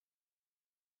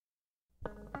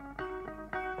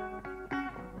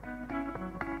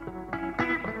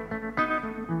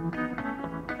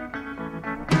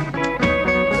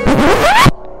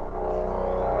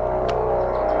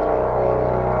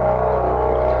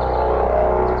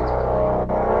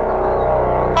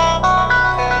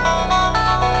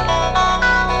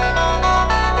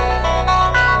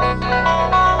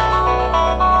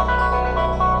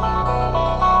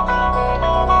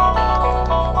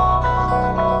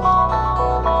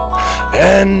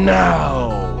And now,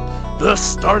 the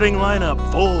starting lineup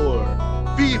for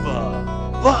Viva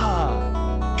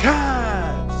La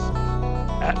Cats.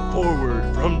 At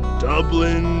forward from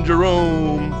Dublin,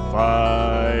 Jerome,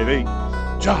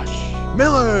 5'8", Josh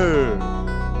Miller.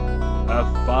 A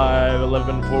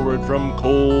 5'11" forward from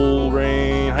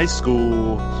Coleraine High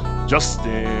School,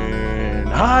 Justin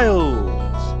Hiles.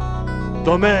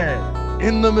 The man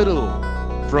in the middle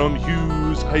from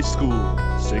Hughes High School,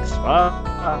 6'5",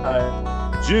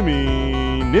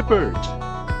 Jimmy Nippert.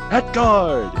 At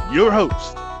guard, your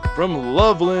host from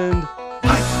Loveland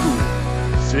High School,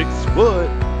 6 foot,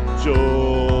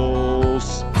 Joel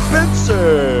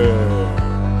Spencer.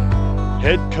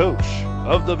 Head coach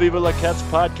of the Viva La Cats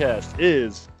podcast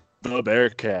is the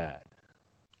Bearcat.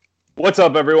 What's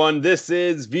up, everyone? This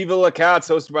is Viva La Cats,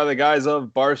 hosted by the guys of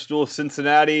Barstool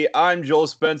Cincinnati. I'm Joel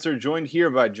Spencer, joined here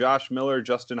by Josh Miller,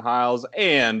 Justin Hiles,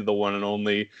 and the one and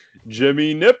only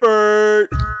Jimmy Nippert.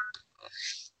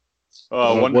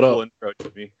 Wonderful intro,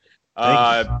 Jimmy.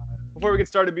 Before we get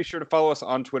started, be sure to follow us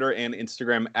on Twitter and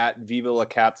Instagram at Viva La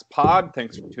Cats Pod.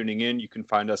 Thanks for tuning in. You can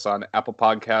find us on Apple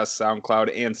Podcasts, SoundCloud,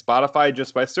 and Spotify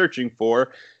just by searching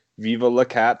for Viva La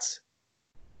Cats.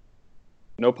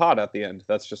 No pod at the end.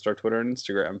 That's just our Twitter and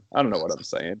Instagram. I don't know what I'm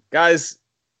saying. Guys,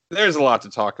 there's a lot to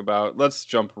talk about. Let's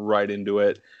jump right into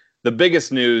it. The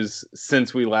biggest news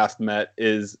since we last met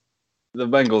is the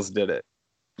Bengals did it.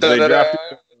 They drafted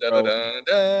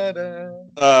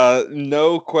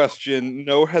no question,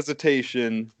 no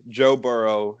hesitation. Joe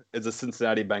Burrow is a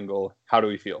Cincinnati Bengal. How do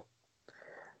we feel?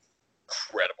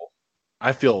 Incredible.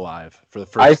 I feel alive for the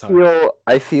first time.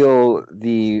 I feel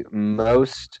the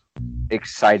most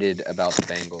excited about the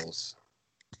Bengals.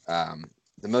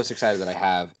 The most excited that I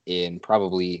have in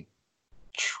probably,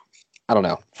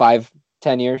 5-10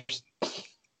 years.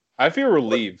 I feel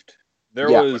relieved. There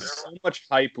was so much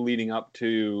hype leading up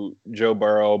to Joe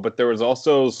Burrow, but there was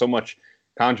also so much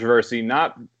controversy,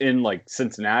 not in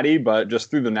Cincinnati, but just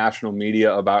through the national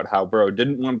media about how Burrow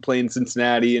didn't want to play in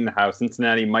Cincinnati and how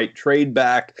Cincinnati might trade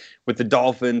back with the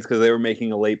Dolphins because they were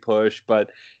making a late push.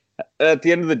 But at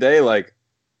the end of the day,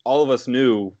 all of us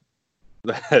knew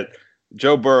that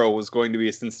Joe Burrow was going to be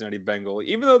a Cincinnati Bengal,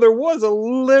 even though there was a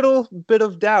little bit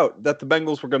of doubt that the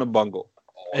Bengals were going to bungle.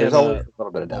 There's always a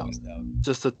little bit of doubt.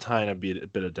 Just a tiny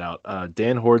bit of doubt.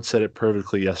 Dan Horde said it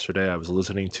perfectly yesterday. I was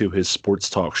listening to his sports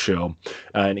talk show,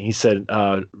 and he said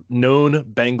known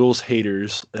Bengals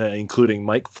haters, including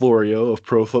Mike Florio of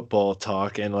Pro Football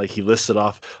Talk, and he listed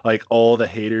off all the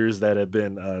haters that have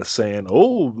been saying,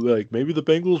 maybe the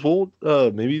Bengals won't,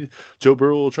 maybe Joe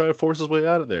Burrow will try to force his way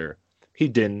out of there. He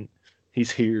didn't.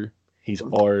 He's here. He's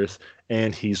ours,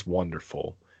 and he's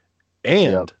wonderful.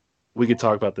 And we could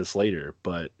talk about this later,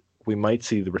 but we might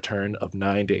see the return of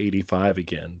 9 to 85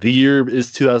 again. The year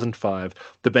is 2005.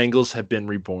 The Bengals have been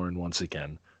reborn once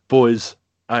again. Boys,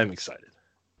 I'm excited.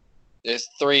 There's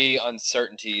 3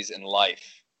 uncertainties in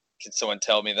life. Can someone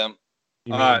tell me them?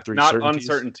 Not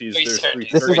uncertainties. Three There's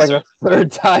certainties. This is the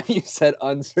third time you said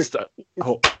uncertainty.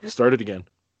 Start it again.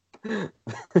 All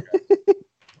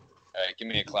right, give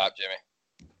me a clap, Jimmy.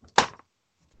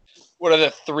 What are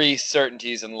the 3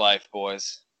 certainties in life,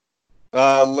 boys?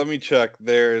 Let me check.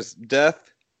 There's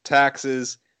death,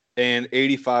 taxes, and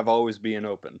 85 always being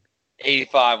open.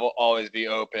 85 will always be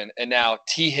open. And now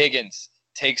T. Higgins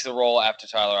takes the role after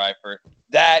Tyler Eifert.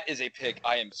 That is a pick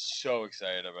I am so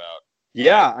excited about.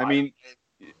 Yeah, I mean,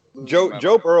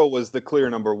 Joe Burrow was the clear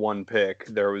number 1 pick.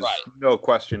 There was no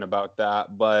question about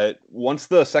that. But once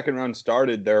the second round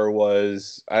started, there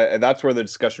was that's where the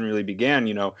discussion really began.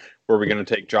 Were we going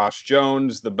to take Josh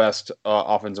Jones, the best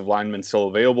offensive lineman still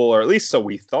available, or at least so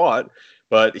we thought?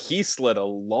 But he slid a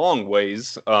long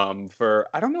ways for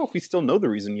I don't know if we still know the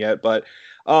reason yet, but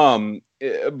there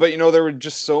were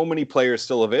just so many players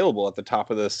still available at the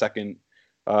top of the second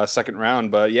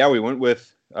round. But yeah, we went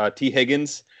with T.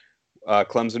 Higgins,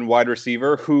 Clemson wide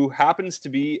receiver, who happens to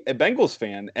be a Bengals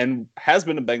fan and has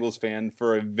been a Bengals fan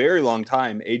for a very long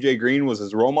time. AJ Green was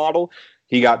his role model.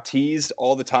 He got teased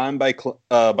all the time by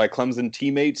Clemson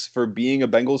teammates for being a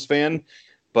Bengals fan,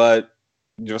 but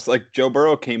just like Joe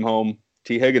Burrow came home,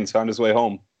 T. Higgins found his way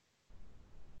home.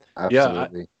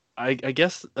 Absolutely. Yeah, I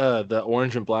guess the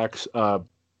orange and black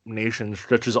nation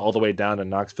stretches all the way down to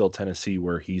Knoxville, Tennessee,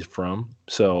 where he's from.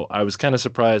 So I was kind of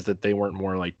surprised that they weren't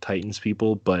more like Titans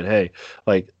people. But hey,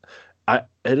 it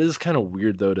is kind of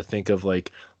weird though to think of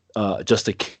just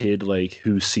a kid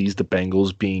who sees the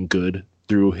Bengals being good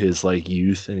through his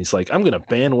youth, and he's I'm gonna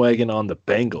bandwagon on the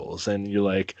Bengals, and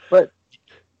you're but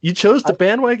you chose the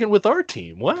bandwagon with our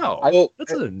team. Wow,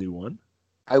 that's a new one.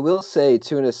 I will say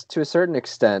to a certain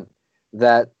extent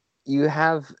that you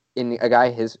have in a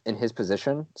guy in his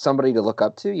position, somebody to look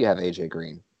up to, you have AJ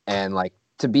Green. And like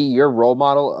to be your role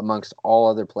model amongst all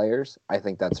other players, I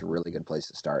think that's a really good place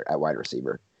to start at wide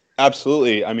receiver.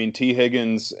 Absolutely. I mean, T.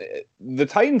 Higgins, the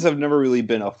Titans have never really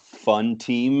been a fun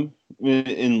team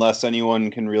unless anyone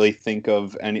can really think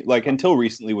of any, like until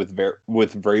recently with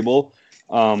Vrabel.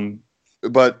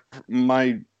 But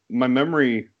my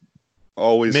memory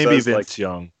always maybe says Vince like,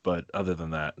 Young, but other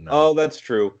than that, no. Oh, that's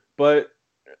true. But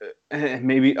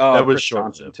maybe that was Chris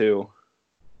Johnson short-lived too.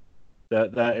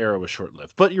 That era was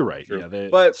short-lived. But you're right. True.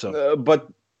 Yeah, but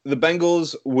the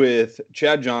Bengals with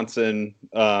Chad Johnson,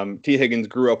 T. Higgins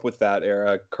grew up with that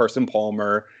era. Carson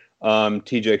Palmer,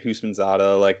 T.J.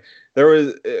 Houshmandzadeh, like there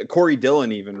was Corey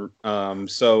Dillon even.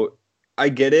 So I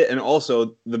get it, and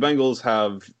also the Bengals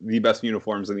have the best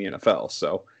uniforms in the NFL.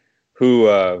 So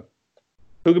who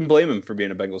can blame him for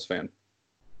being a Bengals fan?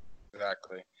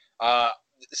 Exactly.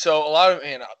 So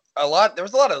there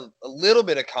was a little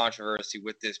bit of controversy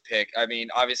with this pick. I mean,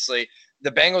 obviously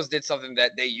the Bengals did something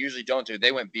that they usually don't do.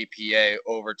 They went BPA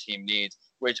over team needs,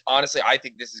 which honestly I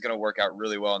think this is going to work out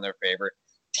really well in their favor.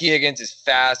 T. Higgins is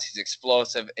fast, he's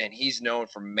explosive, and he's known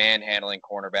for manhandling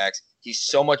cornerbacks. He's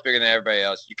so much bigger than everybody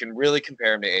else. You can really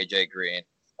compare him to AJ Green.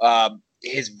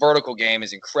 His vertical game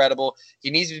is incredible. He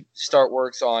needs to start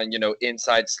works on,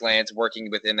 inside slants,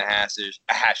 working within the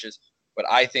hashes. But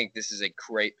I think this is a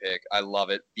great pick. I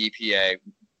love it. BPA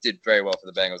did very well for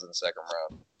the Bengals in the second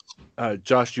round.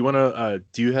 Josh, do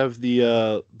you have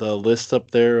the list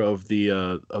up there of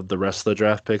the rest of the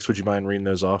draft picks? Would you mind reading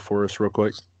those off for us real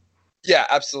quick? Yeah,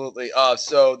 absolutely.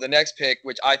 So the next pick,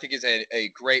 which I think is a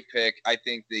great pick, I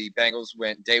think the Bengals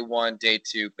went day 1, day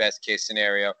 2, best case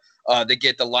scenario. They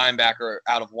get the linebacker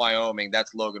out of Wyoming.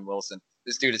 That's Logan Wilson.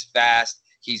 This dude is fast.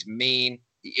 He's mean.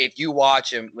 If you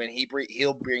watch him, when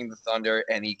he'll bring the thunder,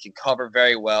 and he can cover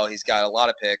very well. He's got a lot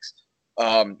of picks.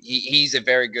 He's a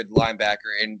very good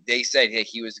linebacker, and they said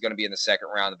he was going to be in the second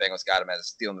round. The Bengals got him as a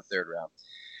steal in the third round.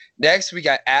 Next, we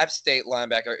got App State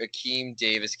linebacker Akeem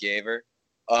Davis-Gaither.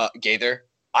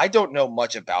 I don't know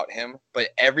much about him, but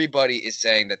everybody is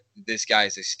saying that this guy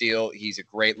is a steal. He's a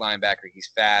great linebacker. He's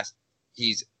fast.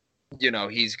 He's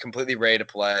completely ready to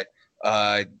play.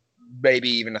 Maybe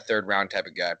even a third round type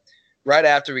of guy. Right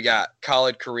after we got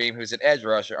Khalid Kareem, who's an edge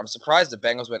rusher. I'm surprised the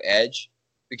Bengals went edge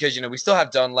because, we still have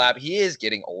Dunlap. He is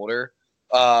getting older.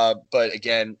 But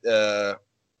again,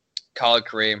 Khalid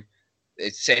Kareem,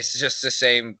 it's just the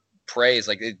same praise.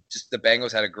 Like the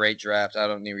Bengals had a great draft. I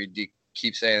don't need to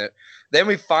keep saying it. Then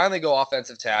we finally go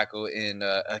offensive tackle in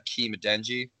Akeem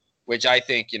Adeniji, which I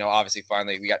think, obviously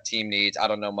finally we got team needs. I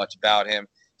don't know much about him.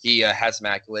 He has some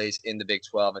accolades in the Big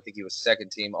 12. I think he was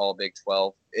second team All Big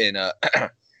 12 in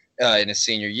his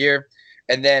senior year.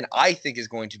 And then I think is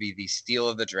going to be the steal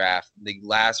of the draft. The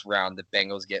last round, the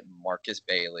Bengals get Marcus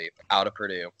Bailey out of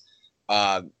Purdue.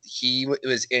 He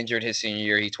was injured his senior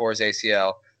year. He tore his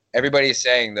ACL. Everybody is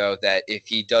saying, though, that if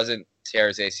he doesn't tear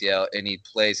his ACL and he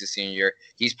plays his senior year,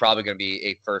 he's probably going to be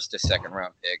a first to second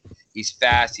round pick. He's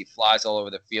fast. He flies all over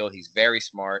the field. He's very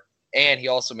smart. And he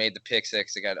also made the pick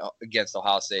six against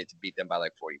Ohio State to beat them by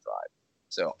like 45.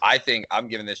 So I think I'm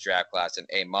giving this draft class an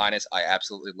A-. I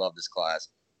absolutely love this class.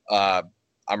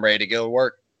 I'm ready to go to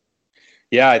work.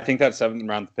 Yeah, I think that 7th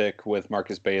round pick with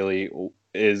Marcus Bailey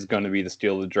is going to be the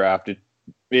steal of the draft.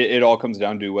 It all comes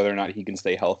down to whether or not he can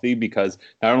stay healthy, because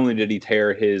not only did he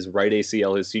tear his right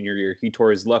ACL his senior year, he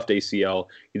tore his left ACL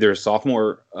either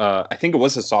sophomore. I think it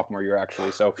was his sophomore year,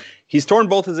 actually. So he's torn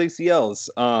both his ACLs.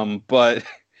 But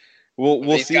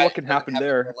we'll see what can happen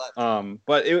there.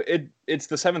 But it's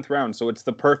the 7th round, so it's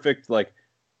the perfect like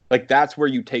that's where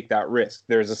you take that risk.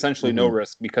 There's essentially no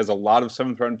risk because a lot of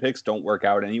 7th round picks don't work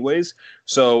out anyways.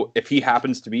 So if he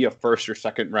happens to be a first or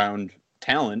second round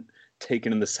talent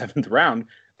taken in the 7th round,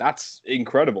 that's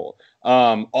incredible.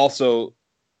 Also,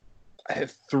 I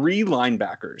have 3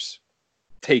 linebackers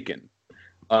taken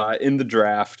in the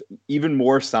draft, even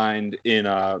more signed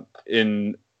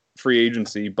in free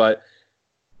agency, but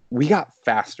we got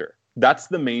faster. That's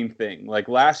the main thing. Like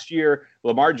last year,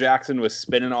 Lamar Jackson was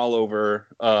spinning all over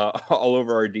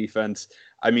our defense.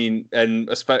 I mean, and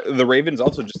the Ravens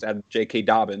also just added J.K.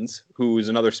 Dobbins, who is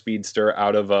another speedster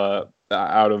out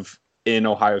of in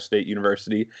Ohio State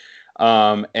University,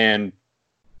 and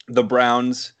the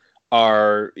Browns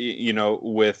are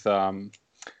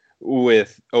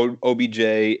with OBJ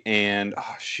and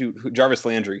Jarvis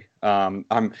Landry.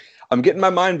 I'm getting my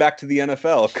mind back to the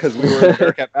NFL because we were in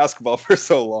Bearcat basketball for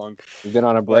so long. We've been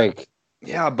on a break.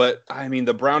 Yeah, but I mean,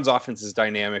 the Browns offense is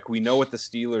dynamic. We know what the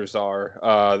Steelers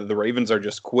are. The Ravens are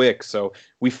just quick. So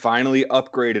we finally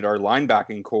upgraded our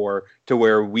linebacking core to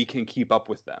where we can keep up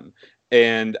with them.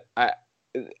 And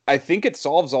I think it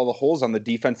solves all the holes on the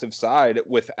defensive side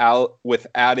with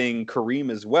adding Kareem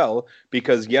as well,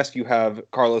 because yes, you have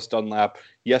Carlos Dunlap.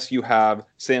 Yes, you have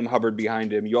Sam Hubbard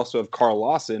behind him. You also have Carl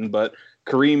Lawson, but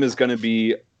Kareem is going to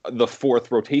be the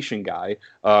fourth rotation guy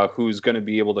who's going to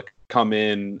be able to come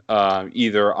in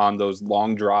either on those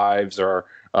long drives or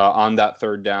on that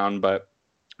third down. But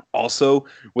also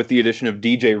with the addition of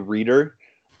DJ Reader,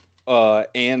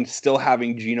 and still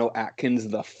having Geno Atkins,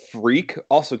 the freak.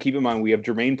 Also, keep in mind, we have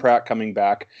Jermaine Pratt coming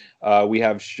back. We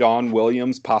have Sean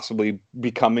Williams possibly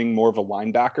becoming more of a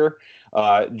linebacker.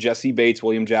 Jesse Bates,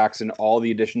 William Jackson, all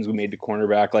the additions we made to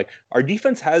cornerback. Like, our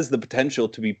defense has the potential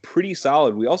to be pretty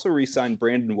solid. We also re-signed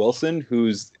Brandon Wilson,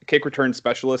 who's kick return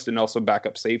specialist and also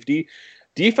backup safety.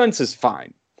 Defense is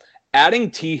fine.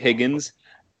 Adding T. Higgins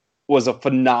was a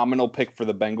phenomenal pick for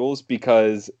the Bengals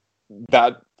because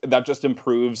that just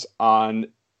improves on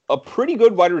a pretty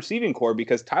good wide receiving core,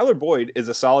 because Tyler Boyd is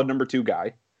a solid number 2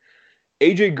 guy.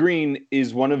 AJ Green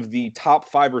is one of the top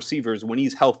 5 receivers when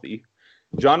he's healthy.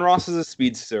 John Ross is a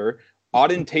speedster.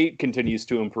 Auden Tate continues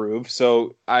to improve.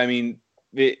 So, I mean,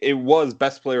 it was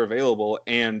best player available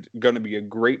and going to be a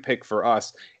great pick for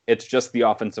us. It's just the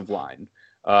offensive line.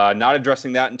 Not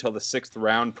addressing that until the 6th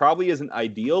round probably isn't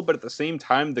ideal, but at the same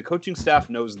time, the coaching staff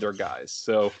knows their guys.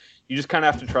 So you just kind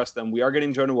of have to trust them. We are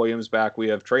getting Jonah Williams back. We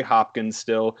have Trey Hopkins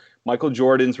still. Michael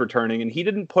Jordan's returning, and he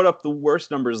didn't put up the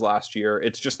worst numbers last year.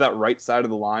 It's just that right side of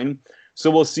the line. So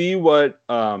we'll see what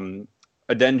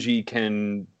Adeniji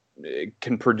can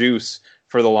produce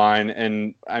for the line.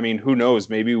 And, I mean, who knows?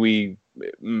 Maybe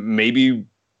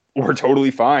we're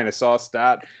totally fine. I saw a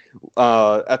stat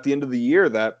at the end of the year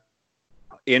that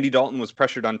Andy Dalton was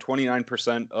pressured on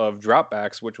 29% of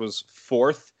dropbacks, which was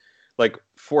fourth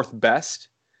best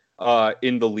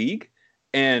in the league.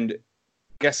 And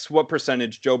guess what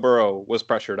percentage Joe Burrow was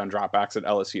pressured on dropbacks at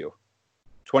LSU?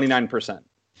 29%.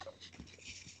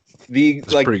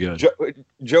 That's pretty good.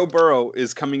 Joe Burrow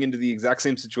is coming into the exact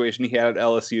same situation he had at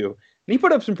LSU, and he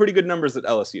put up some pretty good numbers at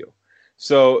LSU.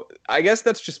 So I guess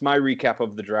that's just my recap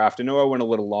of the draft. I know I went a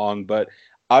little long, but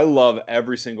I love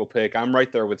every single pick. I'm right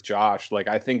there with Josh. Like,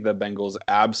 I think the Bengals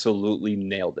absolutely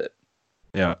nailed it.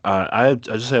 Yeah, I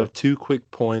just have 2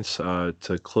 quick points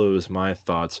to close my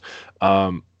thoughts.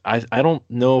 I don't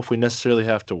know if we necessarily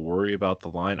have to worry about the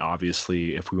line.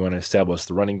 Obviously, if we want to establish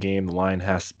the running game, the line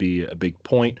has to be a big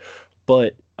point.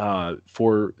 But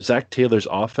for Zach Taylor's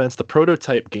offense, the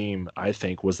prototype game, I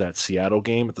think, was that Seattle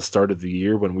game at the start of the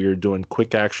year when we were doing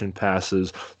quick action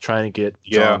passes, trying to get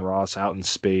John Ross out in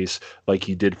space like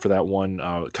he did for that one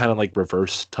kind of like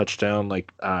reverse touchdown.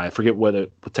 Like I forget what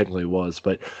it technically was,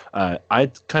 but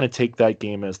I kind of take that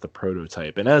game as the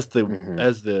prototype. And as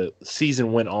the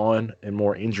season went on and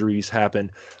more injuries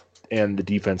happened and the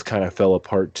defense kind of fell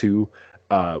apart too,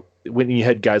 when you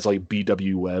had guys like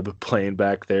B.W. Webb playing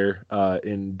back there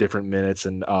in different minutes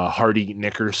and Hardy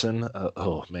Nickerson,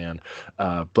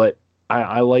 but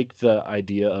I like the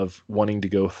idea of wanting to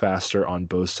go faster on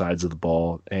both sides of the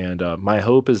ball. And my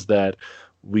hope is that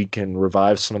we can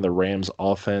revive some of the Rams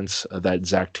offense that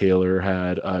Zach Taylor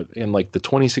had in like the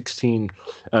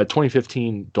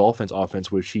 2015 Dolphins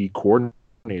offense, which he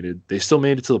coordinated. They still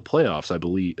made it to the playoffs, I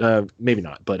believe. Maybe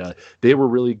not, but they were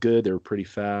really good. They were pretty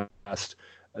fast.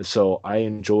 So I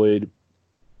enjoyed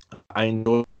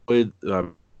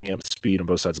speed on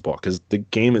both sides of the ball because the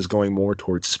game is going more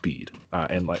towards speed.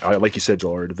 And like you said,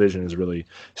 Joel, our division is really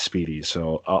speedy.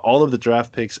 So all of the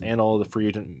draft picks and all of the free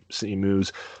agency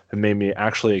moves have made me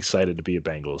actually excited to be a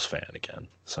Bengals fan again.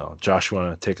 So, Josh, you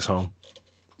want to take us home?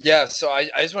 Yeah, so I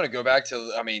just want to go back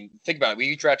to, think about it.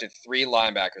 We drafted 3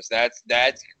 linebackers.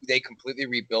 They completely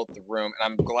rebuilt the room, and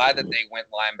I'm glad that they went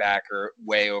linebacker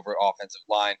way over offensive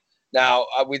line. Now,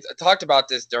 we talked about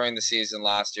this during the season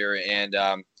last year, and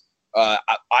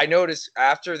I noticed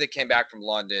after they came back from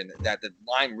London that the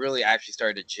line really actually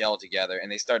started to gel together, and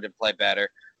they started to play better.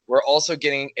 We're also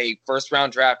getting a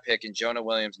first-round draft pick in Jonah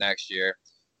Williams next year.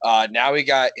 Now we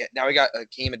got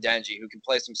Hakeem Adeniji, who can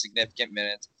play some significant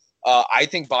minutes. I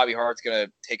think Bobby Hart's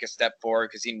gonna take a step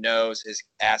forward because he knows his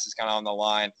ass is kind of on the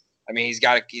line. I mean, he's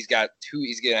gonna have 2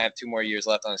 more years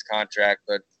left on his contract,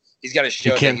 but he's got to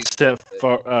show. He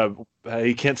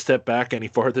can't step back any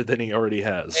farther than he already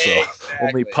has. So exactly.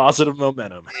 Only positive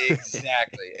momentum.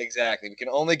 Exactly. We can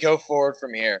only go forward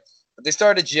from here. But they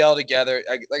started to gel together.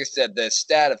 Like I said, the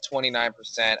stat of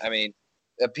 29%. I mean,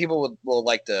 people will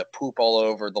like to poop all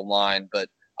over the line, but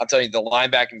I'll tell you, the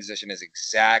linebacking position is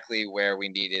exactly where we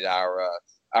needed our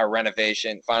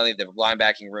renovation. Finally, the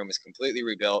linebacking room is completely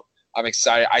rebuilt. I'm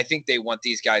excited. I think they want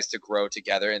these guys to grow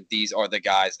together, and these are the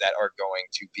guys that are going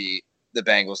to be the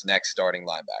Bengals' next starting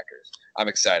linebackers. I'm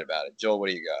excited about it. Joel, what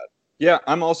do you got? Yeah,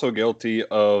 I'm also guilty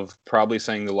of probably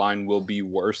saying the line will be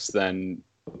worse than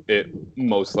it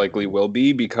most likely will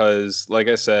be because, like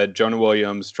I said, Jonah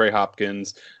Williams, Trey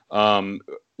Hopkins,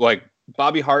 like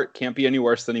Bobby Hart can't be any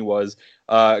worse than he was.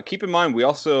 Keep in mind, we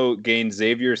also gained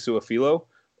Xavier Suafilo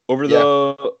over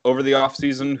the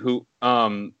offseason, who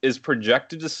is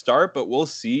projected to start, but we'll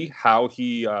see how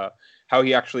he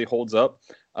actually holds up.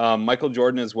 Michael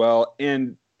Jordan as well,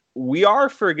 and we are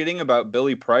forgetting about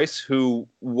Billy Price, who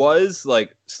was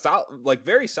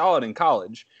very solid in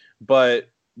college, but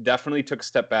definitely took a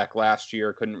step back last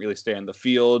year. Couldn't really stay on the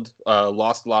field.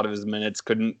 Lost a lot of his minutes.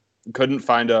 Couldn't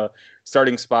find a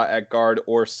starting spot at guard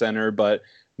or center. But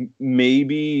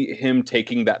maybe him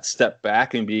taking that step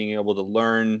back and being able to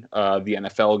learn the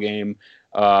NFL game,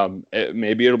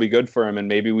 maybe it'll be good for him, and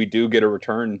maybe we do get a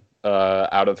return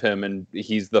out of him, and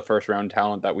he's the first round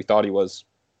talent that we thought he was.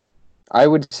 I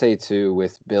would say too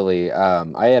with Billy,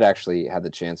 I had actually had the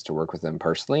chance to work with him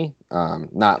personally,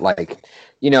 not like,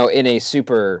 in a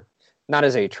super, not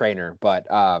as a trainer, but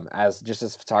as a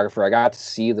photographer. I got to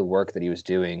see the work that he was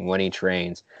doing when he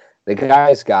trains. The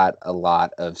guy's got a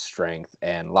lot of strength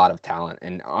and a lot of talent,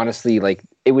 and honestly, like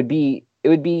it would be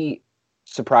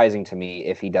surprising to me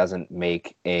if he doesn't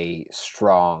make a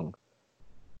strong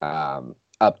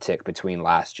uptick between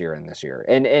last year and this year.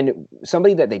 And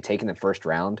somebody that they take in the first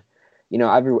round.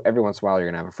 Every once in a while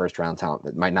you're going to have a first-round talent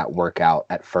that might not work out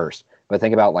at first. But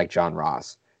think about like John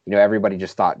Ross. Everybody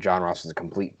just thought John Ross was a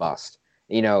complete bust.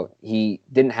 He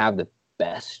didn't have the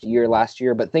best year last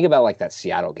year, but think about like that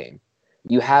Seattle game.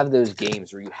 You have those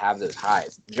games where you have those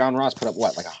highs. John Ross put up,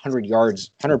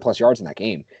 100-plus yards in that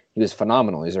game. He was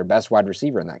phenomenal. He's their best wide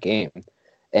receiver in that game.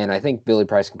 And I think Billy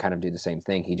Price can kind of do the same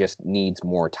thing. He just needs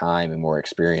more time and more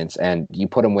experience. And you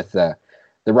put him with the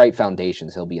right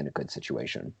foundations, he'll be in a good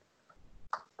situation.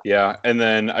 Yeah, and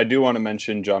then I do want to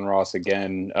mention John Ross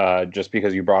again, just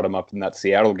because you brought him up in that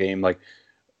Seattle game. Like,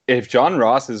 if John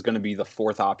Ross is going to be the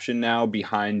fourth option now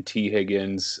behind T.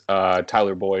 Higgins,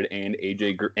 Tyler Boyd, and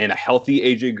a healthy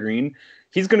AJ Green,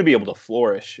 he's going to be able to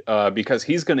flourish because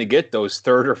he's going to get those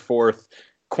third or fourth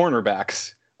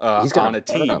cornerbacks on a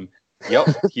team. Yep,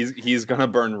 he's going to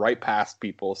burn right past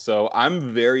people. So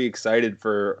I'm very excited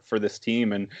for this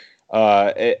team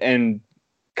and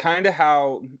kind of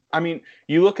how,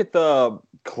 you look at the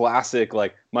classic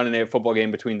like Monday Night Football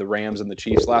game between the Rams and the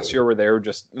Chiefs last year, where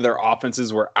their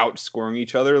offenses were outscoring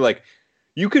each other. Like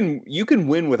you can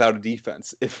win without a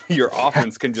defense if your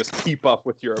offense can just keep up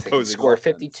with your opposing. Score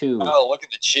offense. 52. Oh, look at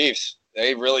the Chiefs.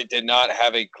 They really did not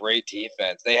have a great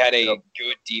defense. They had a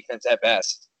good defense at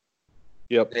best.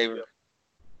 Yep.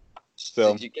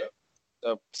 So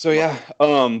yeah.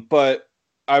 But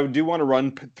I do want to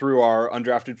run through our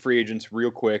undrafted free agents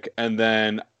real quick, and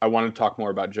then I want to talk more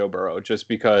about Joe Burrow, just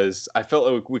because I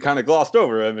felt like we kind of glossed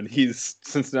over him, and he's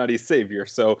Cincinnati's savior.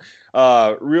 So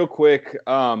real quick,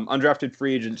 undrafted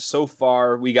free agents so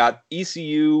far, we got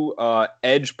ECU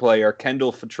edge player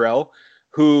Kendall Futrell,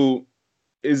 who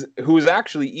is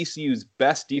actually ECU's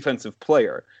best defensive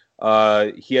player.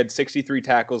 He had 63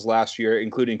 tackles last year,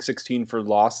 including 16 for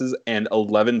losses and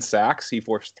 11 sacks. He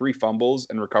forced 3 fumbles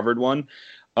and recovered 1.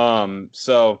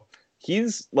 So he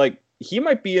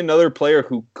might be another player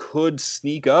who could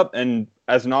sneak up, and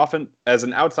as an outside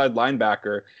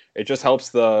linebacker, it just helps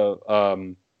the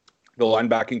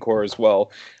linebacking core as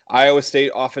well. Iowa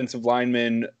State offensive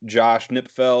lineman Josh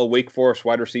Nipfel, Wake Forest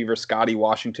wide receiver Scotty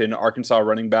Washington, Arkansas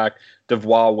running back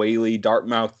Devois Whaley,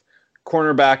 Dartmouth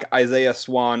cornerback Isaiah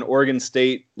Swan, Oregon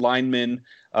State lineman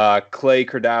Clay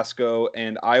Cardasco,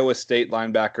 and Iowa State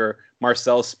linebacker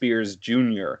Marcel Spears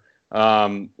Jr.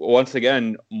 Once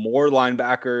again, more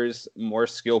linebackers, more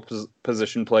skill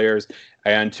position players,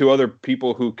 and 2 other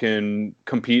people who can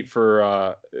compete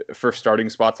for starting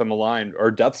spots on the line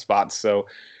or depth spots. So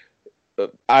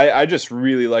I just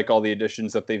really like all the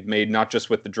additions that they've made, not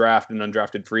just with the draft and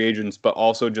undrafted free agents, but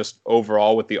also just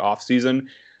overall with the offseason.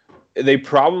 They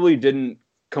probably didn't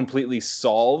completely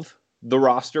solve the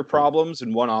roster problems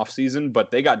in one offseason,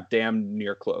 but they got damn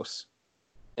near close.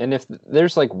 And if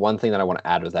there's like one thing that I want to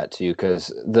add with that too, because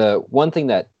the one thing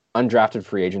that undrafted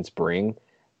free agents bring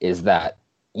is that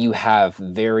you have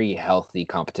very healthy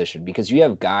competition, because you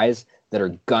have guys that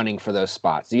are gunning for those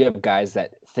spots. You have guys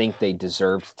that think they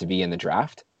deserved to be in the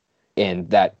draft, and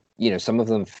that, some of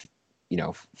them,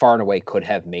 far and away could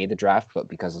have made the draft, but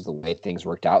because of the way things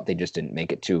worked out, they just didn't make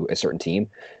it to a certain team.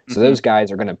 So those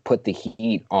guys are going to put the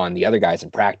heat on the other guys in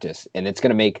practice, and it's going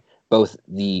to make both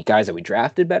the guys that we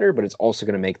drafted better, but it's also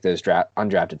going to make those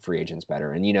undrafted free agents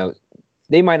better. And,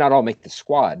 they might not all make the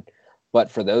squad,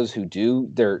 but for those who do,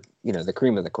 they're, the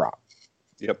cream of the crop.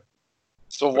 Yep.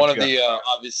 So one of the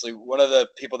obviously one of the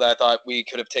people that I thought we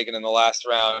could have taken in the last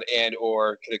round and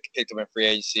or could have picked up in free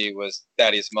agency was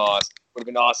Thaddeus Moss. Would have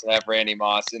been awesome to have Randy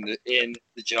Moss in the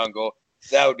jungle.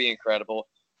 That would be incredible.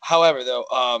 However, though,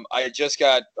 I just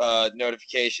got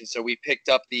notification. So we picked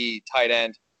up the tight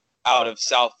end out of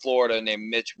South Florida named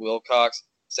Mitch Wilcox.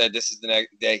 Said this is the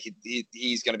next day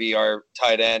he's going to be our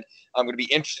tight end. I'm going to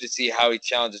be interested to see how he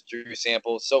challenges Drew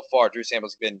Sample. So far, Drew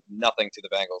Sample's been nothing to the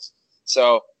Bengals.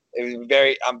 So I'm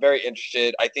very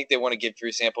interested. I think they want to give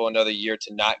Drew Sample another year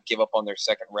to not give up on their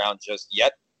second round just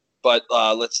yet. But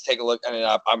let's take a look.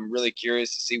 I'm really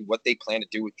curious to see what they plan to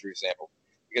do with Drew Sample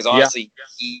because honestly,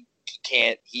 he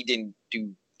didn't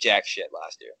do jack shit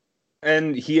last year.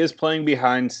 And he is playing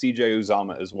behind C.J.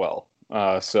 Uzomah as well.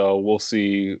 So we'll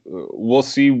see. We'll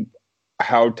see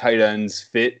how tight ends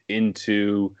fit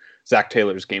into Zach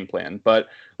Taylor's game plan. But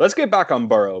let's get back on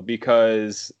Burrow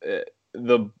because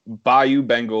the Bayou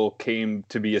Bengal came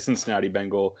to be a Cincinnati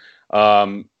Bengal.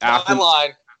 My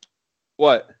line.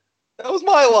 What? That was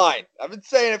my line. I've been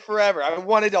saying it forever. I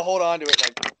wanted to hold on to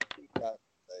it.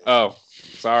 Oh,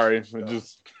 sorry.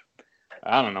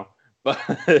 I don't know.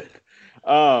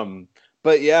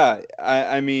 But yeah,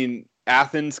 I mean,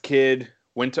 Athens kid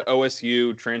went to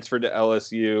OSU, transferred to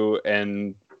LSU,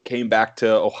 and came back to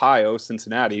Ohio,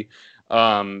 Cincinnati.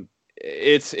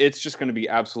 It's just going to be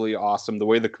absolutely awesome. The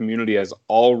way the community has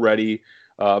already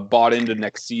bought into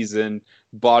next season,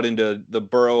 bought into the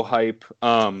Burrow hype.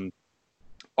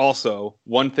 Also,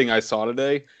 one thing I saw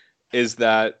today is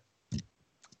that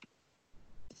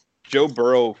Joe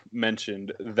Burrow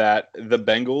mentioned that the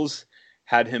Bengals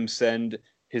had him send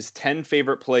his 10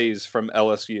 favorite plays from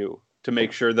LSU to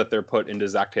make sure that they're put into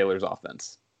Zach Taylor's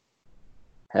offense.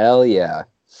 Hell yeah.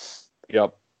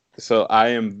 Yep. So I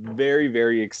am very,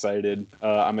 very excited.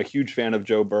 I'm a huge fan of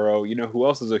Joe Burrow. You know who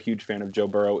else is a huge fan of Joe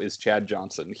Burrow is Chad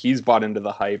Johnson. He's bought into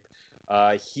the hype.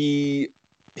 He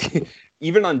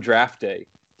even on draft day,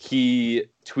 he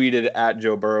tweeted at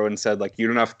Joe Burrow and said, like, you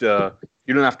don't have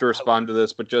to respond to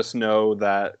this, but just know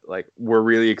that, like, we're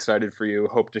really excited for you.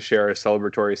 Hope to share a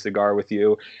celebratory cigar with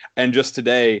you. And just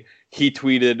today, he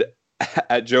tweeted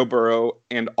at Joe Burrow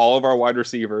and all of our wide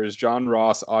receivers, John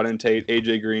Ross, Auden Tate,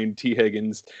 AJ Green, T.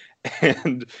 Higgins,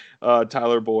 and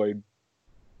Tyler Boyd.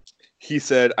 He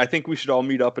said, I think we should all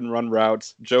meet up and run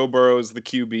routes. Joe Burrow's the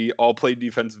QB, all play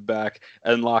defensive back,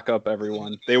 and lock up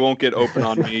everyone. They won't get open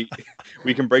on me.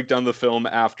 We can break down the film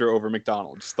after over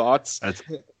McDonald's. Thoughts? That's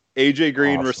AJ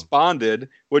Green awesome. Responded,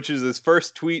 which is his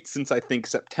first tweet since I think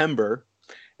September.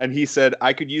 And he said,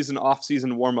 I could use an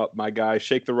off-season warm-up, my guy.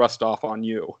 Shake the rust off on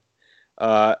you.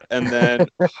 And then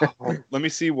let me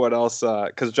see what else,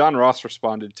 because John Ross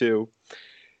responded too.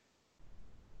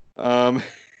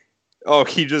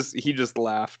 He just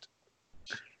laughed.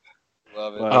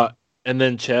 Love it. And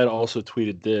then Chad also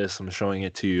tweeted this. I'm showing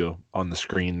it to you on the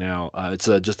screen now. It's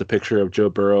just a picture of Joe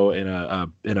Burrow in a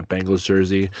Bengals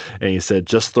jersey, and he said,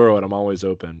 "Just throw it. I'm always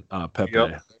open." Pepe,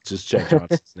 Yep. just Chad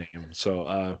Johnson's name.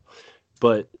 So,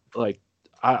 but like,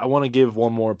 I want to give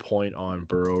one more point on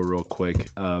Burrow real quick.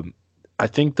 I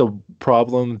think the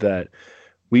problem that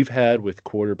we've had with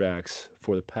quarterbacks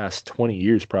for the past 20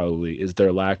 years probably is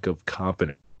their lack of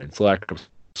competence, lack of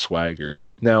swagger.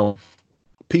 Now,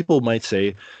 people might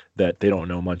say that they don't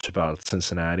know much about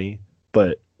Cincinnati,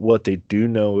 but what they do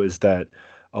know is that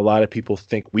a lot of people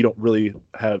think we don't really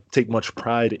take much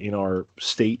pride in our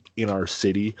state, in our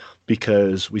city,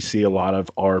 because we see a lot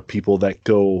of our people that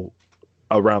go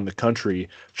around the country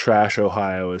trash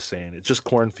Ohio as saying it's just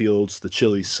cornfields, the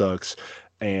chili sucks,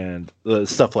 and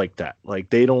stuff like that.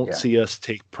 Like, they don't see us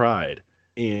take pride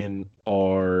in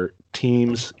our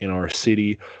teams, in our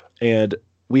city, and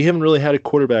we haven't really had a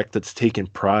quarterback that's taken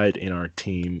pride in our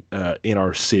team, in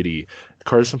our city.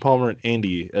 Carson Palmer and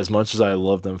Andy, as much as I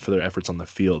love them for their efforts on the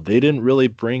field, they didn't really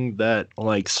bring that,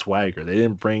 like, swagger. They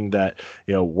didn't bring that,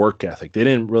 work ethic. They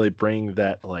didn't really bring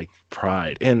that, like,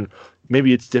 pride. And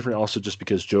maybe it's different also just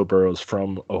because Joe Burrow's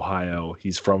from Ohio.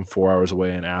 He's from 4 hours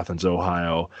away in Athens,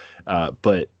 Ohio.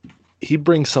 But he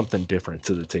brings something different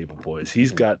to the table, boys.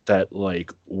 He's got that,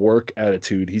 like, work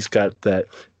attitude. He's got that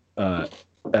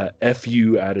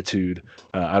FU attitude.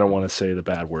 I don't want to say the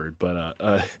bad word, but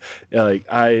like,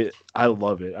 I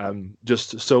love it. I'm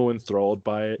just so enthralled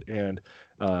by it. And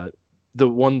the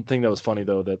one thing that was funny,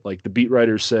 though, that, like, the beat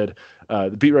writers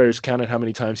counted how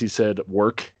many times he said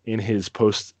work in his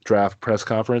post-draft press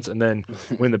conference. And then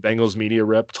when the Bengals media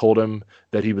rep told him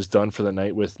that he was done for the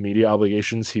night with media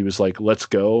obligations, he was like, let's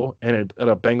go. And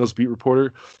a Bengals beat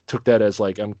reporter took that as,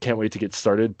 like, I can't wait to get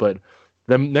started. But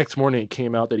Then next morning, it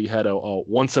came out that he had a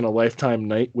once in a lifetime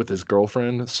night with his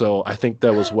girlfriend. So I think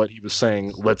that was what he was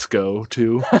saying. Let's go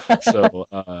to. So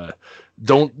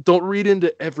don't read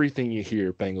into everything you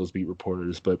hear, Bengals beat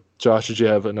reporters. But Josh, did you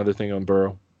have another thing on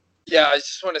Burrow? Yeah, I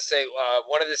just want to say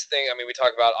one of this thing. I mean, we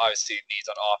talk about obviously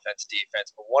needs on offense,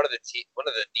 defense, but one of the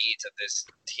needs of this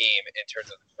team in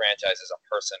terms of the franchise is a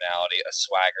personality, a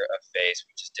swagger, a face.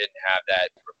 We just didn't have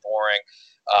that. We were boring.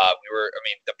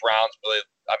 The Browns really.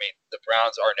 I mean, the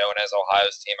Browns are known as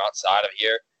Ohio's team outside of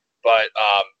here, but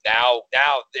now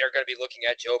they're going to be looking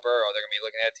at Joe Burrow. They're going to be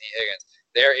looking at T. Higgins.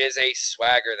 There is a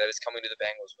swagger that is coming to the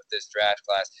Bengals with this draft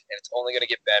class, and it's only going to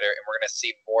get better, and we're going to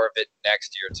see more of it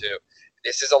next year too.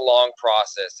 This is a long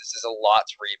process. This is a lot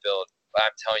to rebuild. But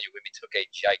I'm telling you, we took a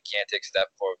gigantic step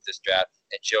forward with this draft,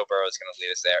 and Joe Burrow is going to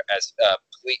lead us there. As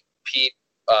Pete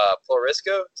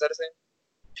Florisco, is that his name?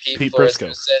 Pete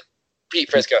Prisco. Pete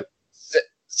Frisco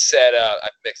said, I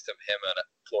mixed him and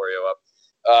Florio up.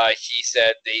 He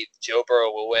said Joe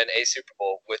Burrow will win a Super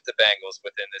Bowl with the Bengals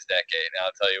within this decade. And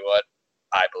I'll tell you what,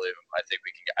 I believe him. I think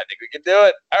we can do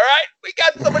it. All right, we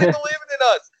got somebody believing in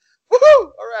us.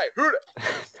 Woohoo! All right,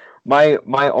 hoorah!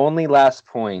 My only last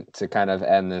point to kind of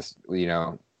end this,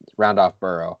 round off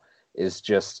Burrow, is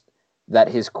just that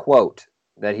his quote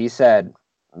that he said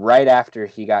right after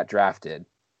he got drafted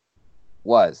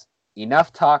was,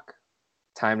 "Enough talk,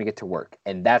 time to get to work."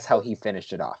 And that's how he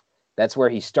finished it off. That's where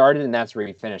he started and that's where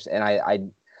he finished. And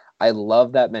I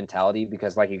love that mentality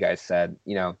because, like you guys said,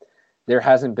 there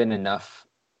hasn't been enough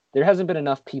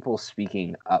people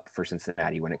speaking up for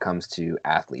Cincinnati when it comes to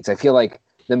athletes. I feel like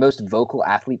the most vocal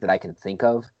athlete that I can think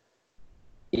of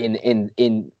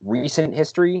in recent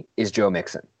history is Joe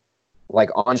Mixon. Like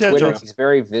on Twitter, he's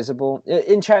very visible.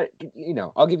 In Chad,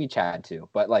 I'll give you Chad too,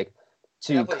 but like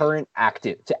to current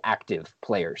active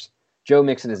players, Joe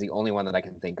Mixon is the only one that I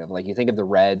can think of. Like you think of the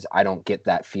Reds, I don't get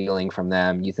that feeling from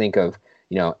them. You think of,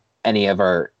 any of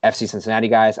our FC Cincinnati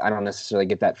guys, I don't necessarily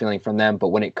get that feeling from them. But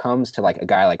when it comes to like a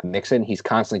guy like Mixon, he's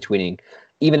constantly tweeting,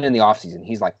 even in the offseason,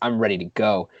 he's like, "I'm ready to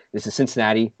go. This is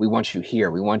Cincinnati. We want you here.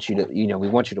 We want you to, we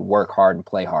want you to work hard and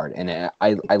play hard." And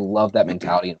I love that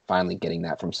mentality and finally getting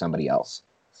that from somebody else.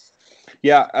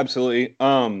 Yeah, absolutely.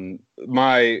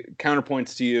 My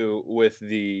counterpoints to you with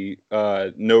the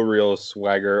no real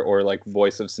swagger or like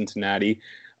voice of Cincinnati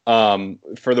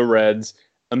for the Reds.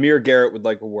 Amir Garrett would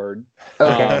like a word.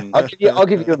 Okay, I'll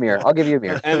give you Amir.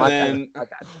 And then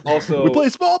also we play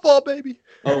small ball, baby.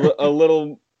 a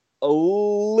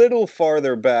little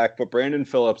farther back, but Brandon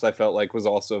Phillips I felt like was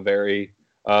also very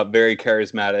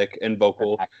charismatic and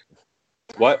vocal.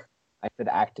 What? I said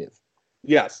active.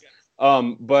 Yes.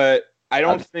 But I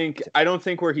don't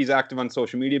think where he's active on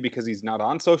social media because he's not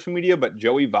on social media, but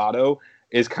Joey Votto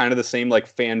is kind of the same like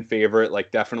fan favorite,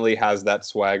 like definitely has that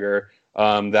swagger.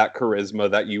 That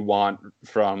charisma that you want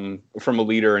from a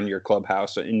leader in your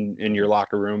clubhouse, in your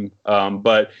locker room.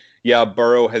 But yeah,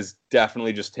 Burrow has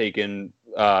definitely just taken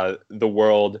the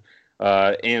world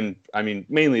and I mean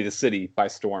mainly the city by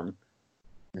storm.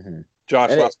 Mm-hmm. Josh,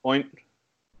 last point.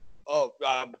 Oh,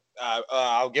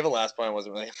 I'll give a last point. I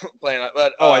wasn't really playing on,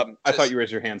 but I thought you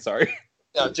raised your hand. Sorry.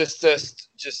 No, just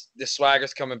the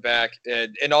swagger's coming back,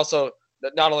 and also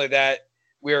not only that.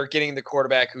 We're getting the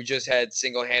quarterback who just had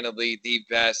single-handedly the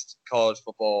best college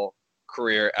football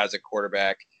career as a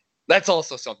quarterback. That's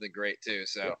also something great too.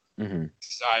 So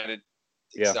excited.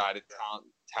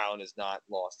 Talent is not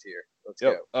lost here. Let's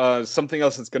go. Something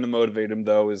else that's going to motivate him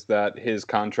though is that his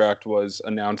contract was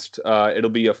announced.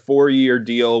 It'll be a 4-year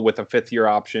deal with a 5th-year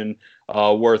option,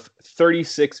 worth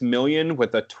 $36 million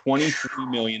with a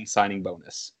 $23 million signing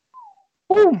bonus.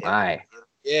 Oh my!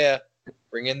 Yeah,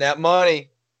 bring in that money.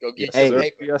 Go get some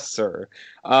paper. Yes, sir.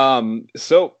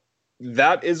 So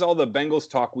that is all the Bengals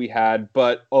talk we had,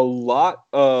 but a lot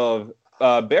of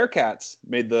Bearcats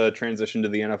made the transition to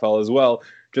the NFL as well.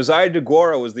 Josiah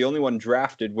DeGuara was the only one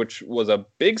drafted, which was a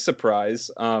big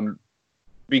surprise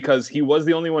because he was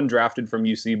the only one drafted from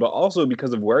UC, but also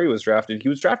because of where he was drafted. He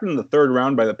was drafted in the 3rd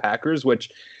round by the Packers, which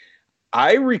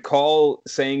I recall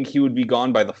saying he would be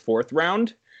gone by the 4th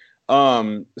round.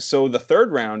 So the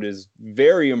 3rd round is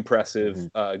very impressive.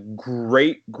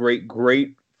 Great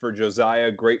for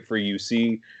Josiah, great for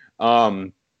UC.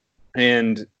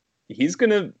 And he's going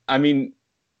to, I mean,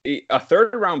 a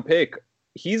 3rd round pick,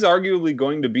 he's arguably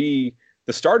going to be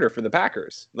the starter for the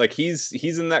Packers. Like he's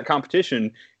in that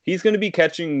competition. He's going to be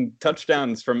catching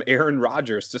touchdowns from Aaron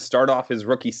Rodgers to start off his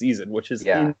rookie season, which is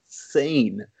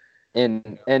insane.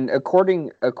 And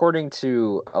according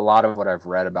to a lot of what I've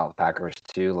read about the Packers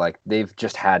too, like they've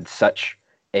just had such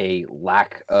a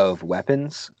lack of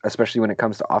weapons, especially when it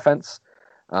comes to offense.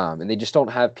 And they just don't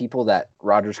have people that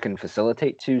Rodgers can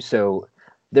facilitate to. So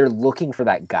they're looking for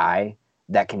that guy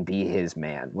that can be his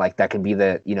man. Like that can be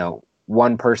the,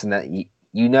 one person that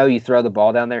you throw the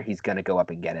ball down there, he's going to go up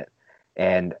and get it.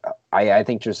 And I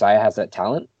think Josiah has that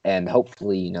talent, and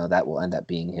hopefully, that will end up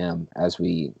being him as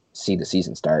we see the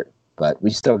season start. But we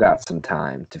still got some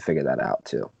time to figure that out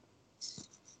too.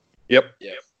 Yep.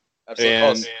 Yeah.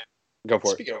 Absolutely. Go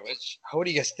for Speaking of which, how do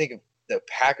you guys think of the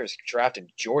Packers drafting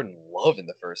Jordan Love in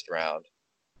the first round?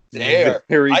 I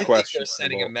think they're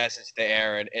sending a message to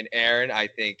Aaron, and I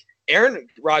think Aaron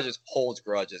Rodgers holds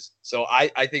grudges. So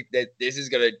I think that this is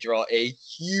going to draw a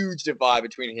huge divide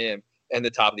between him and the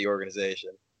top of the organization.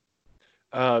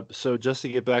 So just to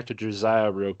get back to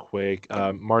Josiah real quick,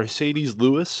 Mercedes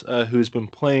Lewis, who's been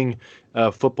playing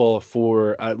football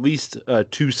for at least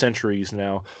 2 centuries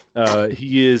now,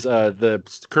 he is the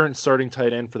current starting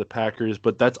tight end for the Packers.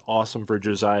 But that's awesome for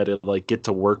Josiah to get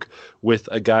to work with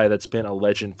a guy that's been a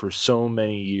legend for so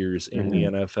many years in the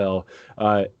NFL.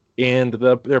 And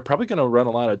they're probably going to run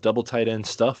a lot of double tight end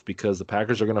stuff because the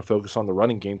Packers are going to focus on the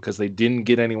running game because they didn't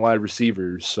get any wide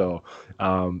receivers. So,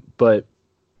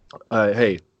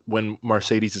 hey, when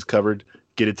Mercedes is covered,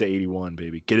 get it to 81,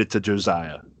 baby. Get it to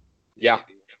Josiah. Yeah.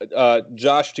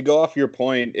 Josh, to go off your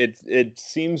point, it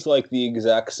seems like the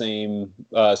exact same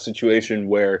situation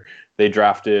where they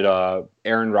drafted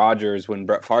Aaron Rodgers when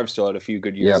Brett Favre still had a few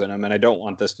good years in him. And I don't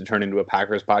want this to turn into a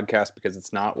Packers podcast because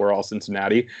it's not. We're all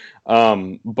Cincinnati.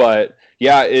 But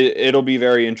yeah, it'll be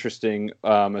very interesting,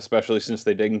 especially since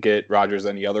they didn't get Rodgers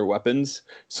any other weapons.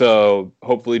 So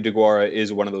hopefully DeGuara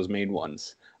is one of those main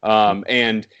ones.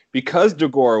 And because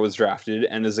DeGuara was drafted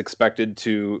and is expected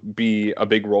to be a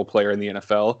big role player in the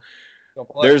NFL,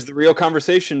 there's the real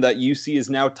conversation that UC is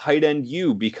now tight end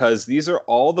U, because these are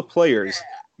all the players,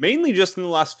 mainly just in the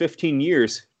last 15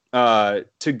 years,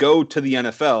 to go to the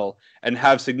NFL and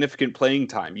have significant playing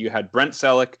time. You had Brent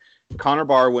Selleck, Connor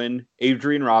Barwin,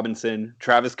 Adrian Robinson,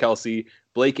 Travis Kelce,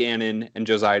 Blake Annan, and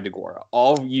Josiah DeGuara,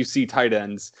 all UC tight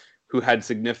ends who had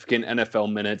significant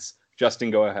NFL minutes.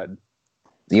 Justin, go ahead.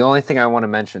 The only thing I want to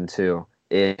mention, too,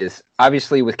 is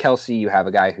obviously with Kelce, you have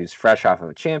a guy who's fresh off of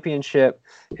a championship,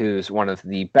 who's one of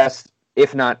the best,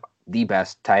 if not the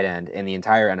best, tight end in the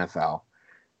entire NFL.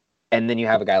 And then you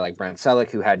have a guy like Brent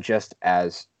Selleck, who had just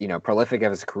as prolific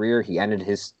of his career. He ended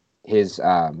his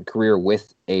career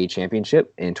with a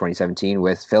championship in 2017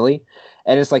 with Philly.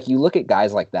 And it's like you look at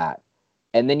guys like that,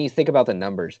 and then you think about the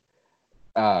numbers.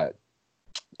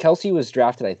 Kelce was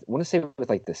drafted, I want to say, with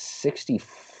the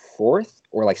 64th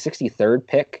or 63rd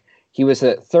pick. He was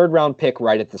a 3rd round pick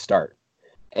right at the start.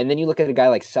 And then you look at a guy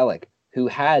like Selleck, who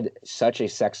had such a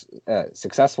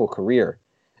successful career.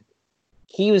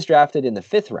 He was drafted in the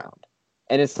 5th round.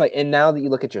 And it's and now that you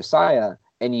look at Josiah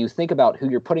and you think about who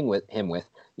you're putting him with,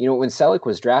 when Selleck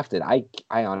was drafted, I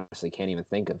honestly can't even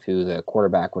think of who the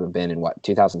quarterback would have been in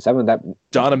 2007.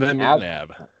 Donovan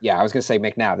McNabb. Yeah, I was going to say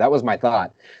McNabb. That was my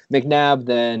thought. McNabb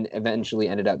then eventually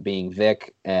ended up being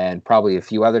Vic and probably a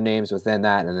few other names within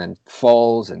that, and then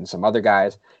Foles and some other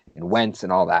guys and Wentz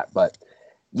and all that. But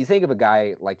you think of a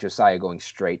guy like Josiah going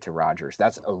straight to Rodgers.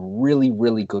 That's a really,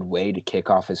 really good way to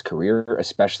kick off his career,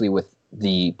 especially with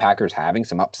the Packers having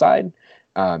some upside.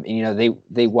 And they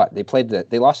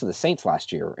lost to the Saints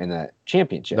last year in the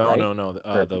championship. No, right? No.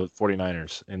 The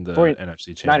 49ers in the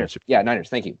NFC championship. Niners.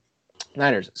 Thank you.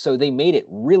 Niners. So they made it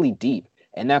really deep,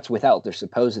 and that's without their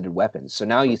supposed weapons. So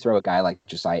now you throw a guy like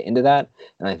Josiah into that,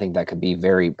 and I think that could be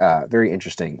very, very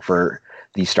interesting for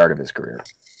the start of his career.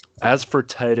 As for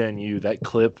tight end U, that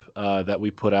clip that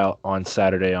we put out on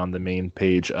Saturday on the main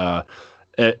page,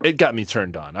 it got me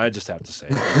turned on. I just have to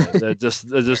say,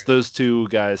 just those two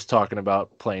guys talking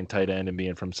about playing tight end and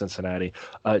being from Cincinnati.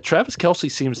 Travis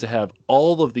Kelce seems to have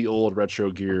all of the old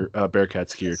retro gear,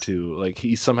 Bearcats gear too.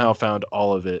 He somehow found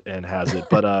all of it and has it.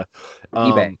 But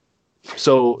eBay.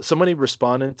 So somebody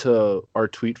responded to our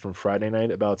tweet from Friday night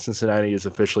about Cincinnati is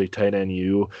officially tight end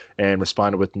U and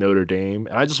responded with Notre Dame.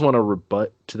 And I just want to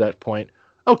rebut to that point.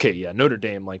 Okay, yeah, Notre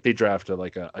Dame, they draft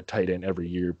a tight end every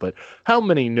year, but how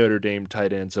many Notre Dame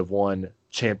tight ends have won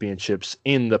championships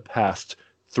in the past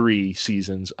 3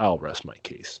 seasons? I'll rest my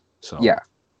case. So yeah,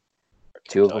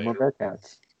 2 of them are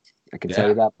Bearcats. I can tell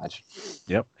you that much.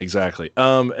 Yep, exactly.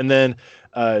 And then,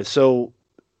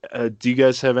 do you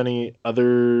guys have any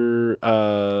other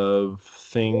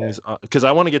things? Because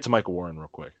I want to get to Michael Warren real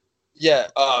quick. Yeah,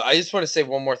 I just want to say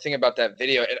one more thing about that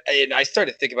video. And I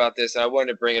started to think about this, and I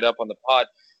wanted to bring it up on the pod.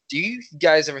 Do you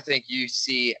guys ever think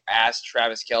UC asked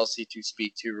Travis Kelce to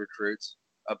speak to recruits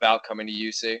about coming to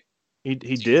UC? He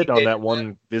did on that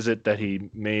one visit that he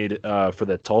made for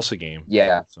the Tulsa game.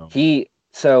 Yeah, so. He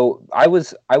So I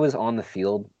was on the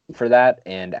field for that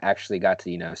and actually got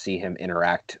to see him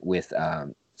interact with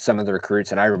some of the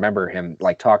recruits, and I remember him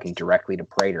like talking directly to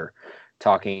Prater,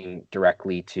 talking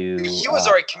directly to. He was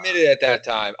already committed at that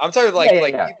time. I'm talking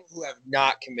people who have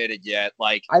not committed yet,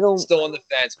 still on the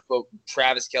fence. But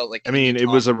Travis Kelce, I mean, it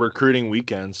was a recruiting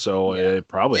weekend, so it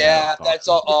probably. Yeah, that's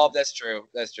all. Oh, that's true.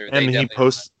 That's true. And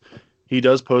he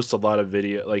does post a lot of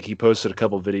video. Like he posted a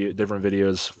couple different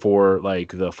videos for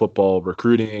like the football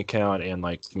recruiting account and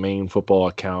like the main football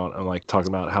account, and like talking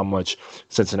about how much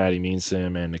Cincinnati means to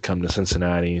him and to come to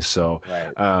Cincinnati. So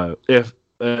if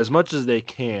as much as they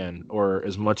can, or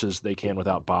as much as they can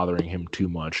without bothering him too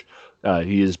much,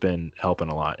 he has been helping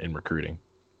a lot in recruiting.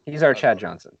 He's our Chad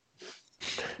Johnson.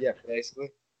 Yeah, basically.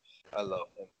 I love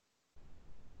him.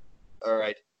 All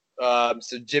right.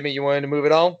 So Jimmy, you wanted to move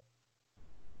it on?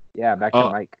 Yeah, back to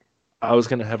Mike. I was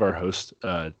gonna have our host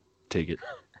take it.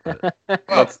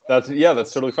 That's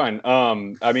totally fine.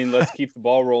 I mean, let's keep the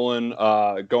ball rolling.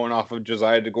 Going off of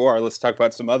Josiah DeGore, let's talk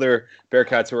about some other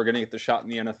Bearcats who are going to get the shot in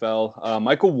the NFL.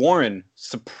 Michael Warren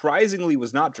surprisingly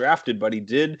was not drafted, but he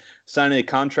did sign a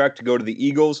contract to go to the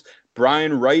Eagles.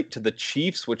 Brian Wright to the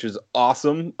Chiefs, which is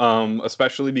awesome,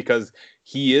 especially because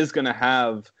he is going to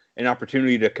have an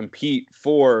opportunity to compete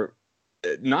for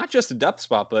not just a depth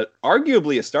spot, but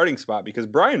arguably a starting spot, because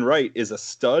Brian Wright is a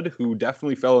stud who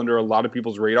definitely fell under a lot of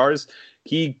people's radars.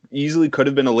 He easily could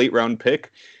have been a late round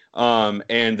pick.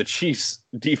 And the Chiefs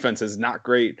defense is not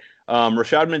great.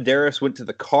 Rashad Menderes went to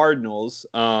the Cardinals.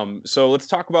 So let's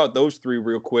talk about those three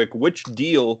real quick. Which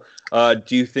deal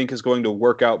do you think is going to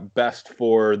work out best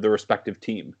for the respective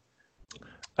team?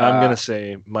 I'm going to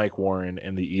say Mike Warren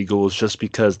and the Eagles, just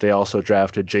because they also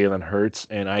drafted Jalen Hurts,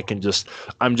 and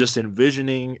I'm just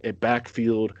envisioning a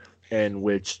backfield in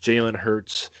which Jalen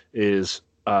Hurts is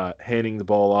handing the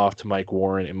ball off to Mike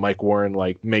Warren, and Mike Warren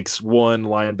like makes one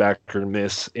linebacker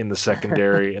miss in the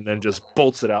secondary and then just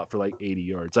bolts it out for like 80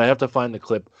 yards. I have to find the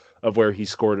clip of where he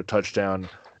scored a touchdown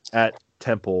at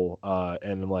Temple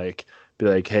and like be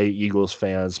like, hey, Eagles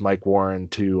fans, Mike Warren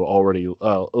too already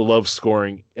loves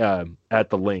scoring at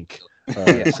the link.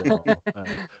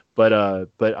 But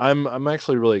I'm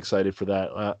actually really excited for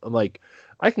that. I'm like,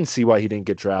 I can see why he didn't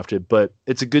get drafted, but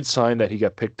it's a good sign that he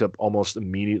got picked up almost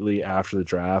immediately after the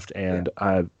draft. And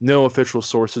no official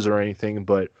sources or anything,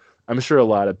 but I'm sure a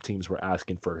lot of teams were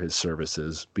asking for his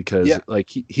services because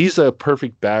he's a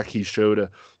perfect back. He showed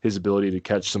his ability to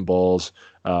catch some balls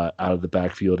out of the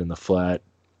backfield in the flat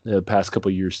the past couple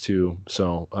of years too.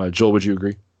 So Joel, would you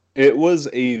agree? It was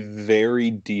a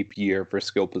very deep year for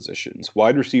skill positions,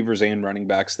 wide receivers and running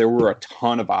backs. There were a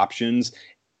ton of options.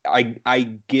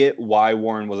 I get why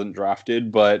Warren wasn't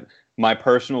drafted, but my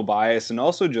personal bias and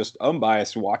also just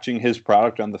unbiased watching his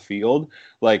product on the field,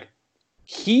 like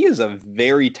he is a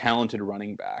very talented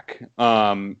running back.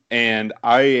 And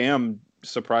I am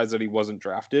surprised that he wasn't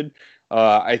drafted.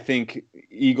 I think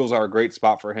Eagles are a great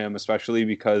spot for him, especially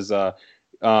because did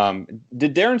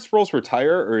Darren Sproles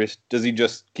retire, or does he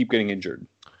just keep getting injured?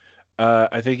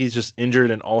 I think he's just injured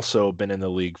and also been in the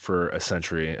league for a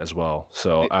century as well.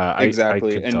 So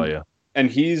exactly. I can tell you.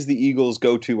 And he's the Eagles'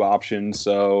 go-to option.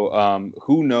 So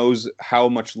who knows how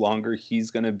much longer he's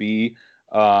going to be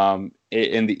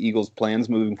in the Eagles' plans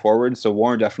moving forward. So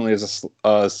Warren definitely has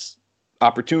a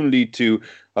opportunity to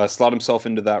slot himself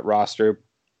into that roster.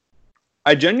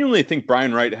 I genuinely think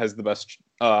Brian Wright has the best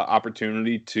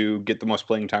opportunity to get the most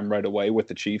playing time right away with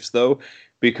the Chiefs, though,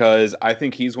 because I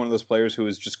think he's one of those players who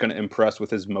is just going to impress with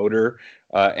his motor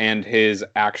and his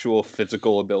actual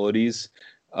physical abilities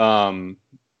in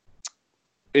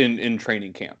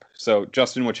training camp. So,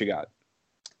 Justin, what you got?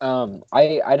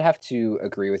 I'd have to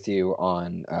agree with you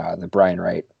on the Brian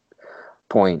Wright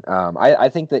point. I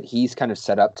think that he's kind of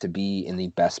set up to be in the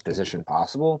best position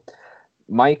possible.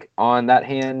 Mike, on that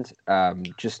hand,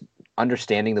 just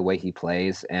understanding the way he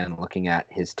plays and looking at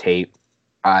his tape,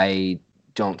 I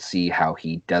don't see how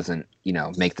he doesn't,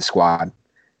 make the squad.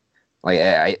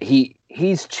 Like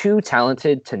he's too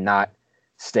talented to not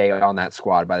stay on that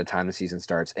squad by the time the season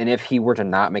starts. And if he were to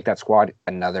not make that squad,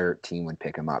 another team would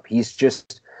pick him up. He's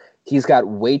got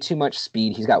way too much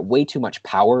speed. He's got way too much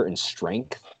power and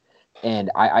strength.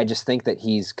 And I just think that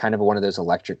he's kind of one of those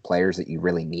electric players that you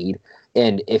really need.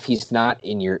 And if he's not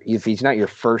your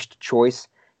first choice,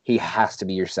 he has to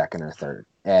be your second or third.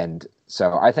 And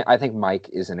so I think Mike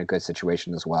is in a good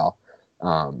situation as well.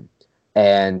 And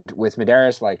with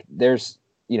Menderes, like there's,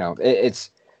 he'll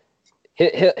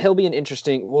be an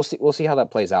interesting. We'll see how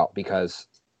that plays out, because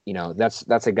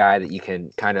that's a guy that you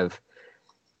can kind of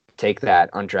take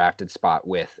that undrafted spot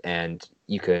with, and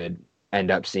you could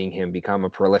end up seeing him become a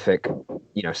prolific,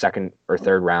 second or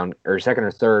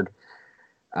third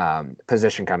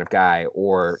position kind of guy,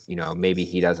 or maybe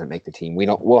he doesn't make the team.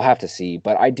 We'll have to see.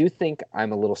 But I do think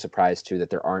I'm a little surprised too that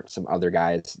there aren't some other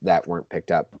guys that weren't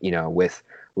picked up. With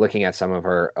looking at some of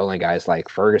our only guys like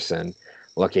Ferguson,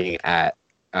 looking at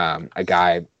a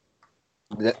guy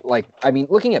that,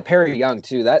 looking at Perry Young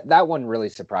too. That one really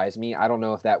surprised me. I don't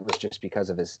know if that was just because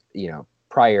of his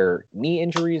prior knee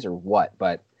injuries or what,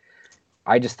 but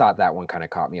I just thought that one kind of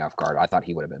caught me off guard. I thought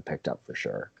he would have been picked up for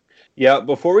sure. Yeah,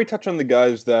 before we touch on the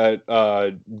guys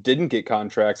that didn't get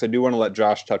contracts, I do want to let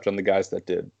Josh touch on the guys that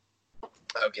did.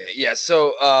 Okay, yeah.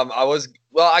 So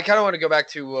I kind of want to go back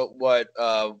to what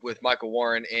with Michael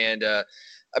Warren, and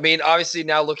obviously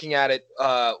now looking at it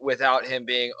without him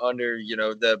being under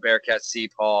the Bearcats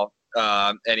C-Paul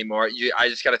anymore, I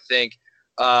just got to think.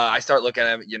 I start looking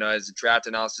at him, as a draft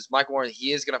analysis. Michael Warren,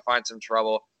 he is going to find some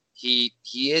trouble. He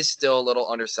is still a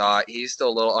little undersized. He's still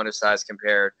a little undersized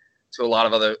compared to a lot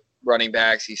of other running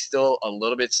backs. He's still a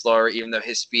little bit slower, even though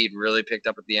his speed really picked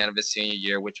up at the end of his senior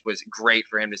year, which was great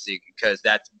for him to see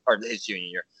or his junior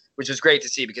year, which was great to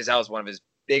see because that was one of his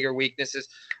bigger weaknesses.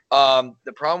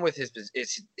 The problem with his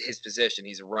position,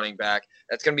 he's a running back.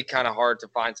 That's going to be kind of hard to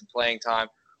find some playing time.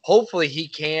 Hopefully he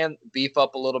can beef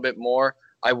up a little bit more.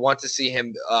 I want to see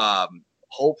him.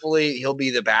 Hopefully he'll be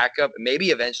the backup. Maybe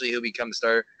eventually he'll become the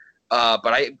starter.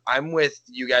 But I'm with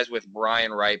you guys with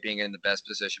Brian Wright being in the best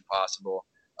position possible.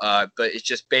 But it's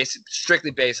just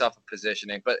strictly based off of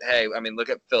positioning. But hey, look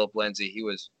at Philip Lindsay. He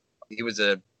was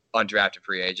a undrafted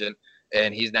free agent,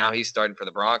 and he's starting for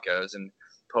the Broncos and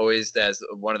poised as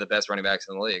one of the best running backs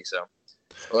in the league. So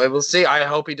we'll see. I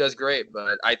hope he does great,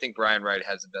 but I think Brian Wright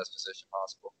has the best position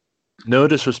possible. No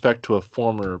disrespect to a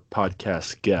former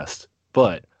podcast guest,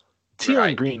 but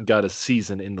Tion Green got a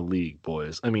season in the league,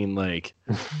 boys.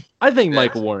 I think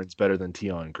Michael Warren's better than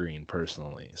Tion Green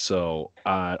personally. So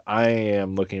I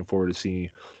am looking forward to seeing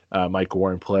Michael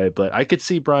Warren play. But I could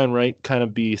see Brian Wright kind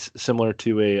of be similar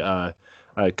to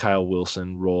a Kyle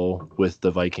Wilson role with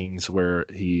the Vikings, where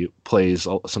he plays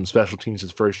some special teams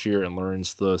his first year and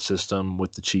learns the system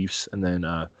with the Chiefs. And then,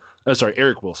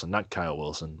 Eric Wilson, not Kyle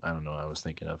Wilson. I don't know what I was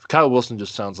thinking of. Kyle Wilson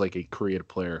just sounds like a creative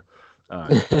player.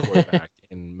 Quarterback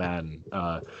in Madden,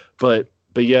 but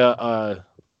yeah,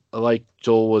 like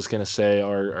Joel was gonna say,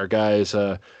 our guys,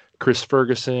 Chris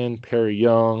Ferguson, Perry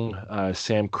Young,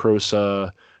 Sam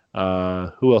Crosa.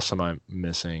 Who else am I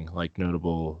missing? Like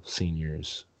notable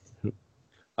seniors.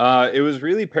 It was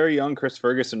really Perry Young, Chris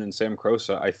Ferguson, and Sam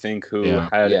Crosa, I think, who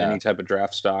had any type of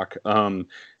draft stock.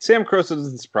 Sam Crosa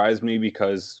doesn't surprise me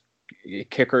because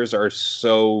kickers are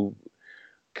so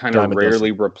kind of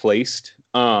rarely replaced.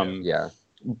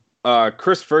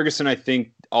 Chris Ferguson, I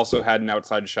think, also had an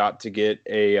outside shot to get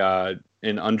an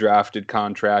undrafted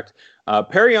contract.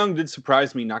 Perry Young did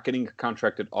surprise me not getting a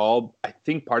contract at all. I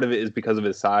think part of it is because of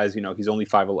his size. He's only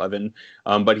 5'11",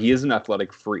 but he is an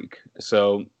athletic freak.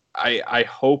 So I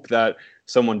hope that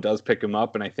someone does pick him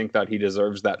up, and I think that he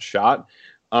deserves that shot.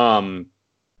 And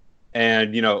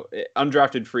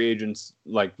undrafted free agents,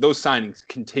 like those signings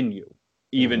continue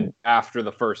even after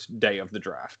the first day of the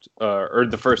draft, or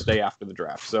the first day after the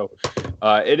draft. So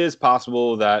it is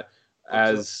possible that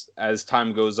as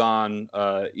time goes on,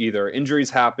 either injuries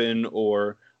happen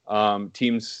or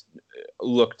teams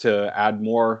look to add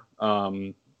more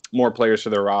players to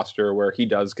their roster where he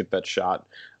does get that shot.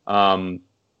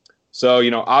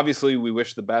 So, obviously we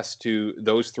wish the best to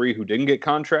those three who didn't get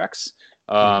contracts.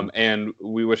 And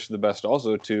we wish the best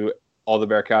also to all the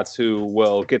Bearcats who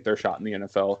will get their shot in the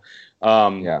NFL.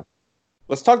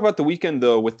 Let's talk about the weekend,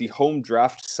 though, with the home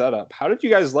draft setup. How did you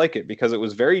guys like it? Because it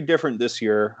was very different this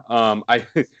year.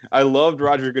 I loved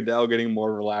Roger Goodell getting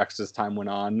more relaxed as time went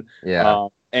on.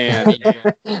 And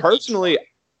personally,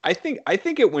 I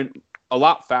think it went a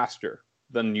lot faster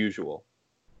than usual.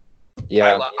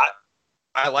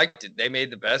 I liked it. They made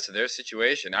the best of their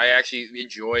situation. I actually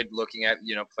enjoyed looking at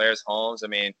players' homes.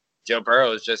 Joe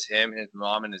Burrow is just him, his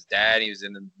mom, and his dad. He was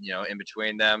in in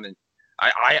between them, and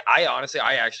I honestly,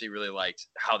 I actually really liked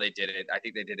how they did it. I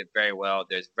think they did it very well.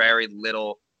 There's very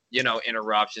little,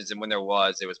 interruptions, and when there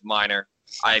was, it was minor.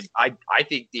 I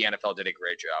think the NFL did a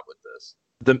great job with this.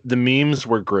 The memes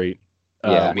were great.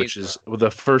 Which is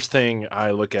the first thing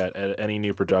I look at any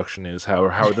new production is how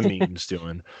are the memes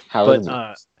doing.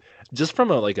 Just from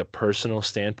a personal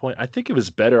standpoint, I think it was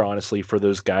better, honestly, for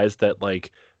those guys that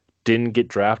didn't get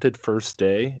drafted first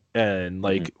day and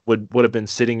would have been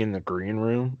sitting in the green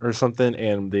room or something,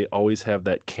 and they always have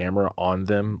that camera on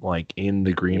them in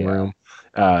the green room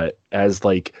as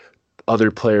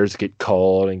other players get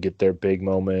called and get their big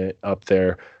moment up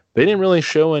there. They didn't really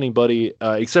show anybody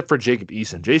except for Jacob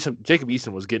Eason. Jacob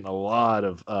Eason was getting a lot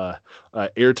of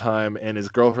airtime, and his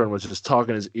girlfriend was just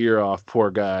talking his ear off.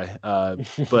 Poor guy.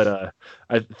 But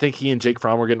I think he and Jake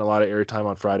Fromm were getting a lot of airtime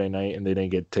on Friday night, and they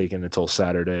didn't get taken until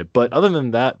Saturday. But other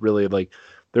than that, really, like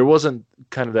there wasn't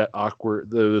kind of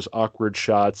those awkward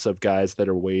shots of guys that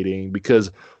are waiting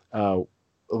because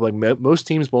most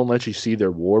teams won't let you see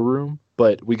their war room,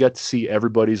 but we got to see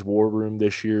everybody's war room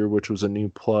this year, which was a new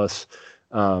plus.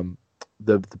 The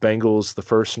Bengals the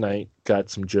first night got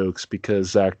some jokes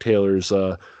because Zach Taylor's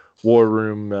war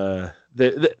room.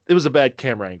 It was a bad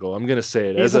camera angle. I'm gonna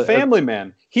say it. He's a family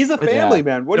man. He's a family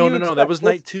man. What do you No. That was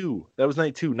night two.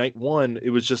 Night one, it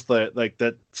was just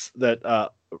that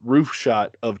roof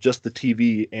shot of just the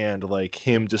TV and like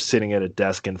him just sitting at a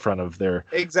desk in front of their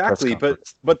exactly.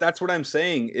 But that's what I'm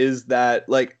saying is that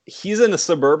like he's in a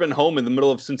suburban home in the middle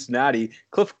of Cincinnati.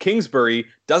 Cliff Kingsbury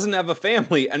doesn't have a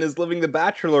family and is living the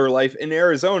bachelor life in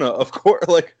Arizona. Of course,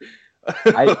 like.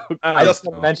 I just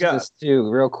want to mention this too,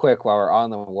 real quick, while we're on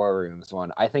the War Rooms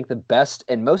one. I think the best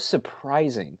and most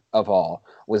surprising of all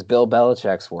was Bill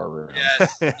Belichick's War Room.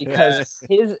 Yes. Because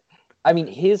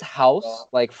his house,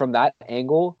 like from that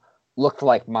angle, looked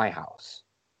like my house.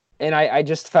 And I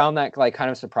just found that like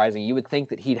kind of surprising. You would think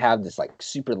that he'd have this like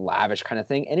super lavish kind of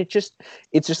thing, and it's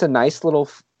just a nice little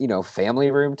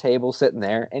family room table sitting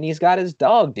there, and he's got his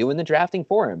dog doing the drafting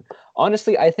for him.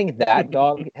 Honestly, I think that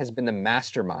dog has been the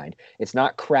mastermind. It's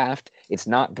not Kraft, it's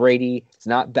not Brady, it's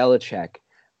not Belichick.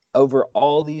 Over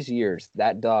all these years,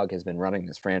 that dog has been running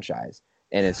this franchise,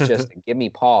 and it's just give me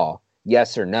Paul,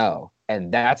 yes or no,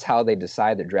 and that's how they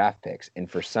decide their draft picks. And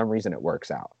for some reason, it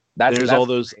works out. That's all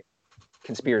those.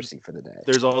 Conspiracy for the day.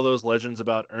 There's all those legends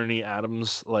about Ernie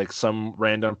Adams, like some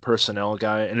random personnel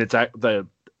guy, and it's the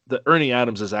Ernie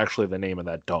Adams is actually the name of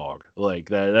that dog. Like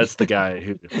that's the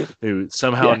guy who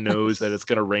somehow knows that it's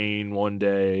gonna rain one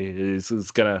day, it's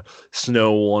gonna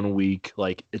snow one week.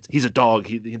 Like he's a dog.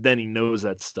 Then he knows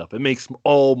that stuff. It makes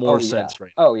all more sense,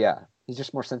 right? Oh yeah, he's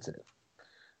just more sensitive.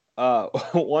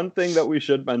 One thing that we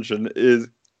should mention is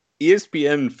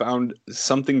ESPN found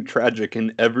something tragic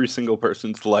in every single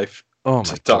person's life. Oh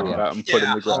my God! About and put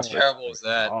in the graphic. How terrible is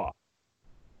that?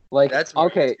 Like that's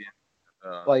okay,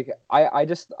 like I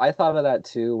thought of that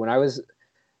too when I was.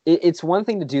 It's one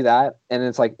thing to do that, and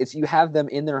it's like you have them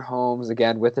in their homes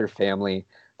again with their family,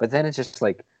 but then it's just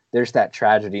like there's that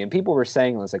tragedy, and people were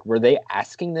saying it's like were they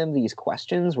asking them these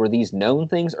questions? Were these known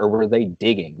things, or were they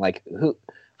digging? Like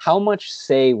how much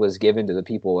say was given to the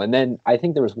people? And then I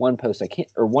think there was one post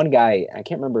one guy I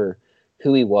can't remember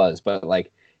who he was, but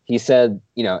like. He said,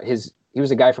 he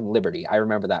was a guy from Liberty. I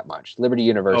remember that much. Liberty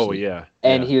University. Oh, yeah.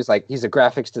 And he was like, he's a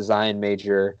graphics design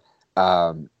major.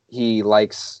 He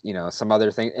likes, some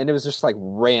other thing. And it was just like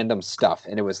random stuff.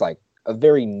 And it was like a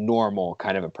very normal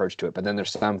kind of approach to it. But then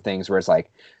there's some things where it's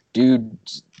like,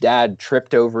 dude's dad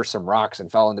tripped over some rocks and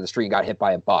fell into the street and got hit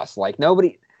by a bus. Like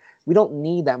we don't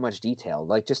need that much detail,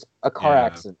 like just a car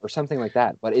accident or something like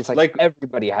that. But it's like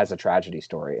everybody has a tragedy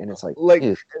story, and it's like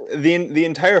the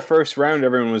entire first round,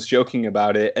 everyone was joking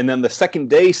about it, and then the second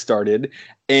day started,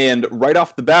 and right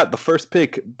off the bat, the first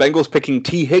pick, Bengals picking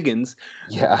T. Higgins.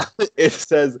 Yeah, it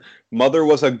says mother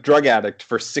was a drug addict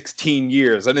for 16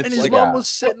 years, and his mom was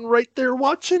sitting right there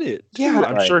watching it. Yeah,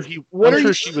 I'm sure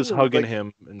she was hugging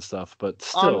him and stuff, but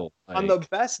still, on the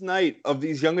best night of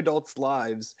these young adults'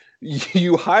 lives,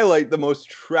 you highlight the most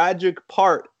tragic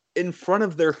part in front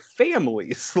of their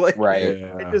families. Like, right?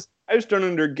 Yeah. I just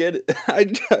don't get it.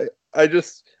 I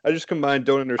just combined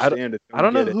don't understand it. I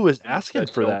don't know who was asking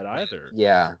for that either.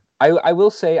 Yeah, I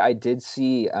will say I did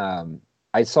see.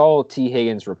 I saw T.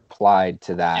 Higgins replied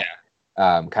to that.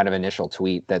 Yeah. Kind of initial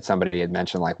tweet that somebody had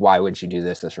mentioned, like, why would you do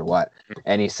this or what?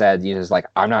 And he said, like,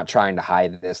 I'm not trying to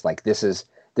hide this. Like, this is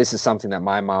something that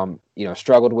my mom,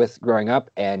 struggled with growing up,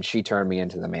 and she turned me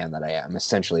into the man that I am,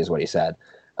 essentially is what he said.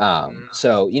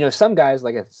 So, some guys,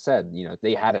 like I said,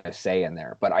 they had a say in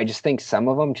there, but I just think some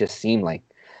of them just seem like,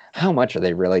 how much are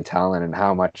they really telling, and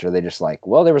how much are they just like,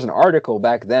 well, there was an article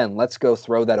back then, let's go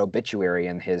throw that obituary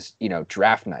in his,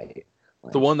 draft night.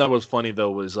 The one that was funny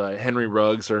though was Henry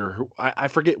Ruggs, or I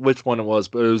forget which one it was,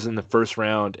 but it was in the first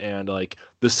round, and like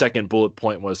the second bullet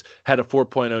point was had a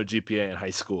 4.0 GPA in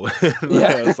high school.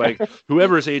 Yeah, it's like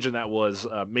whoever's agent that was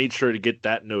made sure to get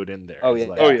that note in there. Oh yeah,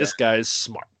 like, this guy's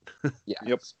smart. Yeah.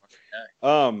 Yep.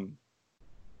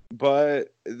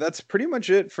 But that's pretty much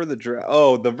it for the draft.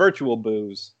 Oh, the virtual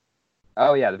booze.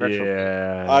 Oh yeah, the virtual.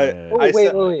 Yeah.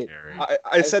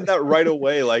 I said that right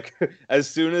away. Like as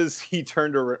soon as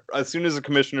the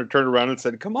commissioner turned around and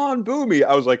said, "Come on, boo me,"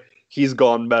 I was like, "He's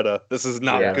gone meta. This is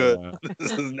not good.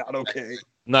 This is not okay."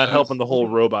 Not helping the whole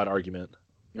robot argument.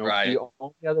 Nope. Right. The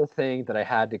only other thing that I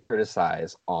had to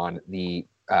criticize on the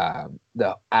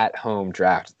at-home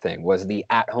draft thing was the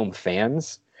at-home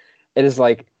fans. It is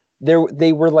like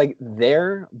they were like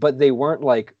there, but they weren't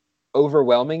like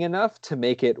overwhelming enough to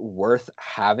make it worth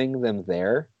having them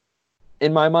there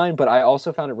in my mind. But I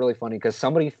also found it really funny because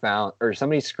somebody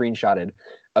screenshotted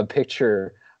a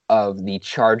picture of the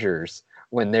Chargers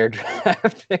when their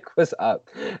draft pick was up,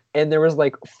 and there was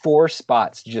like 4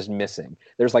 spots just missing.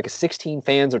 There's like 16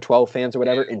 fans or 12 fans or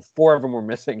whatever, and 4 of them were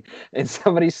missing. And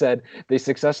somebody said they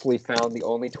successfully found the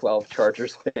only 12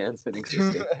 Chargers fans that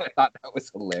existed. I thought that was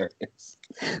hilarious.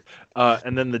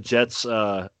 And then the Jets.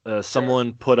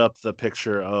 Someone put up the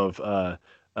picture of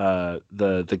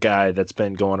the guy that's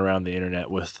been going around the internet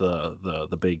with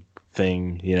the big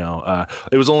thing,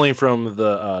 it was only from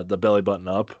the belly button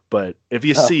up, but if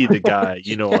you see the guy,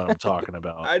 you know what I'm talking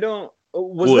about.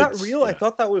 Was that real? Yeah. I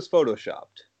thought that was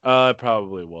photoshopped. It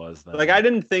probably was then. Like, I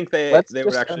didn't think they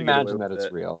would actually imagine that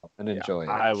it's real and enjoy it.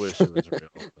 I wish it was real.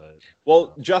 But,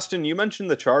 well, Justin, you mentioned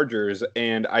the Chargers,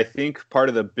 and I think part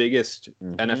of the biggest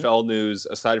NFL news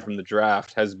aside from the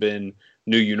draft has been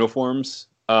new uniforms.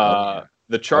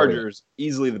 The Chargers,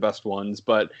 easily the best ones,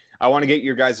 but I want to get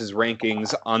your guys'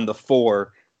 rankings on the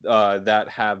 4 that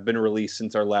have been released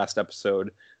since our last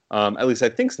episode. At least I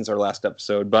think since our last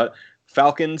episode. But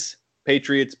Falcons,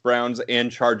 Patriots, Browns, and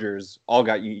Chargers all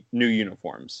got new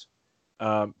uniforms.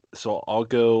 So I'll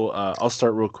go. I'll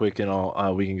start real quick,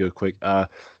 and we can go quick.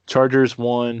 Chargers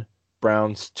 1,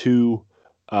 Browns 2,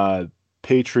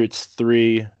 Patriots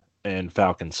 3. And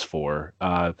Falcons 4.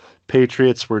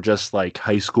 Patriots were just like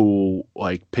high school,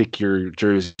 like pick your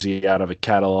jersey out of a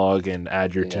catalog and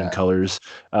add your team colors.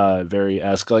 Very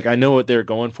esque. Like, I know what they're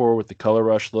going for with the color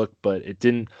rush look, but it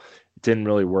didn't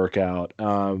really work out.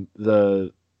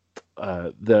 The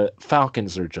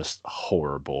Falcons are just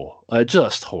horrible.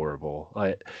 Just horrible.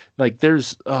 Like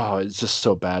there's it's just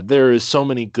so bad. There is so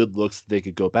many good looks that they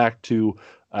could go back to.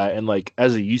 And like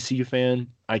as a UC fan,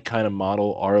 I kind of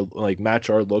match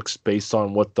our looks based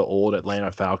on what the old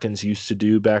Atlanta Falcons used to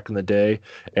do back in the day.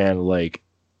 And like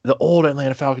the old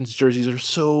Atlanta Falcons jerseys are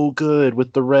so good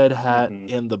with the red hat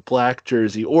and the black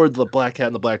jersey, or the black hat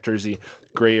and the black jersey,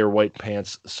 gray or white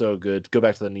pants. So good. Go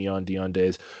back to the Neon Dion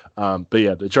days. But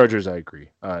yeah, the Chargers, I agree.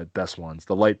 Best ones,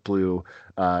 the light blue.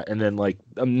 And then like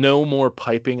no more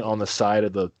piping on the side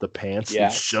of the pants.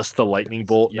 Yes. It's just the lightning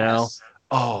bolt now.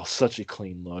 Oh, such a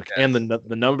clean look. Yes. And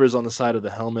the numbers on the side of the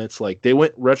helmets, like they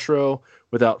went retro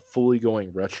without fully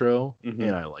going retro,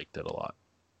 and I liked it a lot.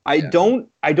 I don't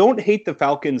hate the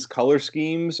Falcons color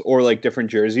schemes or like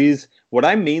different jerseys. What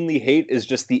I mainly hate is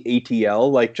just the ATL,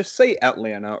 like just say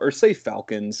Atlanta or say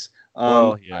Falcons.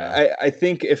 I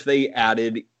think if they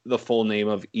added the full name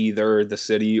of either the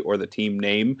city or the team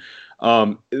name,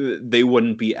 they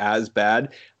wouldn't be as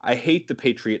bad. I hate the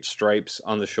Patriot stripes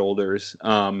on the shoulders.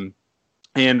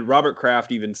 And Robert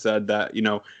Kraft even said that,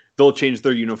 they'll change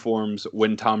their uniforms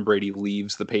when Tom Brady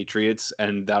leaves the Patriots,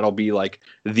 and that'll be like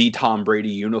the Tom Brady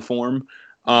uniform.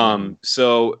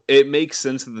 So it makes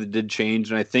sense that they did change,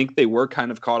 and I think they were kind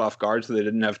of caught off guard, so they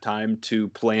didn't have time to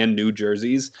plan new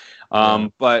jerseys.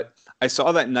 But I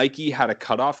saw that Nike had a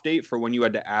cutoff date for when you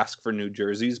had to ask for new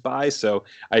jerseys by, so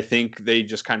I think they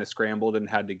just kind of scrambled and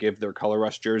had to give their color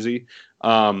rush jersey.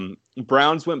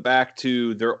 Browns went back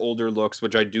to their older looks,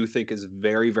 which I do think is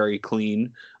very, very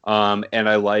clean. And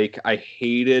I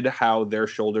hated how their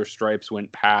shoulder stripes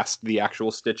went past the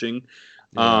actual stitching.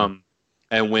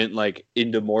 And went like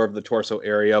into more of the torso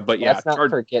area. But let's not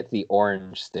forget the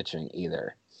orange stitching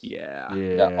either. Yeah.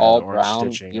 The all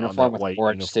brown uniform with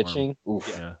orange stitching. Oof.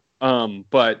 Yeah.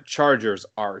 But Chargers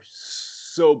are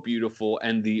so beautiful,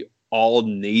 and the all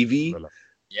navy.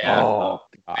 Yeah. Oh,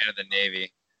 fan of the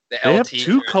navy. They have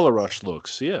 2 color rush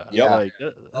looks. Yeah. Like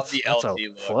that's a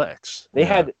look. flex. They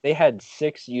had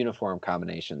 6 uniform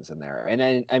combinations in there, and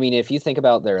then, I mean, if you think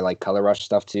about their like color rush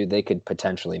stuff too, they could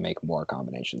potentially make more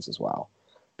combinations as well.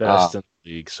 Best in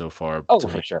the league so far.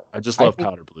 For sure. I just love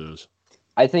powder blues.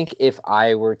 I think if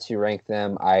I were to rank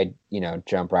them, I'd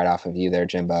jump right off of you there,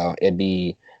 Jimbo. It'd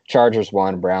be Chargers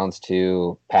 1, Browns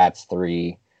 2, Pats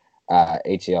 3,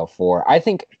 ATL 4. I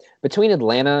think between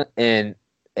Atlanta and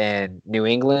New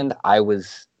England,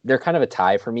 they're kind of a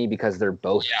tie for me because they're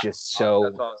both just so.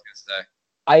 That's what I was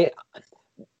gonna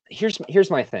say. Here's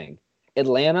my thing.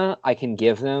 Atlanta, I can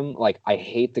give them I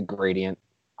hate the gradient.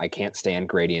 I can't stand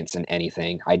gradients in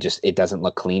anything. It doesn't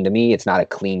look clean to me. It's not a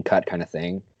clean cut kind of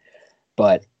thing.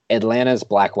 But Atlanta's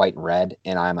black, white, and red,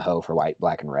 and I'm a hoe for white,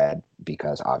 black, and red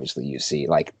because obviously you see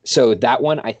so that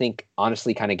one I think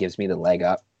honestly kind of gives me the leg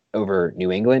up over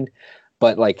New England.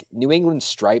 But New England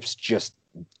stripes just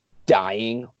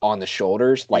dying on the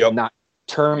shoulders, like not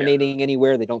terminating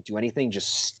anywhere. They don't do anything,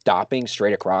 just stopping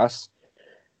straight across.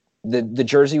 The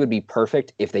jersey would be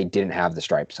perfect if they didn't have the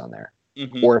stripes on there.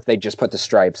 Mm-hmm. Or if they just put the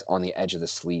stripes on the edge of the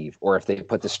sleeve, or if they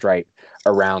put the stripe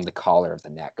around the collar of the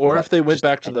neck, or if they went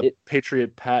back to the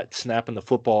Patriot Pat snapping the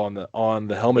football on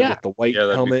the helmet with the white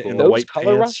helmet and the white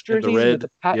pants and the red.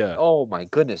 Oh my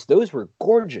goodness, those were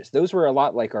gorgeous. Those were a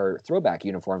lot like our throwback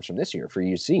uniforms from this year for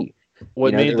UC.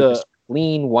 What made the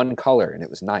clean one color, and it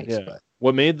was nice. Yeah. But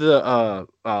what made the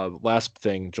last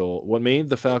thing, Joel? What made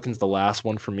the Falcons the last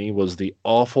one for me was the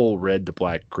awful red to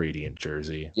black gradient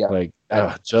jersey. Yeah, like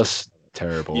just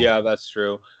terrible. Yeah, that's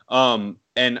true.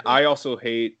 And I also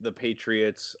hate the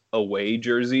Patriots away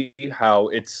jersey, how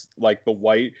it's like the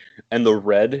white and the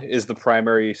red is the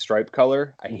primary stripe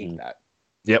color. I hate that.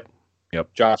 Yep.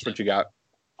 Josh, what you got?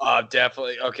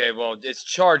 Definitely. Okay, well, it's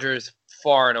Chargers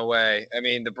far and away. I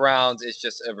mean, the Browns is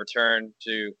just a return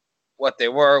to what they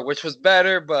were, which was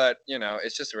better, but,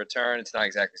 it's just a return. It's not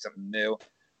exactly something new.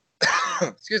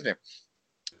 Excuse me.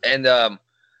 And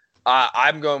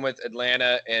I'm going with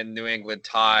Atlanta and New England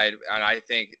tied, and I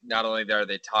think not only are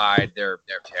they tied, they're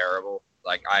terrible.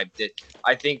 Like I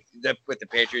think that with the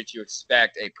Patriots, you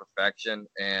expect a perfection,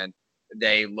 and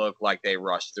they look like they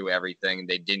rushed through everything.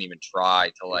 They didn't even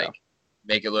try to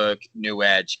make it look new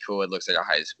edge, cool. It looks like a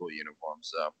high school uniform.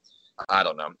 So I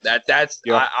don't know.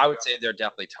 I would say they're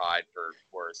definitely tied for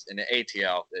worst. And the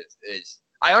ATL is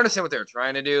I understand what they were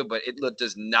trying to do, but it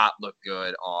does not look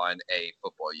good on a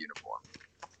football uniform.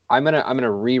 I'm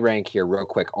gonna re-rank here real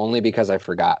quick, only because I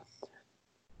forgot.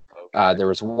 Okay. There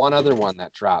was one other one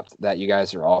that dropped that you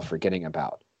guys are all forgetting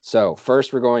about. So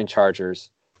first we're going Chargers.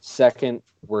 Second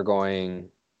we're going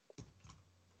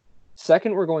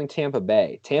Tampa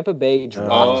Bay. Tampa Bay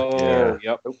dropped.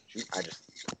 Yep. Oh, shoot,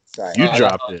 sorry. You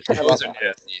dropped it.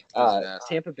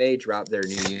 Tampa Bay dropped their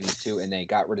new unis too, and they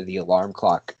got rid of the alarm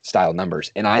clock style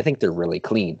numbers. And I think they're really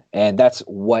clean. And that's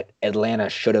what Atlanta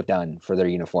should have done for their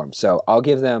uniform. So I'll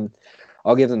give them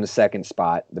the second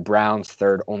spot. The Browns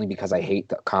third, only because I hate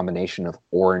the combination of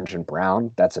orange and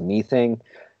brown. That's a me thing.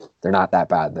 They're not that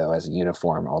bad though as a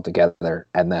uniform altogether.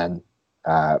 And then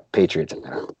Patriots.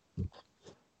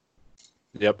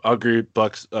 Yep, I'll agree.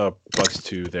 Bucks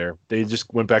too. There, they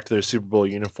just went back to their Super Bowl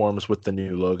uniforms with the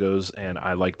new logos, and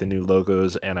I like the new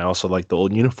logos, and I also like the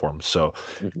old uniforms. So,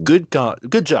 good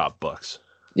job, Bucks.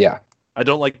 Yeah, I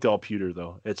don't like the all pewter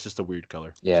though. It's just a weird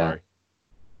color. Yeah, sorry.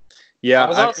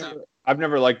 Yeah, I've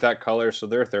never liked that color, so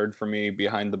they're third for me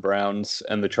behind the Browns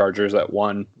and the Chargers at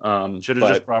 1. Should have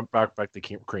just brought back the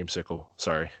creamsicle.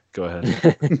 Sorry, go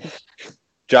ahead.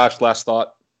 Josh, last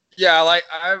thought. Yeah,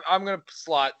 I'm gonna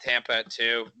slot Tampa at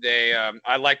 2. They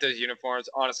I like those uniforms.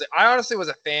 Honestly, I was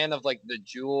a fan of like the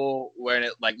jewel when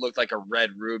it looked like a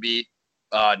red ruby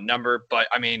number, but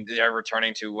I mean they're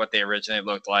returning to what they originally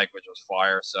looked like, which was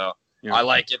fire. So I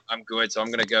like it. I'm good. So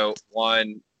I'm gonna go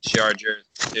 1 Chargers,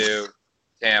 2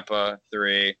 Tampa,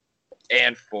 3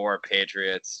 and 4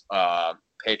 Patriots.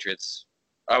 Patriots.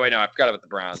 Oh wait, no, I forgot about the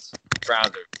Browns.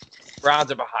 Browns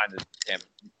are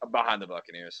behind the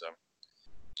Buccaneers. So.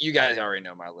 You guys already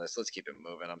know my list. Let's keep it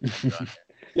moving. I'm done.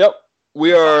 Yep.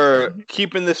 We are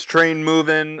keeping this train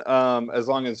moving as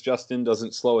long as Justin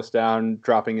doesn't slow us down,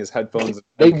 dropping his headphones.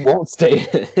 They won't stay.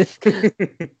 They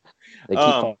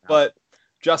keep but,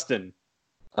 Justin.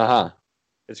 Uh-huh.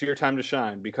 It's your time to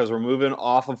shine because we're moving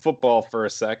off of football for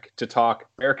a sec to talk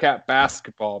Bearcat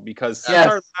basketball because since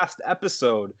our last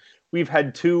episode, we've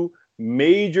had 2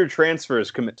 major transfers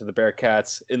commit to the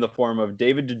Bearcats in the form of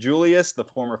David DeJulius, the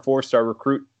former 4-star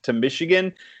recruit to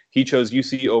Michigan. He chose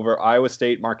UC over Iowa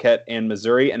State, Marquette, and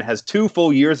Missouri, and has 2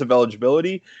 full years of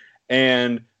eligibility.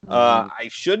 And I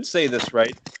should say this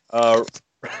right.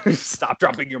 Stop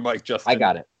dropping your mic, Justin. I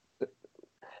got it.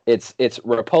 It's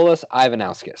Rapolis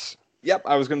Ivanauskas. Yep,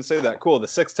 I was going to say that. Cool. The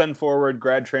 6'10 forward,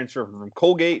 grad transfer from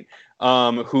Colgate,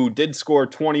 who did score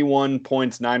 21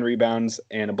 points, 9 rebounds,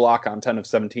 and a block on 10 of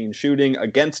 17 shooting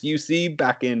against UC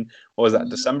back in, what was that,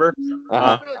 December?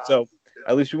 So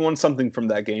at least we won something from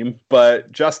that game.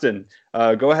 But Justin,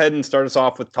 go ahead and start us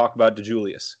off with talk about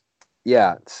DeJulius.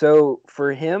 Yeah, so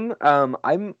for him,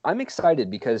 I'm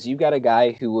excited because you got a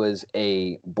guy who was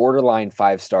a borderline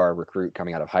 5-star recruit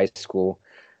coming out of high school.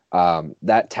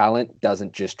 That talent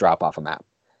doesn't just drop off a map.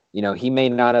 He may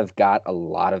not have got a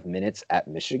lot of minutes at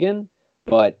Michigan,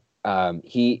 but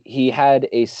he had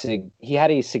a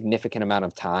significant amount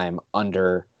of time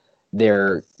under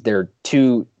their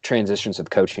 2 transitions of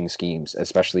coaching schemes,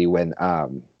 especially when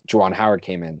Juwan Howard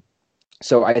came in.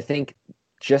 So I think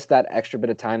just that extra bit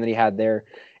of time that he had there,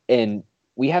 and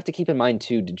we have to keep in mind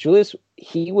too, DeJulius,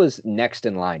 he was next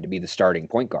in line to be the starting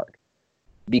point guard.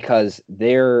 because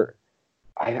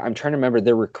I'm trying to remember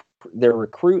their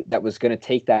recruit that was going to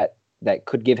take that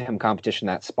could give him competition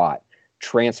that spot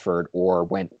transferred or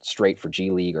went straight for G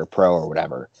League or pro or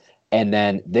whatever. And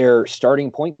then their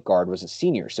starting point guard was a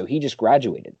senior, so he just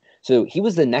graduated. So he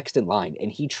was the next in line,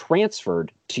 and he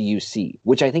transferred to UC,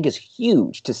 which I think is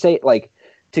huge to say, like,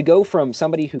 to go from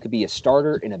somebody who could be a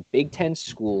starter in a Big Ten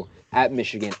school at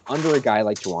Michigan under a guy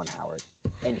like Juwan Howard,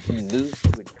 and he moves to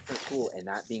a different school, and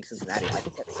that being Cincinnati. I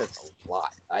think that says a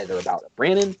lot, either about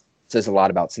Brandon, says a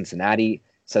lot about Cincinnati,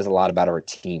 says a lot about our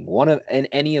team. In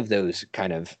any of those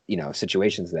kind of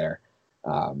situations there,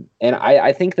 and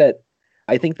I think that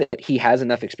he has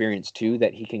enough experience too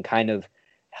that he can kind of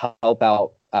help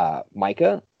out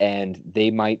Micah, and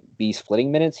they might be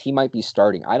splitting minutes. He might be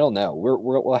starting. I don't know.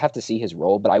 We'll have to see his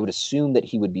role, but I would assume that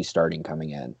he would be starting coming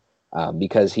in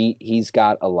because he's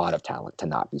got a lot of talent to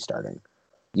not be starting.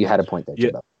 You had a point there,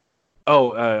 Jimbo.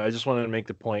 Oh, I just wanted to make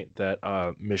the point that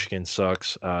Michigan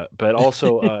sucks, but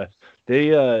also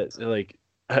they like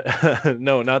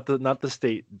no, not the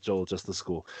state, Joel, just the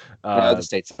school. No, the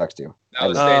state sucks too. No,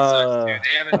 the state sucks too.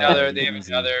 They have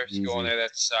another school in there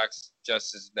that sucks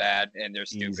just as bad, and they're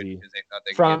stupid because they thought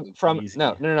they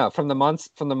from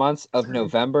the months of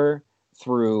November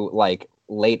through like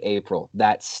late April,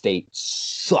 that state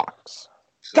sucks.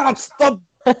 That's the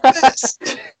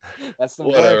best. That's the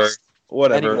worst.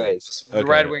 Whatever. Anyways, the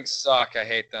Red Wings suck. I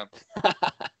hate them.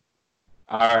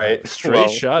 All right, straight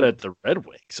shot at the Red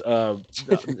Wings.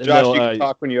 Josh, you can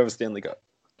talk when you have a Stanley Cup.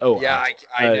 Oh yeah,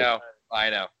 I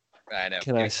know.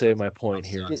 Can I say my point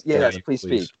here? Yes, please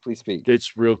speak.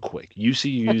 It's real quick.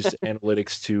 UC used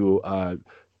analytics to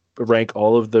rank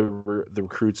all of the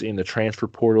recruits in the transfer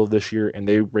portal this year, and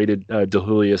they rated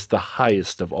DeJulius the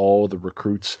highest of all the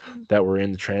recruits that were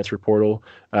in the transfer portal.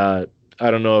 I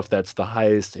don't know if that's the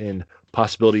highest in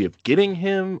possibility of getting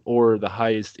him or the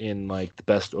highest in like the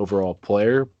best overall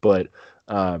player, but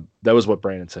that was what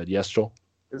Brandon said. Yes, Joel?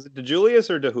 Is it DeJulius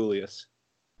or DeJulius?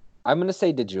 I'm going to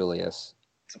say DeJulius.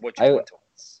 David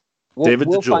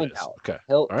we'll DeJulius. Find out. Okay.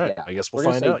 All right. Yeah. I guess we'll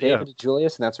find out. David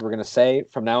DeJulius, and that's what we're going to say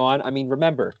from now on. I mean,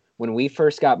 remember, when we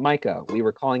first got Micah, we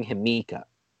were calling him Mika.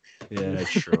 Yeah,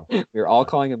 that's true. We were all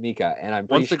calling him Mika, and I'm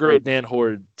once the great Dan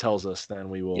Horde tells us, then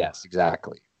we will. Yes,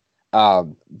 exactly.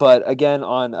 But again,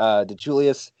 on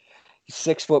DeJulius,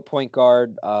 6 foot point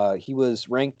guard. He was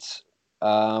ranked,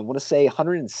 I want to say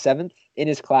 107th in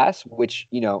his class, which,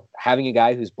 having a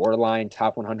guy who's borderline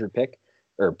top 100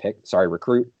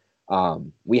 recruit.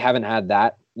 We haven't had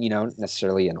that,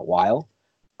 necessarily in a while.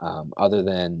 Other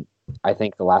than, I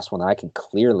think the last one that I can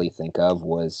clearly think of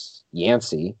was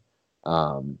Yancey.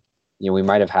 We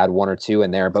might have had one or two in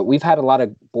there, but we've had a lot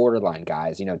of borderline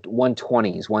guys,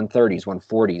 120s, 130s,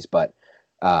 140s, but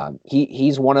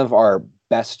he's one of our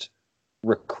best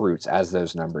recruits as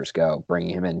those numbers go, bringing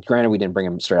him in. Granted, we didn't bring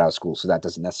him straight out of school, so that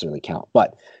doesn't necessarily count.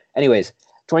 But anyways,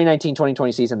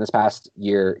 2019-2020 season, this past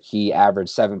year, he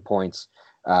averaged 7 points,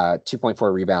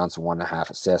 2.4 rebounds, 1.5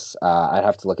 assists. I'd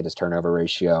have to look at his turnover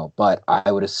ratio, but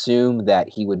I would assume that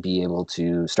he would be able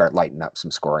to start lighting up some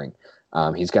scoring.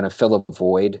 He's going to fill a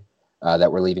void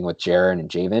that we're leaving with Jaren and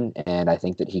Javen, and I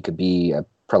think that he could be a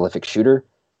prolific shooter.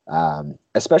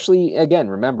 Especially, again,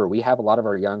 remember, we have a lot of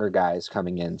our younger guys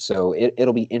coming in, so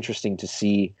it'll be interesting to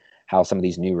see how some of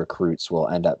these new recruits will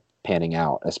end up panning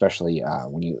out, especially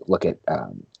when you look at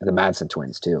the Madsen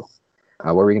twins, too.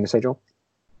 What were we going to say, Joel?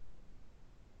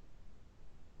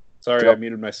 Sorry, I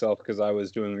muted myself because I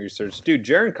was doing research. Dude,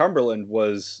 Jaren Cumberland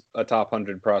was a top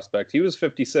 100 prospect. He was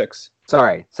 56.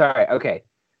 Sorry. Okay.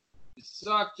 You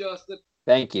suck, Justin.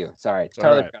 Thank you. Sorry.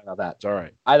 Totally forgot about that. It's all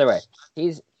right. Either way,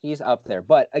 he's up there.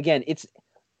 But again, it's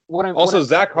what I'm also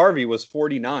Zach Harvey was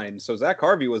 49, so Zach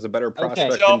Harvey was a better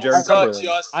prospect than Jaren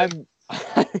Cumberland. I'm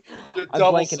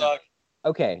double suck.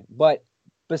 Okay, but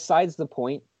besides the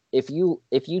point, if you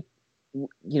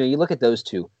look at those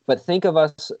two, but think of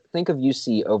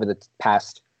UC over the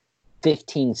past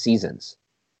 15 seasons.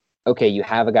 Okay, you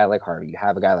have a guy like Harvey, you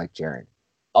have a guy like Jaren.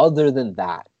 Other than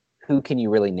that, who can you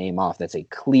really name off that's a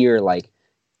clear, like,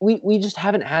 we just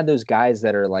haven't had those guys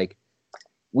that are like,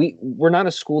 we're not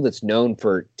a school that's known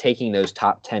for taking those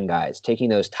top 10 guys, taking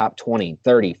those top 20,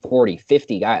 30, 40,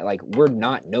 50 guys. Like, we're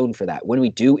not known for that. When we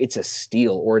do, it's a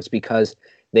steal, or it's because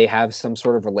they have some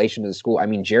sort of relation to the school. I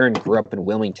mean, Jaren grew up in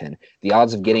Wilmington. The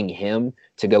odds of getting him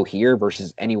to go here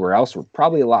versus anywhere else were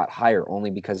probably a lot higher,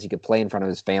 only because he could play in front of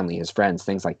his family, his friends,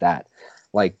 things like that.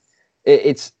 Like,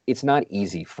 it's not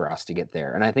easy for us to get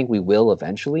there, and I think we will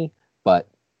eventually. But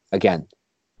again,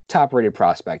 top-rated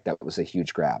prospect, that was a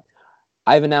huge grab.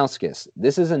 Ivanauskas,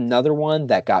 this is another one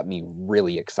that got me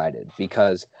really excited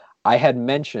because I had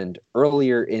mentioned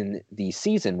earlier in the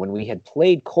season when we had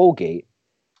played Colgate,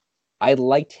 I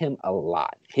liked him a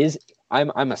lot.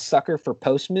 I'm a sucker for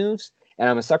post moves, and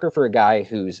I'm a sucker for a guy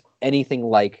who's anything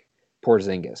like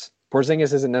Porzingis.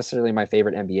 Porzingis isn't necessarily my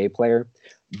favorite NBA player,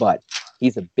 but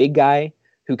he's a big guy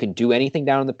who can do anything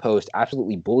down in the post,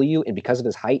 absolutely bully you, and because of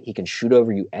his height, he can shoot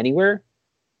over you anywhere.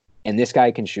 And this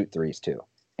guy can shoot threes too,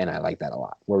 and I like that a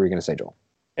lot. What were you going to say, Joel?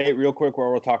 Hey, real quick, while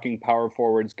we're talking power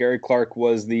forwards, Gary Clark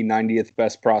was the 90th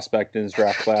best prospect in his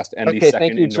draft class and the second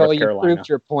thank you, in Joel. North Carolina. You proved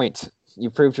your point. You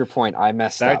proved your point. I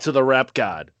messed up. Back to the rap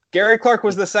god. Gary Clark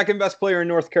was the second best player in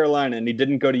North Carolina, and he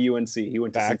didn't go to UNC. He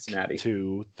went to Cincinnati.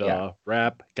 To the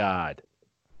rap god.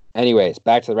 Anyways,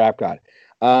 back to the rap god.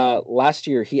 Last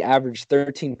year, he averaged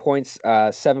 13 points,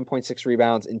 7.6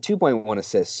 rebounds, and 2.1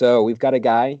 assists. So we've got a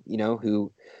guy,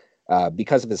 who,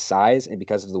 because of his size and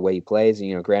because of the way he plays,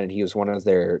 granted, he was one of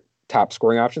their top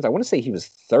scoring options. I want to say he was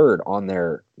third on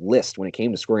their list when it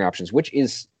came to scoring options, which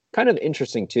is kind of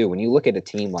interesting, too. When you look at a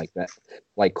team like that,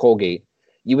 like Colgate,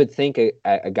 you would think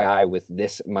a guy with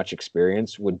this much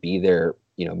experience would be their,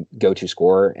 go-to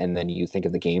scorer. And then you think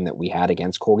of the game that we had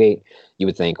against Colgate, you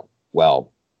would think,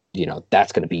 well,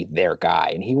 that's going to be their guy.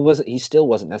 And he still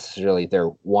wasn't necessarily their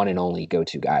one and only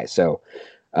go-to guy. So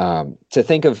to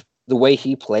think of the way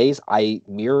he plays, I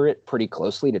mirror it pretty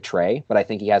closely to Trey, but I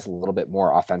think he has a little bit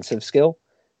more offensive skill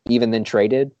even than Trey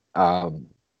did.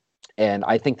 And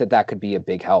I think that could be a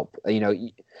big help.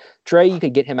 Trey, you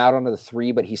could get him out onto the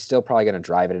three, but he's still probably going to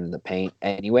drive it into the paint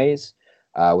anyways.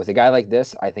 With a guy like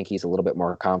this, I think he's a little bit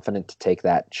more confident to take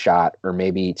that shot, or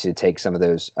maybe to take some of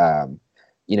those,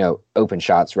 open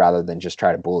shots rather than just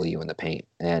try to bully you in the paint.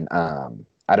 And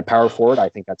at a power forward, I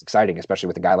think that's exciting, especially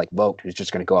with a guy like Vogt, who's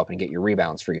just going to go up and get your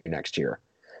rebounds for you next year.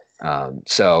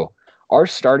 So our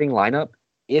starting lineup,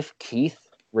 if Keith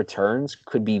returns,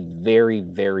 could be very,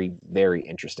 very, very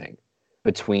interesting.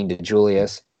 Between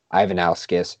DeJulius,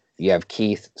 Ivanauskas, you have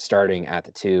Keith starting at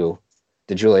the 2,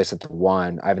 DeJulius at the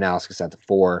 1, Ivanauskas at the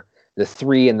 4. The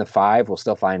 3 and the 5, we'll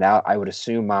still find out. I would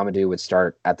assume Mamadou would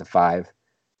start at the 5.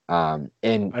 And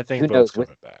I think who Vogt's knows,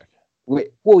 coming back.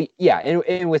 Well, yeah,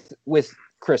 and with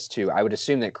Chris too. I would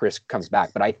assume that Chris comes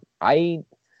back, but I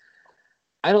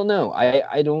don't know.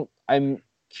 I'm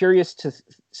curious to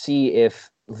see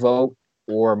if Vogt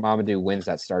or Mamadou wins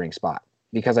that starting spot,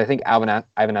 because I think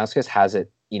Ivanauskas has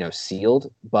it,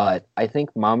 sealed, but I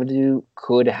think Mamadou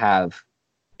could have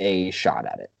a shot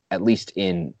at it, at least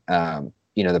in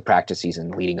the practice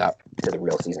season leading up to the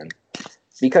real season,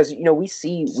 because we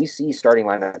see starting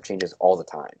lineup changes all the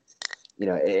time.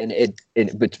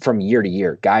 But from year to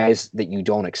year, guys that you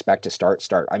don't expect to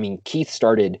start. I mean, Keith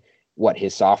started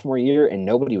his sophomore year, and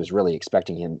nobody was really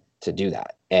expecting him to do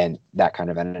that, and that kind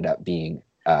of ended up being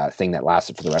a thing that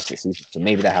lasted for the rest of the season. So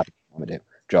maybe that happened to Mamadou.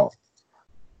 Joel.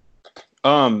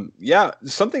 Yeah,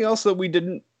 something else that we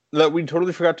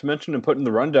totally forgot to mention and put in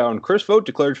the rundown. Chris Vogt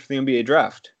declared for the NBA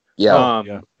draft.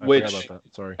 I which, forgot about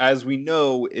that. Sorry. As we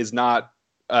know, is not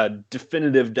a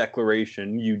definitive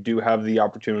declaration. You do have the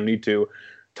opportunity to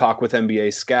talk with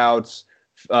NBA scouts,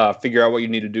 figure out what you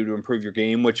need to do to improve your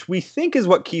game, which we think is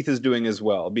what Keith is doing as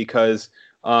well, because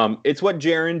it's what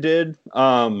Jaren did.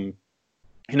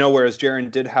 Whereas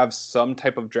Jaren did have some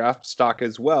type of draft stock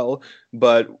as well,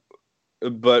 but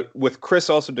with Chris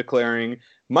also declaring,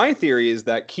 my theory is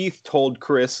that Keith told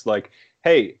Chris, like,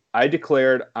 hey, I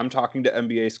declared, I'm talking to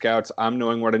NBA scouts, I'm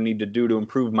knowing what I need to do to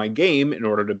improve my game in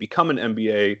order to become an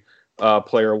NBA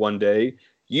player one day.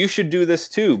 You should do this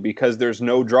too, because there's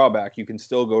no drawback. You can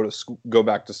still go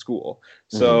back to school.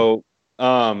 Mm-hmm. So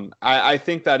I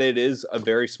think that it is a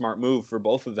very smart move for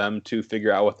both of them to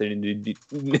figure out what they need to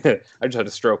do. I just had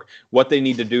a stroke. What they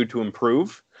need to do to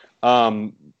improve.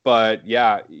 But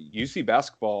yeah, UC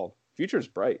basketball future is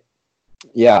bright.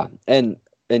 Yeah, and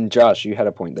Josh, you had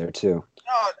a point there too.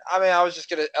 No, I mean, I was just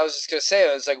gonna say,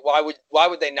 it was like, why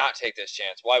would they not take this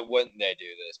chance? Why wouldn't they do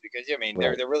this? Because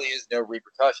right. there really is no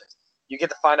repercussions. You get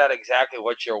to find out exactly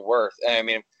what you're worth. And I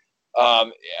mean,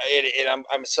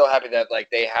 I'm so happy that like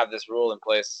they have this rule in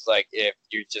place. It's like, if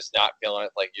you're just not feeling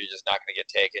it, like you're just not going to get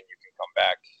taken, you can come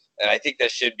back. And I think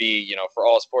that should be, for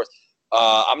all sports.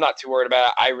 I'm not too worried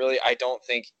about it. I don't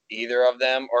think either of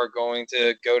them are going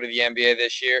to go to the NBA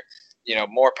this year.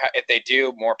 If they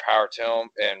do, more power to them,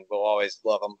 and we'll always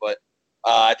love them. But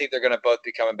I think they're going to both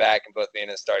be coming back and both be in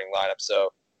the starting lineup.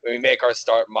 So when we make our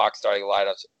mock starting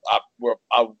lineups,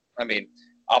 I'll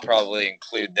probably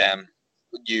include them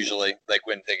usually, like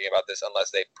when thinking about this,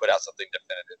 unless they put out something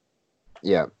definitive.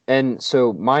 Yeah, and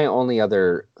so my only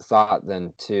other thought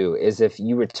then too is, if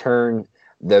you return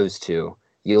those two,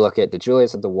 you look at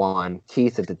DeJulius at the 1,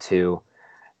 Keith at the 2.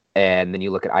 And then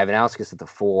you look at Ivanauskas at the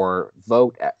 4,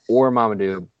 Vogt or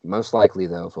Mamadou, most likely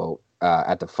though Vogt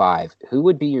at the 5. Who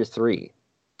would be your 3?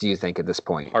 Do you think at this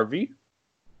point? Harvey?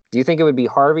 Do you think it would be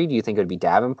Harvey? Do you think it would be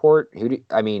Davenport?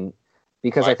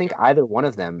 Because I think either one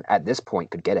of them at this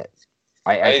point could get it.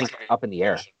 I think up in the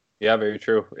air. Yeah, very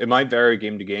true. It might vary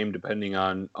game to game depending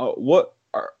on what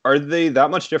are they that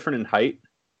much different in height?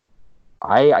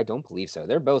 I don't believe so.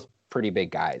 They're both pretty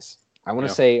big guys. I want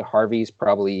to say Harvey's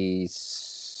probably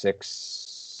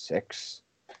 6'6",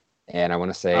 and I want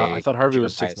to say I thought Harvey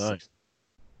was 6'9".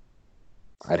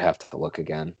 I'd have to look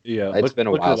again. Yeah, it's been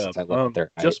a while since I looked at their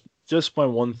height. Just my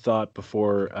one thought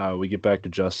before we get back to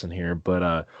Justin here,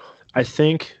 but I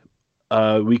think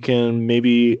we can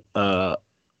maybe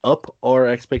up our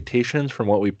expectations from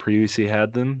what we previously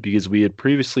had them, because we had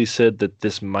previously said that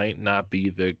this might not be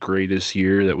the greatest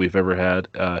year that we've ever had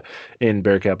in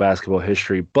Bearcat basketball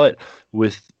history, but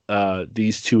with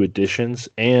these 2 additions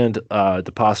and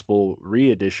the possible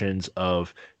re-additions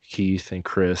of Keith and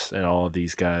Chris and all of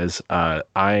these guys,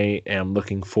 I am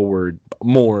looking forward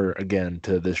more again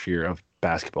to this year of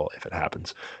basketball if it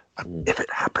happens. If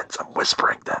it happens, I'm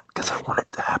whispering that because I want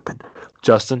it to happen.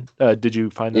 Justin, did you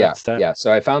find that stat? Yeah.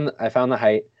 So I found the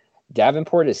height.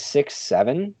 Davenport is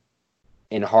 6'7",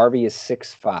 and Harvey is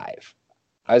 6'5".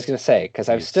 I was gonna say because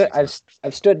I've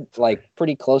stood like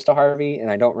pretty close to Harvey,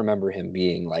 and I don't remember him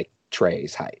being like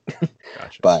Trey's height.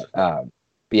 Gotcha. But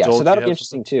yeah, Joel, so that'll be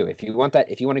interesting too. If you want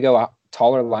to go a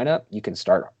taller lineup, you can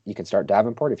start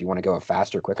Davenport. If you want to go a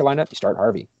faster, quicker lineup, you start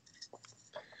Harvey.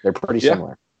 They're pretty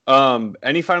similar.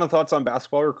 Any final thoughts on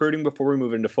basketball recruiting before we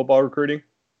move into football recruiting?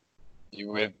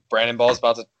 Brandon Ball's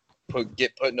about to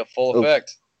get put into full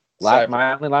effect.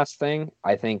 My only last thing,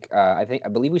 I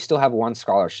believe we still have 1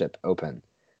 scholarship open.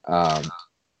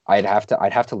 I'd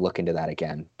have to look into that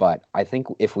again, but I think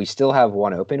if we still have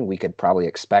 1 open, we could probably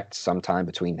expect sometime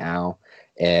between now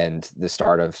and the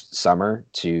start of summer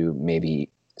to maybe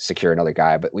secure another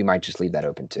guy, but we might just leave that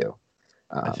open too.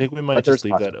 I think we might just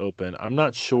leave that open. I'm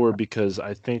not sure because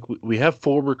I think we have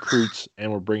 4 recruits and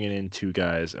we're bringing in 2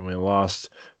 guys, and we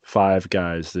lost 5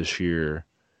 guys this year,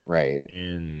 right,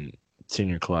 in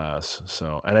senior class.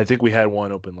 So, and I think we had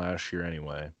 1 open last year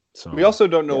anyway. So we also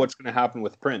don't know what's going to happen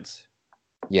with Prince.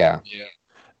 Yeah.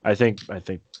 I don't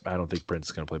think Prince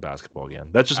is going to play basketball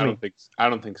again. That's just me. I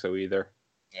don't think so either.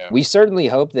 Yeah. We certainly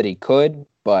hope that he could,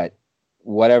 but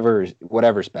whatever's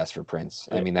best for Prince.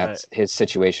 I mean, his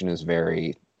situation is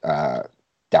very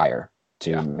dire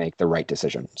to make the right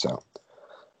decision. So,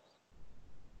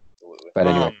 but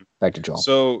anyway, back to Joel.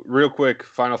 So, real quick,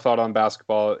 final thought on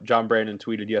basketball. John Brandon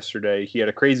tweeted yesterday he had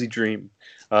a crazy dream.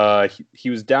 He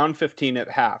was down 15 at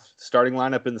half. Starting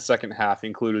lineup in the second half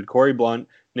included Corey Blunt,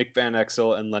 Nick Van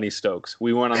Exel, and Lenny Stokes.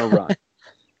 We went on a run.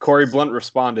 Corey Blunt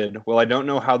responded, "Well, I don't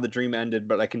know how the dream ended,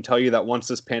 but I can tell you that once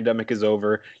this pandemic is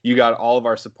over, you got all of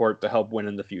our support to help win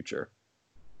in the future."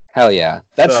 Hell yeah.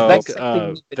 That's Van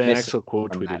Exel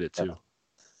quote tweeted it too.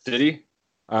 Did he?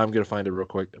 I'm going to find it real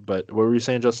quick. But what were you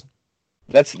saying, Justin?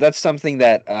 That's something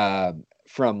that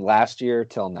from last year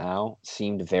till now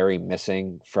seemed very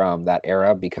missing from that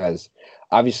era, because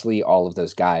obviously all of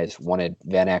those guys wanted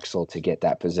Van Exel to get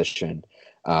that position.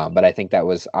 But I think that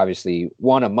was obviously,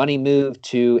 1, a money move,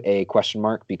 2, a question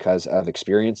mark because of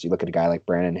experience. You look at a guy like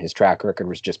Brandon, his track record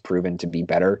was just proven to be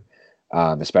better,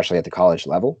 especially at the college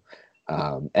level.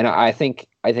 And I think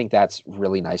that's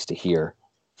really nice to hear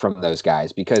from those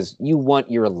guys, because you want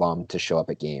your alum to show up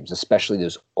at games, especially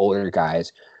those older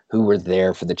guys who were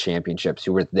there for the championships,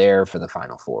 who were there for the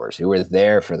Final Fours, who were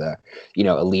there for the,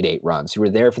 Elite 8 runs, who were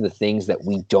there for the things that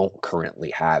we don't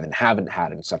currently have and haven't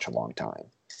had in such a long time.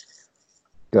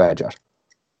 Go ahead, Josh.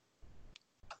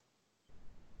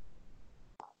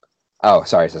 Oh,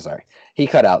 sorry. He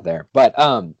cut out there. But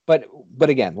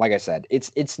again, like I said,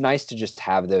 it's nice to just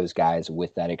have those guys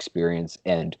with that experience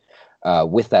and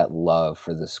with that love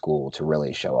for the school to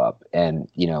really show up. And,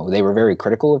 they were very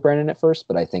critical of Brandon at first,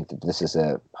 but I think that this is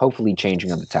a hopefully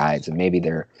changing of the tides, and maybe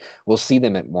we'll see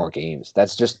them at more games.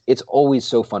 It's always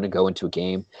so fun to go into a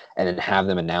game and then have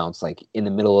them announce, like, in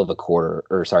the middle of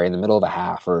in the middle of a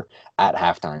half or at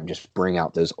halftime, just bring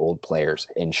out those old players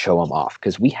and show them off,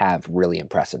 because we have really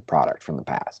impressive product from the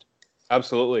past.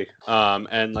 Absolutely.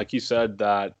 And like you said,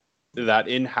 that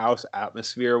in-house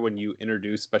atmosphere when you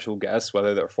introduce special guests,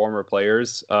 whether they're former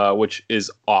players, which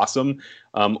is awesome,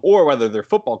 or whether they're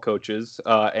football coaches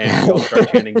and they'll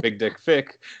start chanting Big Dick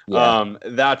Fick,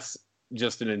 that's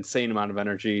just an insane amount of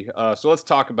energy. So let's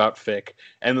talk about Fick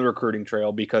and the recruiting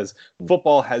trail, because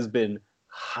football has been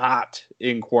hot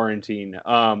in quarantine.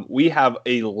 We have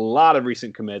a lot of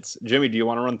recent commits. Jimmy, do you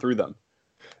want to run through them?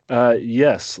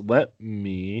 Yes, let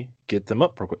me get them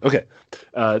up real quick. Okay.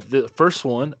 The first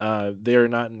one, they are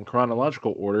not in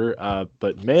chronological order,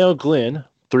 but Mayo Glenn,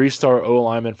 3-star O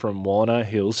lineman from Walnut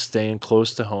Hills, staying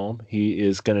close to home. He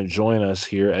is going to join us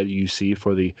here at UC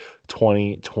for the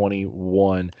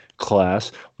 2021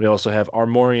 class. We also have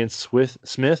Armorian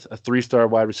Smith, a 3-star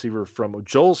wide receiver from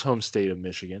Joel's home state of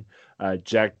Michigan.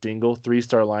 Jack Dingle,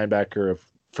 3-star linebacker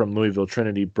from Louisville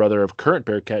Trinity, brother of current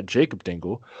Bearcat Jacob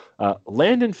Dingle.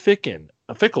 Landon Fickle,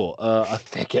 a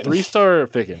 3-star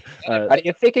Ficken. Are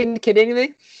you Ficken kid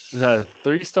anything?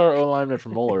 3-star O lineman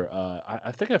from Moeller.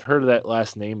 I think I've heard of that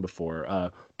last name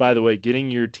before. By the way,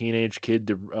 getting your teenage kid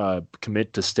to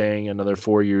commit to staying another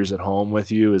 4 years at home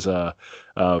with you is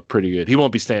pretty good. He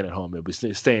won't be staying at home; he'll be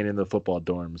staying in the football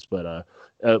dorms. But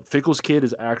Fickle's kid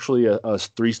is actually a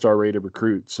 3-star rated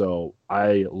recruit, so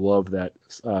I love that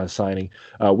signing.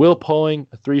 Will Pulling,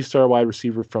 a 3-star wide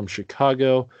receiver from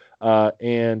Chicago,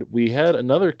 and we had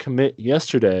another commit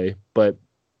yesterday, but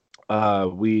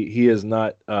he is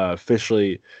not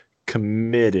officially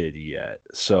committed yet.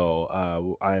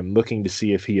 So I'm looking to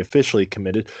see if he officially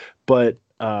committed, but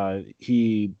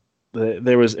it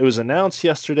was announced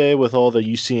yesterday with all the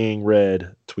 "you seeing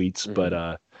red" tweets, mm-hmm.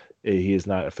 but he is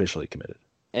not officially committed.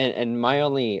 And my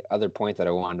only other point that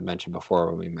I wanted to mention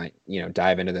before we might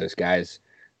dive into those guys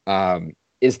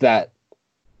is that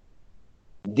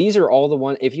these are all the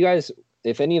ones.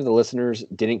 If any of the listeners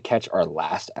didn't catch our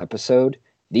last episode,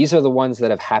 these are the ones that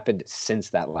have happened since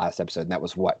that last episode. And that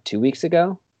was what, 2 weeks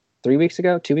ago? 3 weeks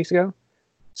ago? 2 weeks ago?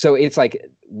 So it's like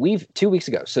 2 weeks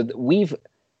ago. So we've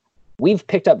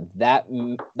picked up that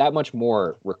much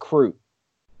more recruit.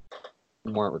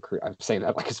 I'm saying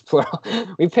that like it's plural.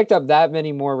 We've picked up that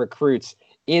many more recruits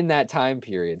in that time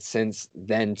period since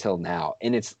then till now.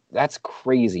 And that's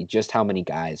crazy just how many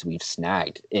guys we've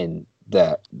snagged in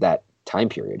that time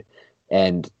period.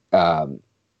 And, I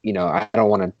don't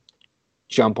want to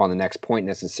jump on the next point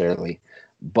necessarily,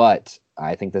 but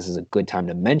I think this is a good time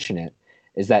to mention it,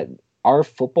 is that our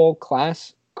football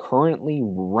class currently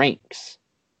ranks.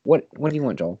 What do you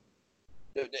want, Joel?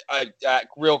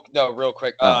 Real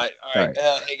quick. All right.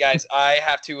 Hey guys, I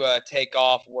have to take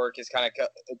off. Work is kind of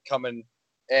coming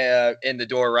in the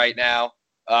door right now.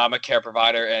 I'm a care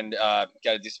provider and got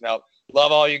to do some help.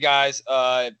 Love all you guys.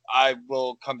 I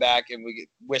will come back and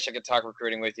wish I could talk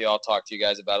recruiting with you. I'll talk to you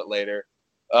guys about it later.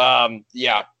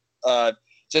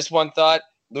 Just one thought.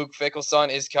 Luke Fickleson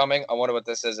is coming. I wonder what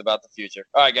this is about the future.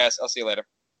 All right, guys. I'll see you later.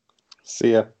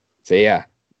 See ya.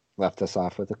 Left us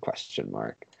off with a question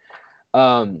mark.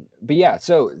 But yeah,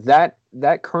 so that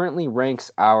currently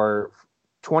ranks our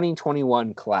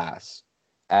 2021 class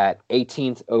at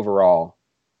 18th overall.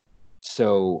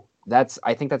 So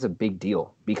I think that's a big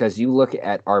deal, because you look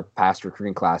at our past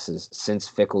recruiting classes since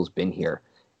Fickle's been here,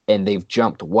 and they've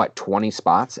jumped 20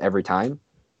 spots every time.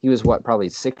 He was probably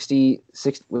 60,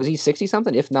 was he 60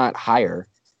 something, if not higher,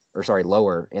 or sorry,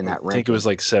 lower in that rank. I think it was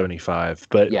like 75,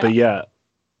 but yeah,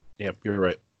 you're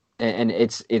right. And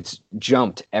it's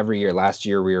jumped every year. Last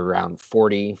year we were around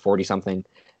 40 something,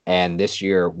 and this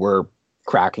year we're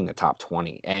cracking the top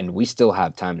 20, and we still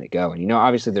have time to go. And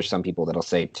obviously there's some people that'll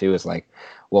say too, is like,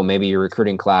 well, maybe your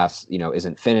recruiting class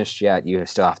isn't finished yet, you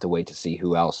still have to wait to see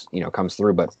who else comes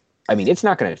through. But I mean, it's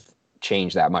not going to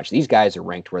change that much. These guys are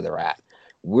ranked where they're at.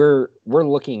 We're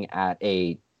looking at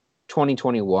a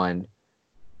 2021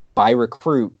 by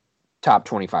recruit top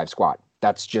 25 squad.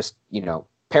 That's just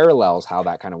parallels how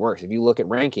that kind of works. If you look at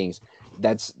rankings,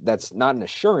 that's not an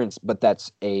assurance, but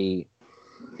it's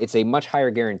a much higher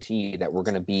guarantee that we're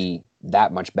going to be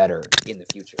that much better in the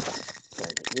future.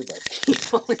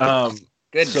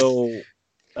 Good. So,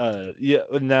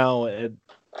 now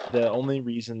the only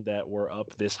reason that we're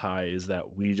up this high is that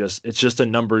it's just a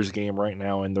numbers game right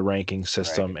now in the ranking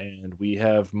system, right. And we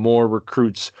have more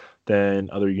recruits than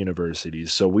other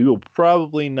universities. So we will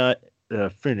probably not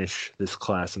finish this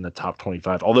class in the top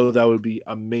 25, although that would be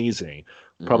amazing.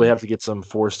 Probably have to get some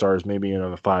 4 stars, maybe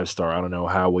another 5-star. I don't know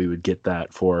how we would get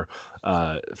that for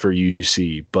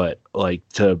UC, but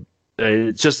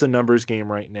it's just a numbers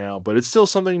game right now. But it's still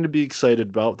something to be excited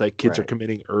about that kids are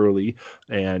committing early.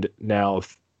 And now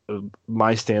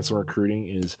my stance on recruiting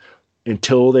is,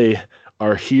 until they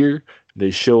are here, they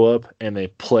show up and they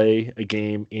play a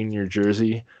game in your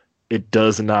jersey, it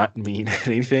does not mean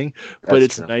anything. But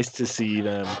it's nice to see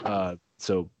them.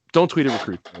 So don't tweet a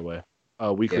recruit, by the way.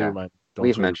 Weekly reminder.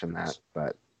 We've mentioned that,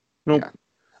 but nope.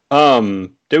 Yeah.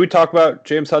 Did we talk about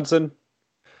James Hudson?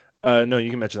 No, you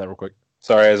can mention that real quick.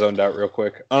 Sorry, I zoned out real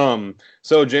quick.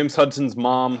 So James Hudson's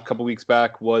mom, a couple weeks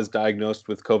back, was diagnosed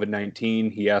with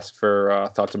COVID-19. He asked for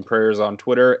thoughts and prayers on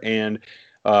Twitter, and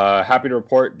happy to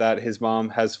report that his mom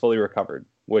has fully recovered,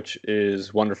 which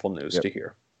is wonderful news to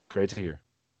hear. Great to hear.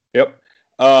 Yep.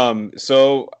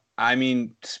 So, I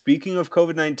mean, speaking of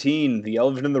COVID-19, the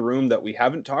elephant in the room that we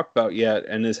haven't talked about yet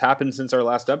and has happened since our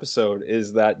last episode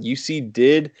is that UC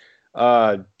did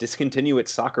discontinue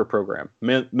its soccer program,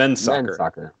 men's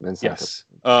soccer. Yes.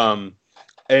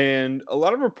 And a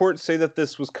lot of reports say that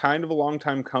this was kind of a long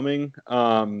time coming,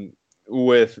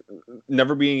 with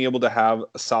never being able to have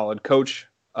a solid coach,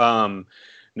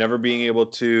 never being able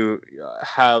to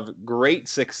have great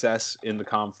success in the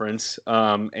conference,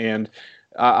 and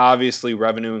obviously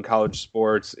revenue in college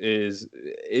sports is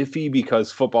iffy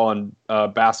because football and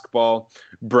basketball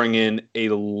bring in a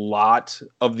lot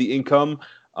of the income.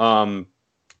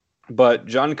 But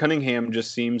John Cunningham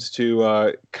just seems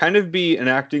to kind of be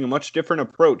enacting a much different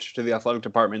approach to the athletic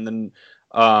department than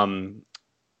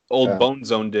old Bone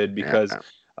Zone did, because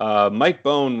Mike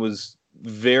Bone was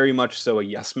very much so a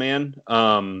yes man.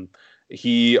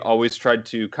 He always tried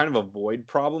to kind of avoid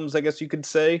problems, I guess you could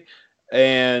say.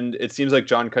 And it seems like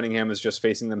John Cunningham is just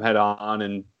facing them head on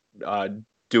and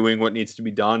doing what needs to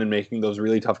be done and making those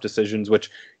really tough decisions,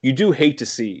 which you do hate to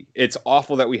see. It's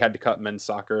awful that we had to cut men's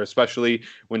soccer, especially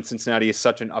when Cincinnati is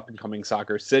such an up-and-coming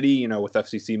soccer city, you know, with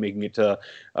FCC making it to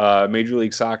Major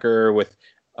League Soccer, with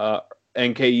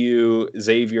NKU,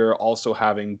 Xavier also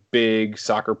having big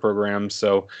soccer programs.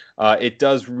 So it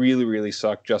does really, really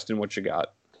suck. Justin, what you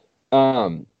got?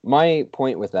 My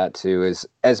point with that too is,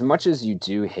 as much as you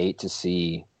do hate to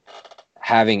see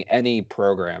having any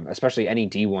program, especially any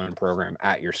D1 program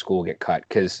at your school, get cut,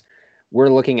 because we're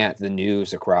looking at the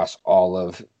news across all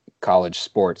of college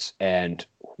sports, and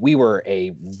we were a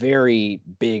very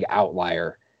big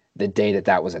outlier the day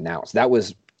that was announced. That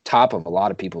was top of a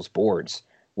lot of people's boards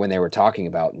when they were talking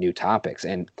about new topics.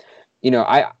 And, you know,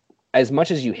 as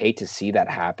much as you hate to see that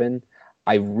happen,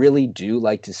 I really do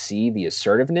like to see the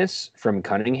assertiveness from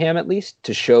Cunningham, at least,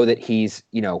 to show that he's,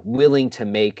 you know, willing to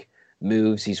make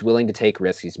moves. He's willing to take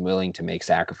risks. He's willing to make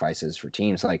sacrifices for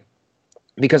teams, like,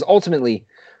 because ultimately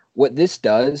what this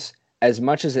does, as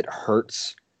much as it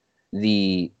hurts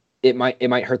it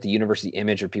might hurt the university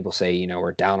image, or people say, you know,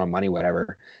 we're down on money,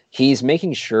 whatever. He's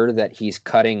making sure that he's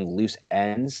cutting loose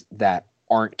ends that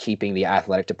aren't keeping the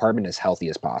athletic department as healthy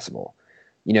as possible.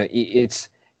 You know,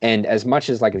 and as much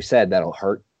as, like we said, that'll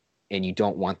hurt and you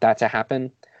don't want that to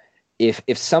happen, if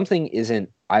something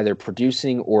isn't either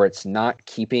producing or it's not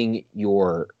keeping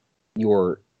your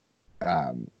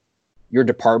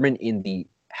department in the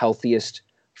healthiest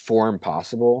form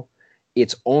possible,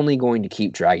 it's only going to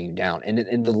keep dragging you down.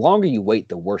 And the longer you wait,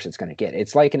 the worse it's going to get.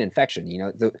 It's like an infection. You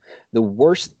know, the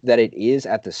worse that it is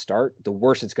at the start, the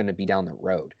worse it's going to be down the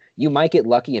road. You might get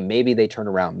lucky and maybe they turn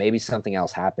around, maybe something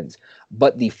else happens.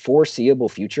 But the foreseeable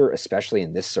future, especially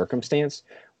in this circumstance,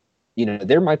 you know,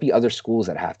 there might be other schools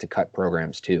that have to cut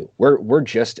programs too. We're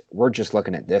just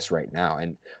looking at this right now,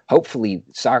 and hopefully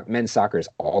men's soccer is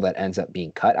all that ends up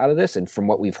being cut out of this. And from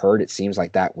what we've heard, it seems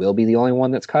like that will be the only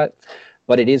one that's cut.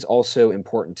 But it is also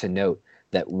important to note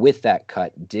that with that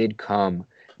cut did come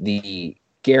the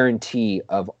guarantee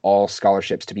of all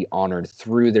scholarships to be honored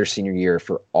through their senior year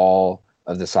for all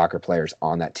of the soccer players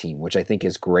on that team, which I think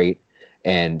is great.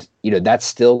 And, you know, that's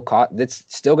still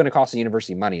going to cost the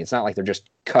university money. It's not like they're just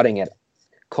cutting it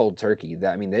cold turkey.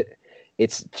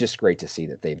 It's just great to see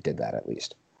that they've did that, at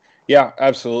least. Yeah,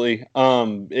 absolutely.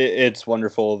 It's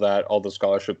wonderful that all the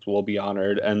scholarships will be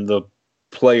honored, and the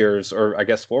players, or I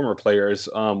guess former players,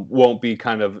 won't be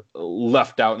kind of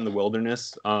left out in the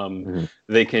wilderness.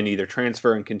 They can either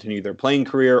transfer and continue their playing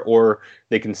career, or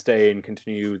they can stay and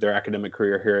continue their academic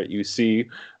career here at UC,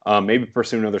 maybe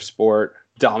pursue another sport,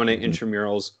 dominate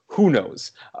intramurals, who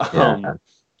knows.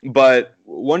 But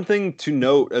one thing to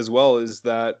note as well is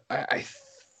that I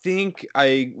think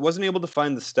I wasn't able to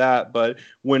find the stat, but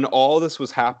when all this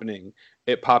was happening,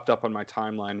 it popped up on my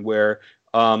timeline where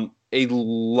a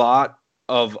lot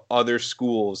of other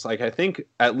schools, like I think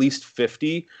at least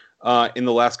 50 in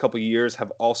the last couple of years, have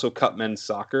also cut men's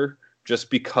soccer just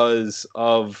because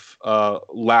of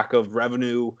lack of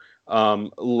revenue,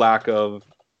 lack of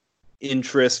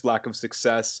interest, lack of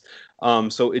success.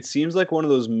 So it seems like one of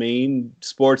those main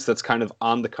sports that's kind of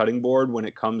on the cutting board when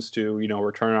it comes to, you know,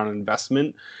 return on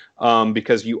investment,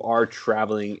 because you are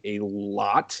traveling a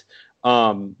lot.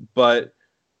 So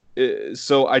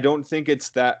I don't think it's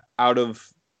that out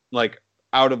of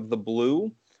the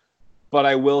blue, but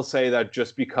I will say that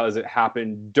just because it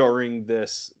happened during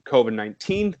this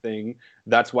COVID-19 thing,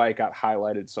 that's why it got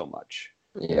highlighted so much.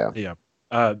 Yeah.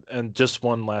 And just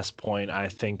one last point. I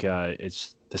think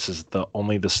this is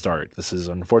only the start. This is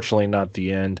unfortunately not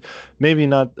the end. Maybe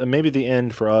not. Maybe the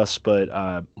end for us, but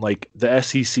like the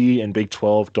SEC and Big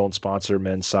 12 don't sponsor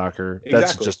men's soccer.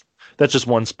 Exactly. That's just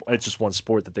one. It's just one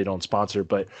sport that they don't sponsor.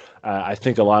 But I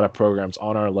think a lot of programs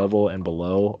on our level and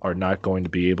below are not going to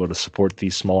be able to support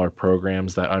these smaller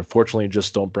programs that unfortunately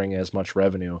just don't bring as much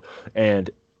revenue. And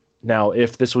now,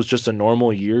 if this was just a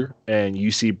normal year and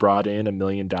UC brought in $1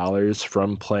 million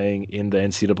from playing in the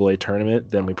NCAA tournament,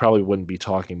 then we probably wouldn't be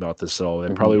talking about this at all.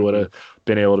 It probably would have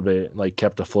been able to be like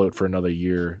kept afloat for another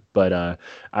year. But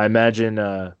I imagine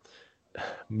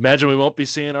we won't be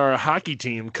seeing our hockey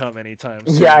team come anytime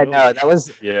soon. Yeah, I know. That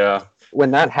was Yeah.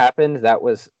 when that happened. That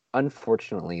was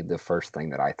unfortunately the first thing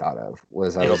that I thought of.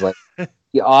 Was like,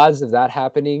 the odds of that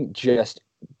happening just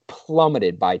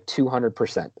plummeted by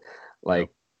 200%.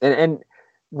 Like. And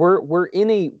we're in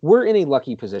a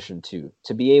lucky position too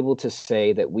to be able to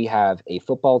say that we have a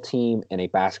football team and a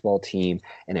basketball team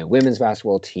and a women's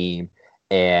basketball team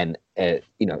and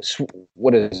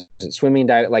what is it, swimming,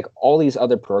 dive, like all these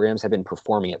other programs have been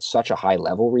performing at such a high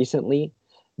level recently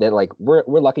that like we're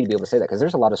lucky to be able to say that, because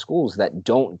there's a lot of schools that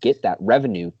don't get that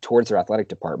revenue towards their athletic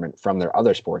department from their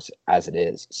other sports as it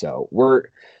is. So we're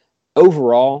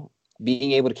overall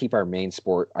being able to keep our main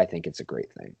sport. I think it's a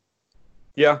great thing.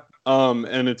 Yeah,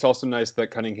 and it's also nice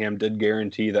that Cunningham did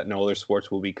guarantee that no other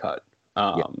sports will be cut.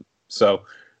 So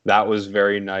that was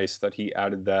very nice that he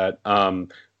added that.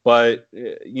 But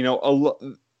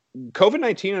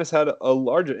COVID-19 has had a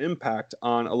large impact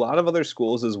on a lot of other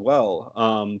schools as well.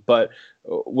 But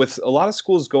with a lot of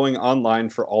schools going online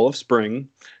for all of spring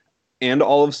and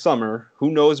all of summer,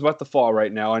 who knows about the fall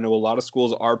right now? I know a lot of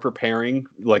schools are preparing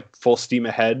like full steam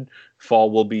ahead.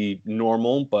 Fall will be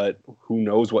normal, but who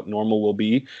knows what normal will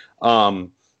be. A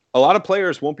lot of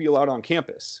players won't be allowed on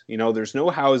campus. There's no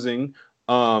housing.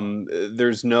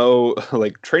 There's no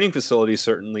like training facilities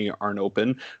certainly aren't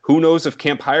open. Who knows if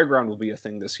Camp Higher Ground will be a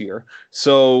thing this year?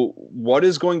 So what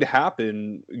is going to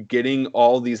happen getting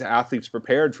all these athletes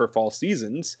prepared for fall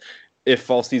seasons? If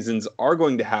fall seasons are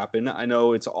going to happen, I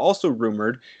know it's also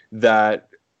rumored that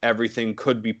everything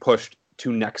could be pushed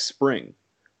to next spring.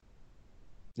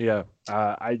 Yeah,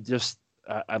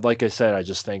 like I said, I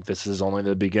just think this is only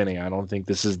the beginning. I don't think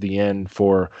this is the end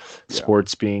for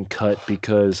sports being cut,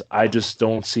 because I just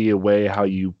don't see a way how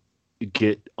you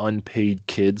get unpaid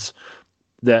kids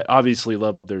that obviously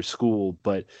love their school,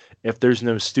 but if there's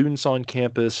no students on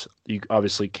campus, you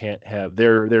obviously can't have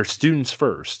they're students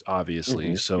first,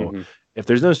 obviously. If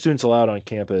there's no students allowed on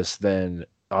campus, then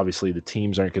obviously the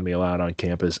teams aren't going to be allowed on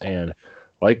campus. And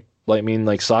like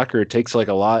soccer, it takes like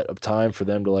a lot of time for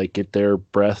them to like get their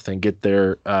breath and get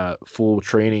their full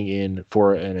training in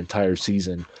for an entire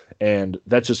season. And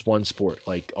that's just one sport.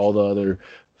 Like all the other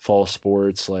fall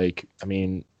sports, like, I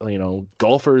mean,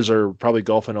 golfers are probably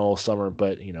golfing all summer,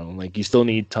 but like you still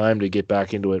need time to get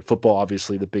back into it. Football,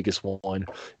 obviously the biggest one. And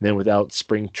then without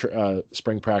spring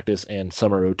practice and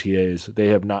summer OTAs,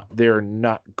 they are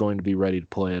not going to be ready to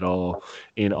play at all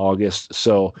in August.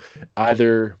 So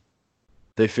either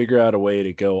they figure out a way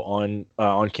to go on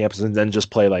campus and then just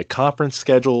play like conference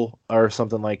schedule or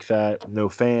something like that, no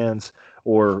fans,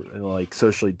 or like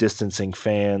socially distancing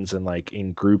fans and like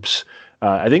in groups.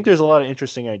 I think there's a lot of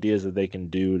interesting ideas that they can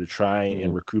do to try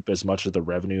and recoup as much of the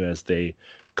revenue as they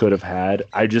could have had.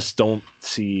 I just don't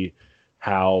see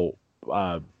how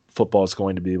football is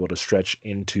going to be able to stretch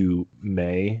into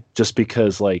May, just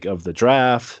because like of the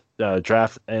draft.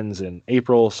 Draft ends in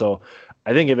April, so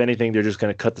I think if anything, they're just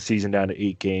going to cut the season down to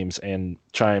 8 games and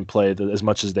try and play as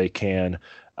much as they can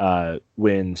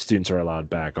when students are allowed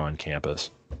back on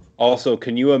campus. Also,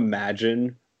 can you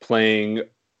imagine playing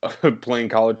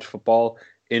college football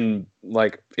in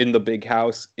the big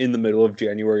house in the middle of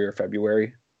January or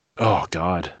February? Oh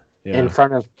God. Yeah. In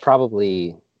front of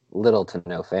probably little to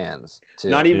no fans too.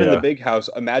 Not even the big house.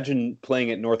 Imagine playing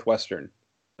at Northwestern.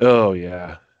 Oh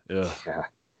yeah. Yeah.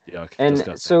 Yuck.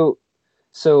 And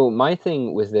so my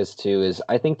thing with this too is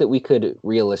I think that we could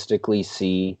realistically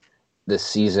see the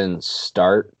season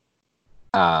start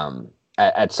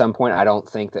at some point. I don't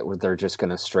think that they're just going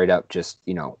to straight up just,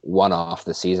 one off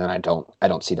the season. I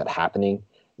don't see that happening.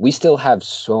 We still have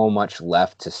so much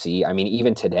left to see. I mean,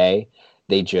 even today,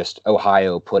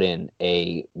 Ohio put in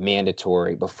a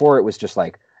mandatory, before it was just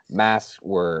like masks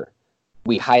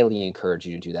we highly encourage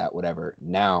you to do that, whatever.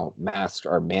 Now masks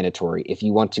are mandatory. If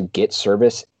you want to get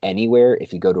service anywhere,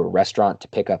 if you go to a restaurant to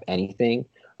pick up anything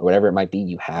or whatever it might be,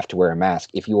 you have to wear a mask.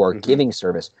 If you are giving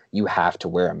service, you have to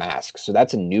wear a mask. So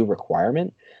that's a new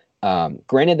requirement.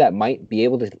 Granted, that might be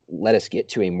able to let us get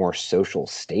to a more social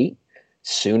state,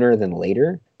 sooner than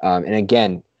later. And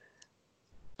again,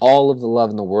 all of the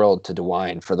love in the world to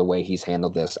DeWine for the way he's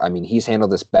handled this. I mean, he's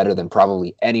handled this better than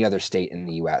probably any other state in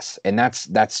the U.S. And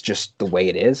that's just the way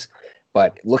it is.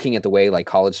 But looking at the way like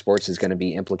college sports is going to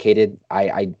be implicated,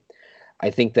 I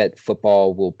think that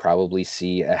football will probably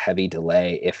see a heavy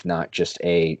delay, if not just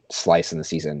a slice in the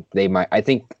season. They might. I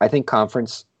think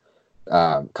conference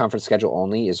schedule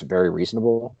only is very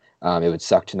reasonable. It would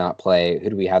suck to not play.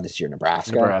 Who do we have this year?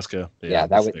 Nebraska. Yeah,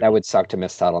 that would suck to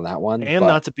miss out on that one. And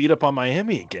not to beat up on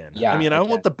Miami again. Yeah, I mean, I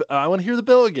want to hear the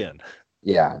bell again.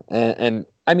 Yeah, and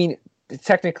I mean,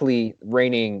 technically,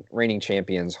 reigning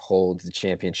champions hold the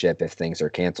championship if things are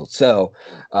canceled. So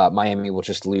Miami will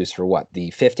just lose for what, the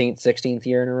 15th, 16th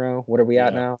year in a row? What are we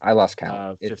at now? I lost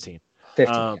count. 15.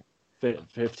 15.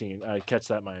 15. Catch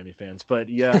that, Miami fans. But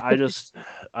yeah, I just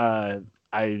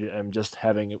I am just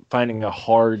finding a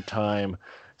hard time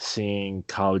seeing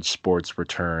college sports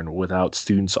return without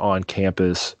students on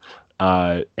campus,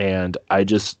 and I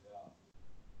just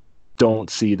don't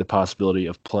see the possibility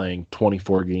of playing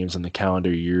 24 games in the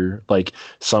calendar year. Like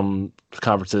some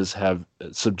conferences have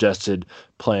suggested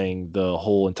playing the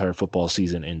whole entire football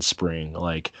season in spring.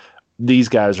 Like these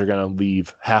guys are going to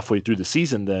leave halfway through the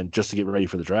season then just to get ready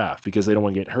for the draft because they don't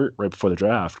want to get hurt right before the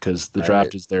draft because the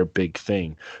draft is their big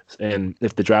thing. And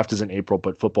if the draft is in April,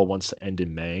 but football wants to end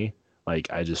in May, like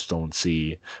I just don't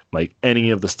see like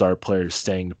any of the star players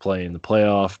staying to play in the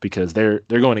playoff because they're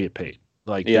going to get paid.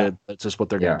 Like that's just what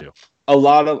they're going to do. A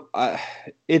lot of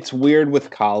it's weird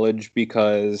with college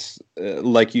because,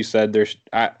 like you said,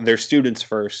 they're students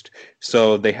first,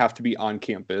 so they have to be on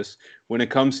campus. When it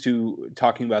comes to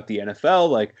talking about the NFL,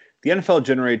 like the NFL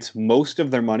generates most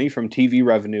of their money from TV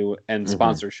revenue and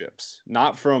sponsorships,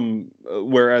 not from.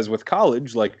 Whereas with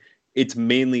college, like it's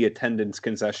mainly attendance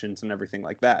concessions and everything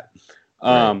like that.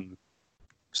 Right.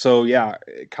 So yeah,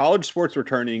 college sports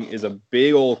returning is a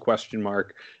big old question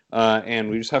mark. And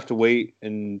we just have to wait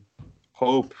and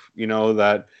hope,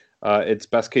 that it's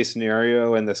best case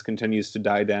scenario and this continues to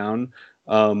die down.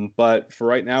 But for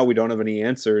right now, we don't have any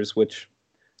answers, which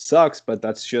sucks, but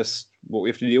that's just what we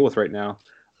have to deal with right now.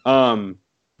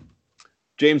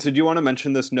 James, did you want to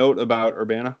mention this note about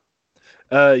Urbana?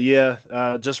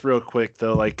 Just real quick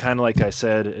though, kind of like I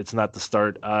said, it's not the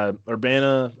start.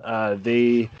 Urbana,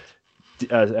 they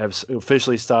have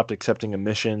officially stopped accepting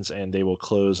admissions and they will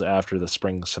close after the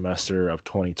spring semester of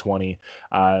 2020.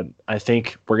 I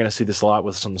think we're going to see this a lot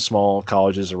with some small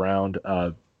colleges around.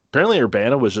 Apparently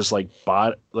Urbana was just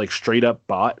straight up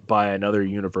bought by another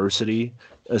university.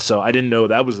 So I didn't know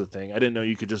that was a thing. I didn't know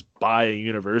you could just buy a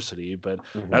university, but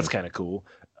that's kind of cool.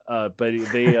 But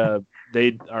they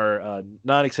are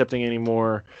not accepting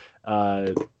anymore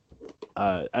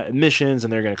admissions,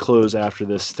 and they're going to close after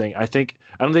this thing. I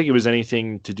don't think it was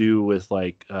anything to do with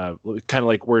kind of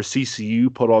like where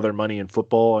CCU put all their money in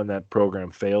football and that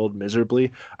program failed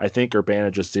miserably. I think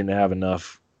Urbana just didn't have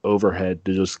enough overhead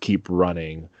to just keep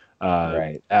running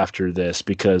after this,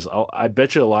 because I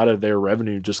bet you a lot of their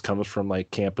revenue just comes from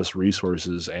like campus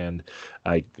resources and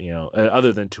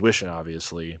other than tuition,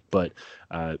 obviously, but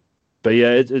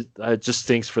yeah, it just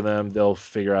stinks for them. They'll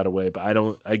figure out a way, but I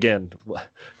don't, again,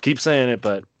 keep saying it,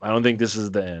 but I don't think this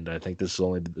is the end. I think this is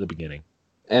only the beginning.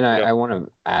 And I want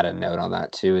to add a note on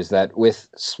that too, is that with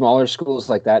smaller schools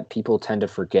like that, people tend to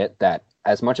forget that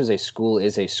as much as a school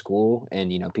is a school and,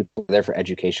 people are there for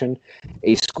education,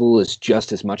 a school is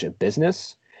just as much a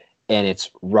business and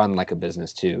it's run like a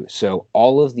business too. So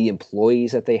all of the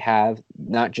employees that they have,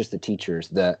 not just the teachers,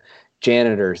 the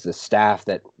janitors, the staff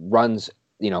that runs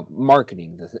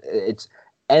marketing, it's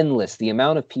endless. The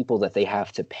amount of people that they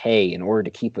have to pay in order to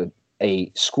keep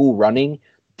a school running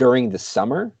during the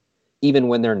summer, even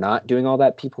when they're not doing all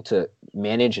that, people to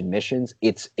manage admissions,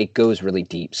 it goes really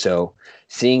deep. So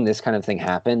seeing this kind of thing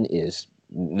happen is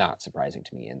not surprising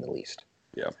to me in the least.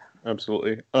 Yeah,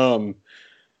 absolutely.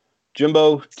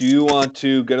 Jimbo, do you want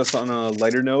to get us on a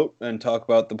lighter note and talk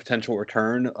about the potential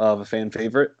return of a fan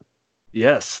favorite?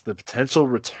 Yes, the potential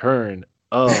return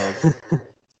of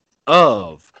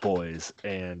boys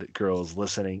and girls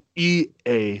listening,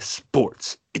 EA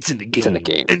Sports. It's in the game. It's in the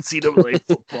game. NCAA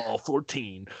Football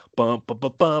 14. Bum, bum,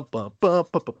 bum, bum, bum, bum,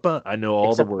 bum, bum. I know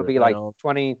all Except the words. It'll be like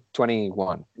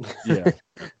 2021. Yeah.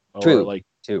 Two.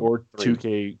 Or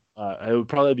 2K. It would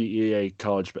probably be EA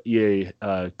college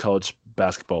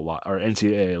basketball or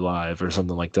NCAA Live or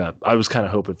something like that. I was kind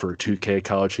of hoping for 2K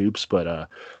college hoops, but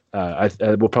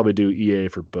I will probably do EA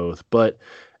for both. But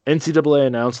NCAA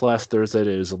announced last Thursday that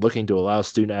it is looking to allow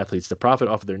student athletes to profit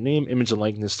off of their name, image, and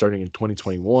likeness starting in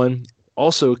 2021.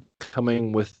 Also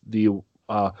coming with the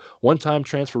one-time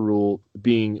transfer rule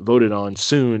being voted on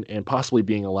soon and possibly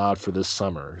being allowed for this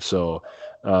summer. So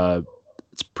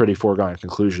it's pretty foregone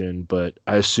conclusion, but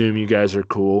I assume you guys are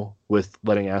cool with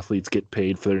letting athletes get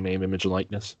paid for their name, image, and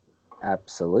likeness.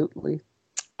 Absolutely.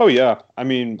 Oh yeah. I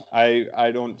mean,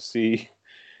 I don't see.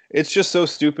 It's just so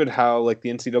stupid how like the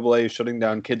NCAA is shutting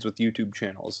down kids with YouTube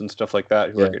channels and stuff like that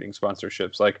who are getting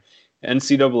sponsorships. Like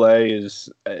NCAA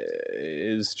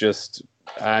is just,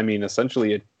 I mean,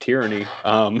 essentially a tyranny.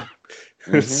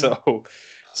 So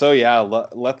yeah,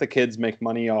 let the kids make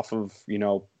money off of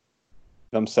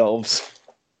themselves.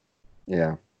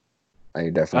 Yeah, I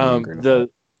definitely agree with that.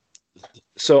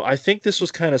 So I think this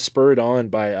was kind of spurred on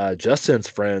by Justin's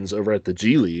friends over at the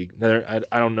G League. I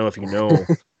don't know if you know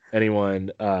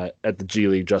anyone at the G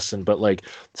League, Justin, but like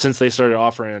since they started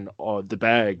offering the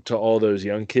bag to all those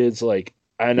young kids, like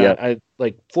I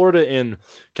like Florida and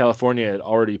California had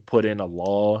already put in a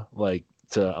law like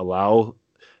to allow.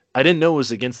 I didn't know it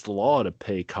was against the law to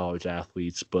pay college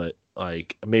athletes, but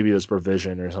like maybe it was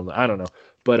provision or something. I don't know,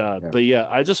 but yeah,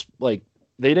 I just like.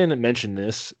 They didn't mention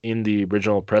this in the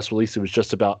original press release. It was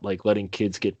just about like letting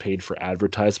kids get paid for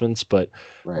advertisements. But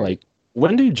like,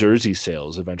 when do jersey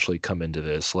sales eventually come into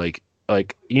this? Like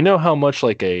you know how much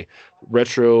like a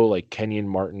retro like Kenyon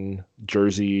Martin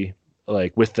jersey,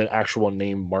 like with the actual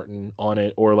name Martin on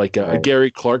it, or like a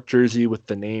Gary Clark jersey with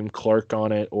the name Clark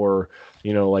on it, or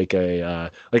like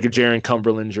a Jaron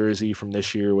Cumberland jersey from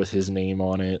this year with his name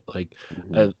on it, like.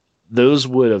 Those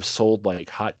would have sold like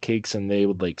hotcakes, and they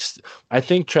would like. I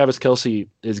think Travis Kelce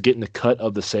is getting the cut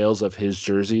of the sales of his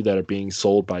jersey that are being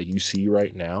sold by UC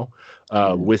right now,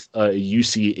 with a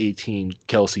UC 18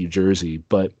 Kelce jersey.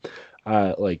 But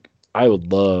like I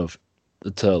would love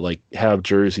to like have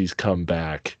jerseys come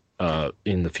back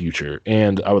in the future,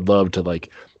 and I would love to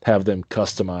like have them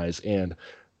customized, and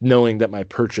knowing that my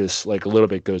purchase like a little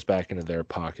bit goes back into their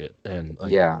pocket, and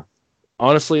like,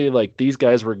 honestly, like these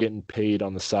guys were getting paid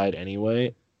on the side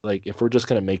anyway. Like if we're just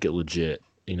gonna make it legit,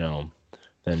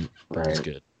 then it's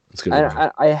good. It's good.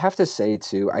 I have to say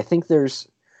too, I think there's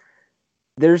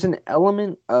an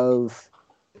element of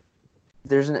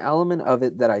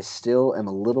it that I still am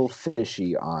a little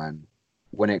fishy on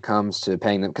when it comes to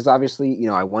paying them, because obviously,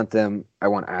 I want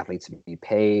athletes to be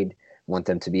paid, want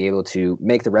them to be able to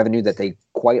make the revenue that they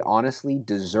quite honestly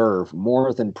deserve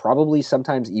more than probably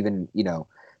sometimes even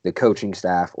the coaching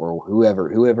staff or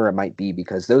whoever it might be,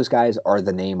 because those guys are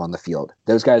the name on the field.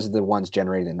 Those guys are the ones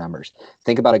generating the numbers.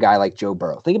 Think about a guy like Joe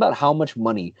Burrow. Think about how much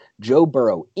money Joe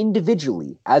Burrow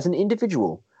individually, as an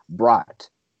individual, brought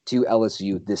to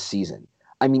LSU this season.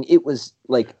 I mean, it was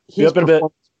like his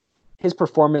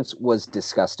performance was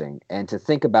disgusting. And to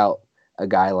think about a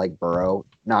guy like Burrow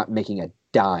not making a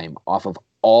dime off of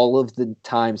all of the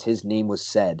times his name was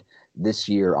said this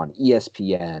year on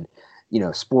ESPN,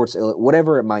 Sports,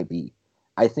 whatever it might be.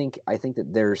 I think that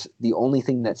there's the only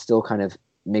thing that still kind of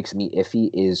makes me iffy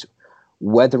is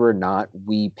whether or not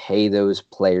we pay those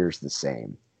players the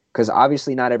same. Because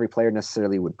obviously not every player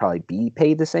necessarily would probably be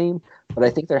paid the same, but I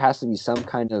think there has to be some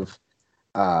kind of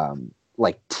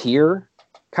like tier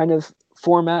kind of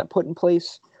format put in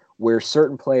place where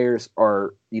certain players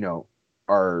are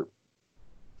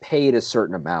paid a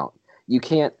certain amount. You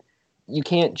can't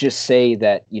just say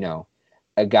that,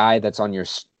 a guy that's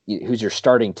who's your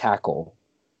starting tackle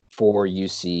for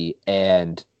UC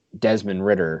and Desmond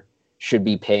Ridder should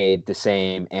be paid the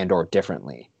same and or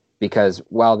differently, because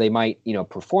while they might,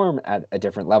 perform at a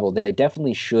different level, they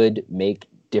definitely should make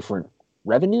different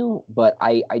revenue. But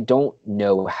I don't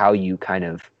know how you kind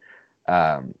of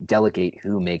delegate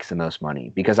who makes the most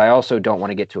money, because I also don't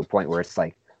want to get to a point where it's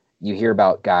like you hear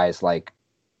about guys like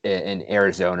in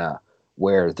Arizona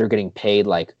where they're getting paid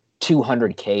like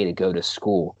 $200K to go to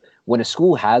school. When a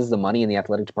school has the money and the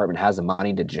athletic department has the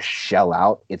money to just shell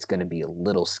out, it's going to be a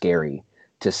little scary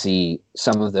to see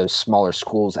some of those smaller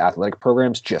schools' athletic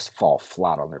programs just fall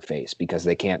flat on their face because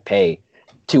they can't pay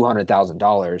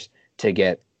 $200,000 to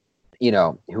get,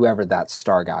 whoever that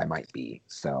star guy might be.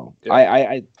 So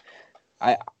I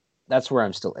that's where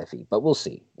I'm still iffy, but we'll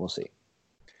see.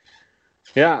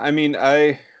 Yeah, I mean,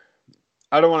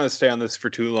 I don't want to stay on this for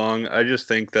too long. I just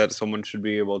think that someone should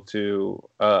be able to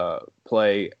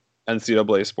play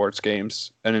NCAA sports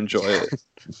games and enjoy it.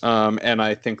 And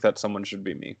I think that someone should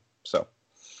be me. So,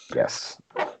 yes.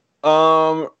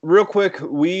 Real quick,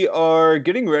 we are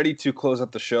getting ready to close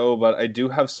up the show, but I do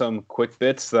have some quick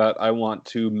bits that I want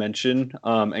to mention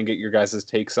and get your guys'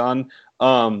 takes on.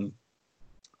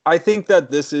 I think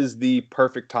that this is the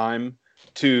perfect time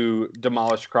to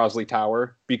demolish Crosley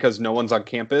Tower because no one's on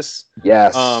campus.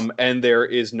 Yes. And there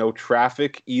is no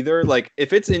traffic either. Like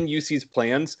if it's in UC's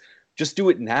plans, just do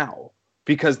it now.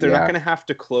 because they're not going to have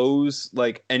to close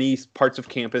like any parts of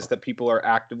campus that people are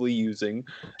actively using.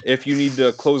 If you need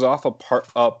to close off a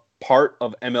part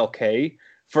of MLK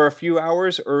for a few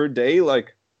hours or a day,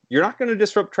 like you're not going to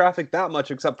disrupt traffic that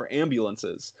much except for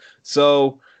ambulances.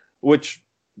 So, which,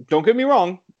 don't get me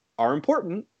wrong, are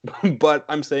important, but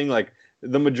I'm saying like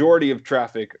the majority of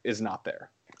traffic is not there.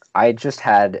 I just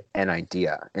had an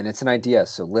idea, and it's an idea,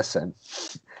 so listen.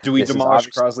 Do we demolish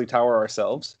Crosley Tower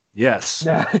ourselves? Yes.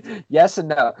 Yes and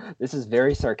no. This is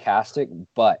very sarcastic,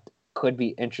 but could be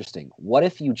interesting. What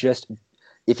if you just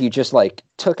like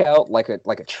took out like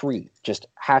a tree, just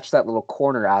hatched that little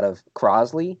corner out of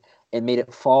Crosley and made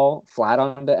it fall flat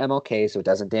onto MLK so it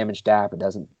doesn't damage DAP, it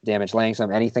doesn't damage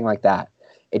Langsam, anything like that.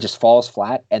 It just falls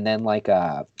flat, and then like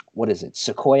what is it,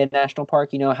 Sequoia National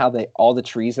Park? You know how all the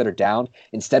trees that are down,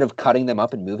 instead of cutting them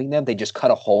up and moving them, they just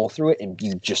cut a hole through it and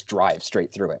you just drive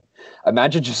straight through it.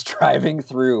 Imagine just driving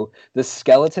through the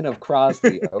skeleton of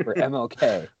Crosley over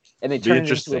MLK, and they turn it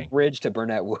into a bridge to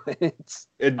Burnett Woods.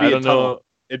 I don't know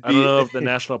if the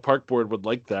National Park Board would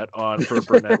like that for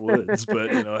Burnett Woods,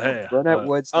 but hey, Burnett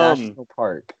Woods National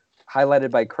Park,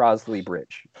 highlighted by Crosley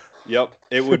Bridge. Yep,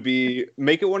 it would be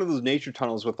make it one of those nature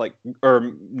tunnels with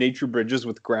or nature bridges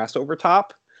with grass over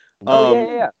top.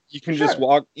 You can just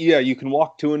walk. Yeah, you can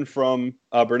walk to and from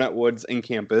Burnett Woods in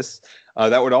campus.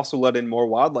 That would also let in more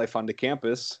wildlife onto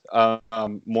campus.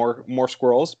 More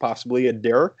squirrels, possibly a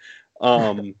deer.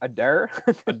 A deer?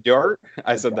 A deer.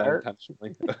 I said that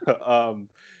intentionally.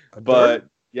 But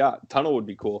yeah, tunnel would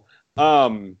be cool.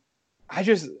 If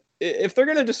they're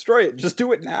gonna destroy it, just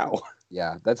do it now.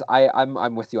 Yeah,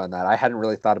 I'm with you on that. I hadn't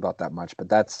really thought about that much,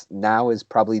 but now is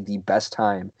probably the best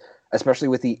time, especially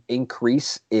with the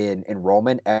increase in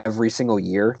enrollment every single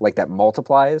year, like that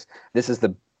multiplies. This is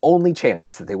the only chance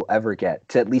that they will ever get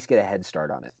to at least get a head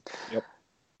start on it.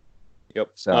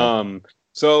 Yep.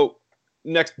 So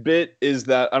next bit is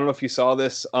that, I don't know if you saw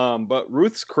this, but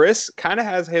Ruth's Chris kind of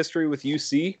has a history with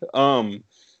UC.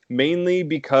 Mainly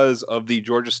because of the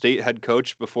Georgia State head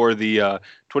coach before the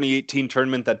 2018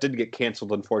 tournament that did get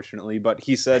canceled, unfortunately. But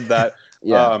he said that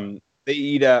they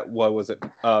eat at, what was it,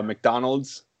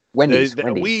 McDonald's? Wendy's.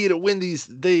 We eat at Wendy's.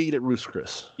 They eat at Ruth's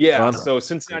Chris. Yeah, so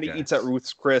Cincinnati eats at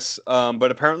Ruth's Chris,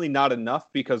 but apparently not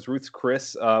enough because Ruth's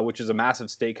Chris, which is a massive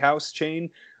steakhouse chain,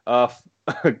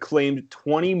 claimed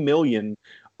 $20 million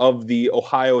of the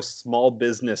Ohio Small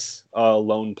Business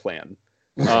Loan Plan.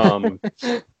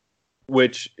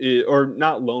 Which is, or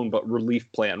not loan, but relief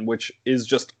plan, which is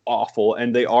just awful.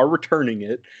 And they are returning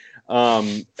it.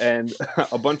 And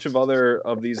a bunch of other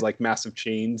of these like massive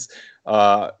chains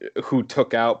who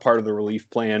took out part of the relief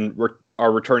plan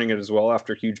are returning it as well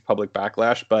after huge public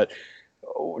backlash. But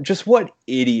just what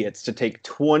idiots to take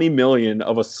 $20 million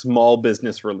of a small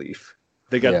business relief.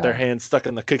 They got their hands stuck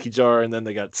in the cookie jar, and then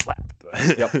they got slapped.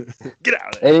 Yep. Get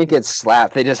out of there. They didn't get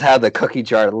slapped. They just had the cookie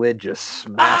jar lid just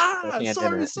smashed their hand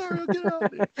in it. Sorry, get out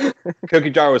of there. Cookie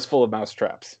jar was full of mouse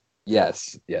traps.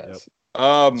 Yes. Yep.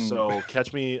 So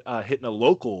catch me hitting a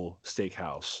local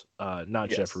steakhouse, not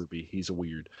Jeff Ruby. He's a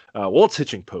weird. Well, it's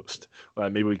Hitching Post.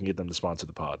 Maybe we can get them to sponsor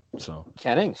the pod. So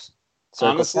Kennings.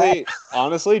 Honestly,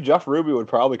 Jeff Ruby would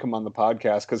probably come on the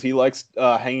podcast because he likes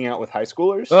hanging out with high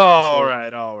schoolers. Oh, all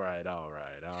right.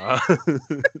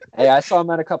 Hey, I saw him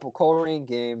at a couple Coleraine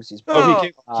games. He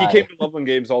came to Loveland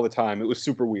games all the time. It was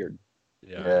super weird.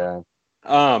 Yeah.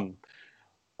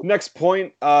 Next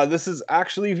point. This is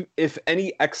actually, if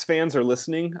any X fans are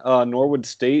listening, Norwood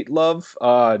State love,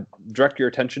 direct your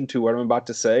attention to what I'm about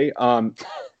to say.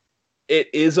 It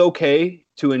is okay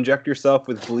to inject yourself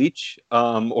with bleach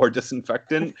or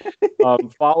disinfectant.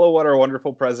 Follow what our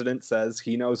wonderful president says.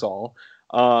 He knows all.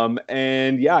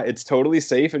 And yeah, it's totally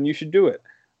safe and you should do it.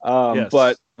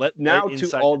 But now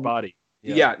to all body.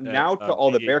 Now to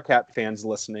all the Bearcat fans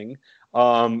listening,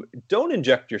 don't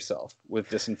inject yourself with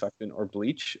disinfectant or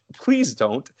bleach. Please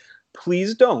don't.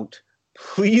 Please don't.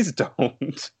 Please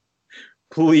don't.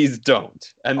 Please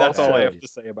don't. And that's all I have to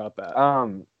say about that.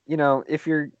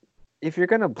 If you're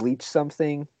gonna bleach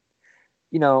something,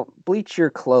 bleach your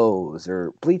clothes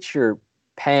or bleach your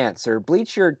pants or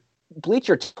bleach your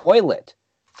toilet,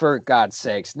 for God's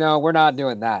sakes. No, we're not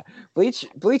doing that. Bleach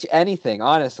anything,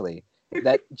 honestly.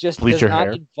 That just does not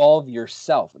involve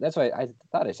yourself. That's why I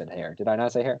thought I said hair. Did I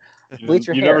not say hair? Bleach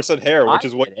your hair. You never said hair, which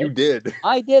is what you did.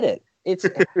 I did it. It's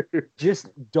just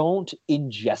don't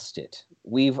ingest it.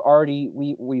 We've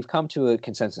come to a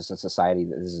consensus in society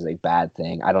that this is a bad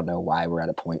thing. I don't know why we're at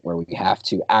a point where we have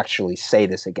to actually say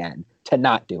this again to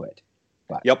not do it.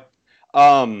 But. Yep.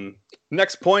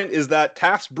 Next point is that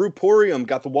Taft's Brewporium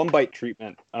got the one bite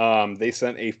treatment. They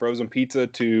sent a frozen pizza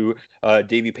to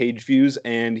Davey Page Views,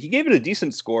 and he gave it a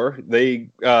decent score. They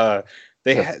said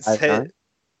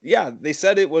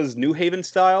it was New Haven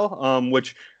style,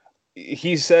 which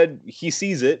he said he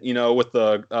sees it, with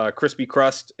the crispy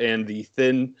crust and the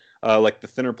thin, like the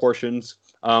thinner portions.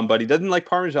 But he doesn't like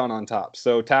Parmesan on top.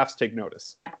 So Taft's, take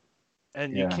notice.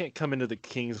 And you can't come into the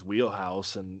King's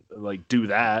wheelhouse and like do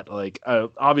that. Like,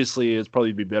 obviously, it's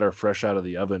probably be better fresh out of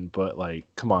the oven. But like,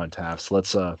 come on, Taft's,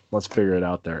 let's figure it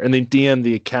out there. And they DM'd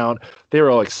the account. They were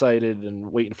all excited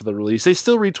and waiting for the release. They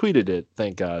still retweeted it,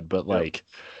 thank God. But like,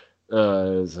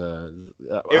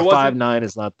 5.9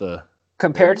 is not the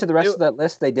compared to the rest of that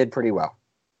list. They did pretty well.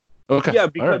 Okay, yeah,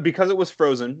 because it was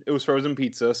frozen. It was frozen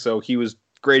pizza, so he was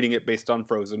grading it based on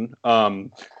frozen.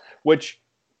 Which,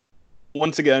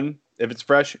 once again, if it's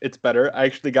fresh, it's better. I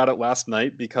actually got it last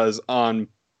night because on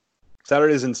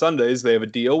Saturdays and Sundays, they have a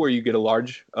deal where you get a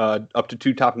large, up to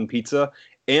 2 topping pizza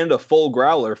and a full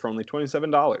growler for only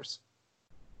 $27. It's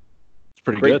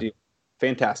pretty Great good. Deal.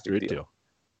 Fantastic Great deal.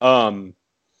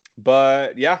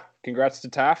 But yeah, congrats to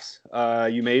Taft's.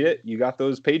 You made it. You got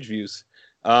those page views.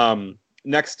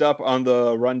 Next up on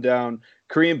the rundown,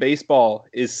 Korean baseball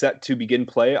is set to begin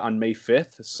play on May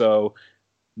 5th. So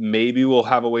maybe we'll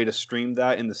have a way to stream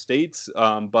that in the States,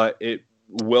 but it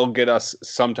will get us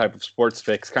some type of sports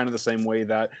fix, kind of the same way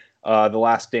that The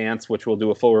Last Dance, which we'll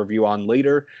do a full review on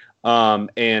later,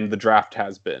 and the draft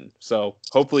has been. So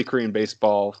hopefully Korean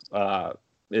baseball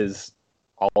is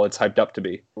all it's hyped up to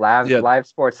be. Live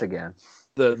sports again.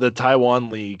 The Taiwan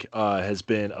League has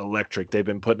been electric. They've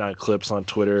been putting out clips on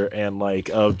Twitter and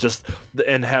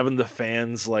and having the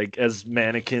fans like as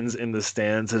mannequins in the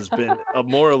stands has been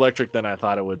more electric than I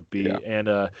thought it would be. Yeah. And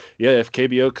if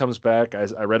KBO comes back,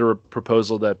 I read a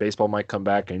proposal that baseball might come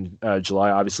back in July,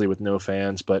 obviously with no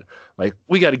fans, but like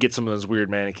we got to get some of those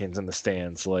weird mannequins in the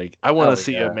stands. Like I want to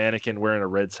see a mannequin wearing a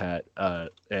Reds hat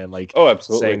and like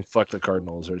absolutely saying "fuck the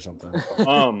Cardinals" or something.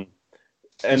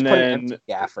 And then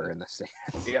Gaffer in the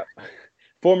stands. Yeah,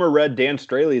 former Red Dan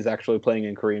Straley is actually playing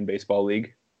in Korean Baseball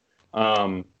League.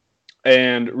 And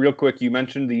real quick, you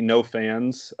mentioned the no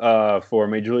fans for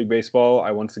Major League Baseball.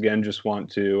 I once again just want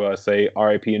to say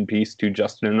RIP in peace to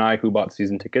Justin and I, who bought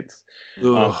season tickets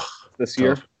this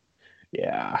year.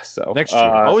 Yeah, so next year,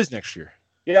 always next year.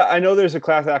 Yeah, I know there's a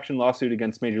class action lawsuit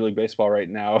against Major League Baseball right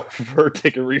now for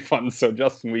ticket refunds. So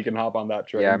Justin, we can hop on that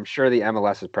train. Yeah, I'm sure the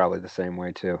MLS is probably the same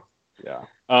way too. Yeah.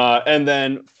 And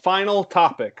then final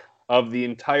topic of the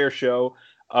entire show,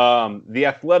 The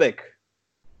Athletic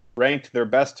ranked their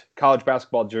best college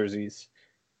basketball jerseys,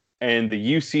 and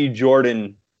the UC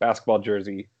Jordan basketball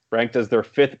jersey ranked as their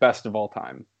 5th best of all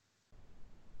time.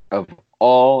 Of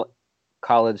all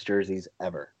college jerseys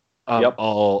ever.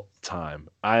 All time.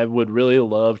 I would really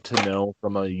love to know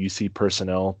from a UC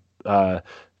personnel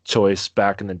choice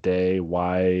back in the day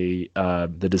why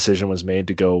the decision was made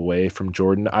to go away from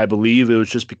Jordan. I believe it was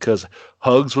just because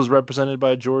Hugs was represented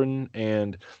by Jordan,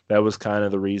 and that was kind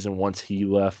of the reason once he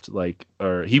left,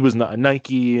 or he was not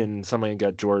Nike and somebody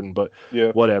got Jordan, but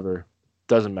whatever,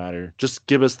 doesn't matter. Just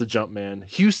give us the Jumpman.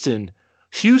 Houston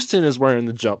is wearing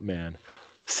the Jumpman.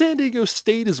 San Diego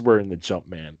State is wearing the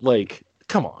Jumpman. Like,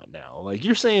 come on now. Like,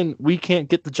 you're saying we can't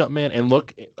get the Jumpman and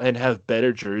look and have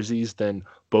better jerseys than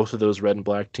both of those red and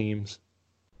black teams?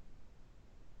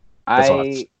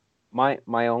 My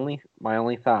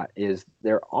only thought is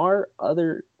there are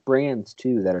other brands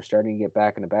too that are starting to get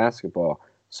back into basketball.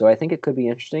 So I think it could be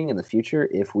interesting in the future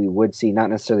if we would see, not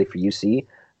necessarily for UC,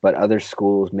 but other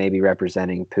schools maybe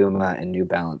representing Puma and New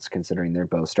Balance, considering they're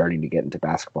both starting to get into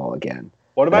basketball again.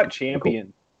 What about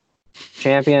Champion? Cool.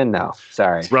 Champion? No,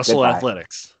 sorry. Russell Goodbye.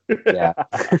 Athletics. Yeah.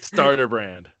 Starter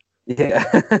brand. Yeah.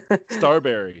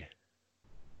 Starberry.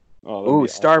 Oh,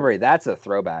 Starberry. That's a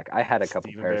throwback. I had a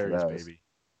couple pairs of those. Baby.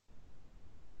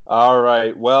 All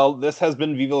right. Well, this has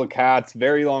been Viva La Cats.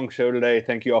 Very long show today.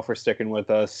 Thank you all for sticking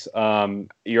with us.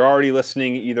 You're already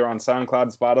listening either on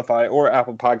SoundCloud, Spotify, or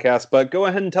Apple Podcasts, but go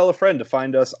ahead and tell a friend to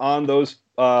find us on those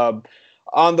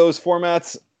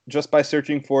formats just by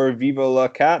searching for Viva La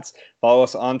Cats. Follow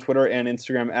us on Twitter and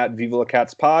Instagram at Viva La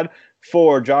Cats Pod.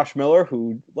 For Josh Miller,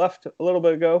 who left a little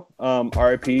bit ago,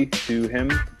 RIP to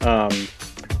him.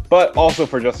 But also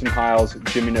for Justin Hiles,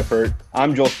 Jimmy Niffert,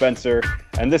 I'm Joel Spencer,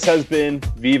 and this has been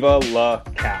Viva La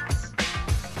Cats.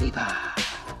 Viva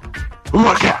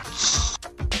La Cats!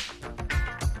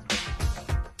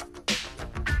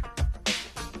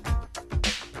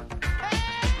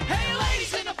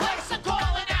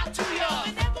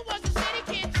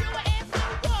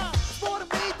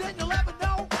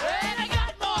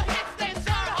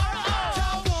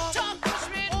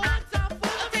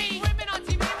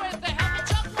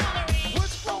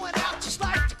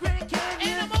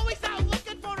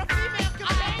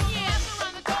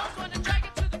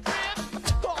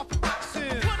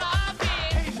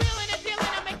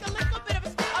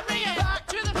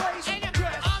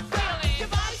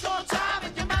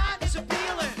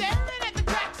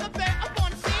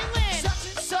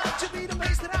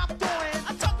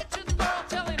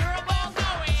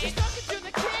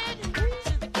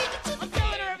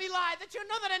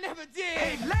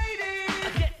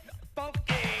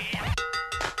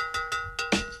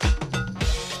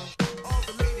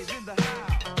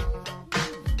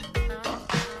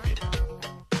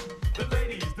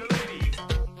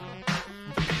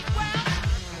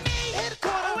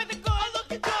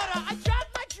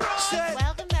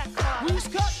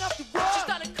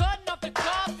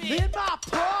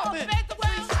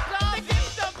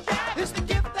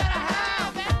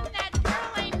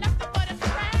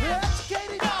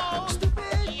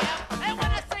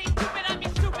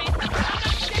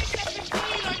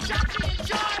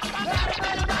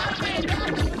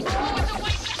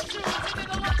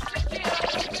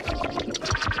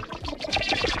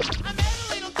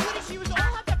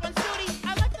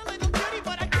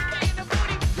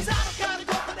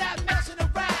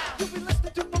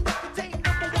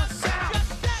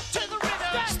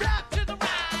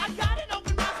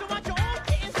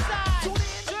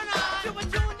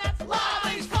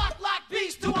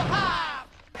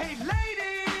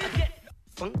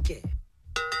 funky.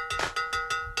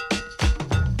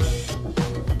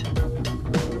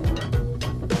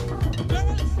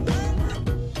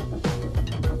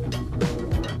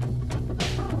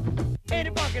 Ain't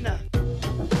it funky now?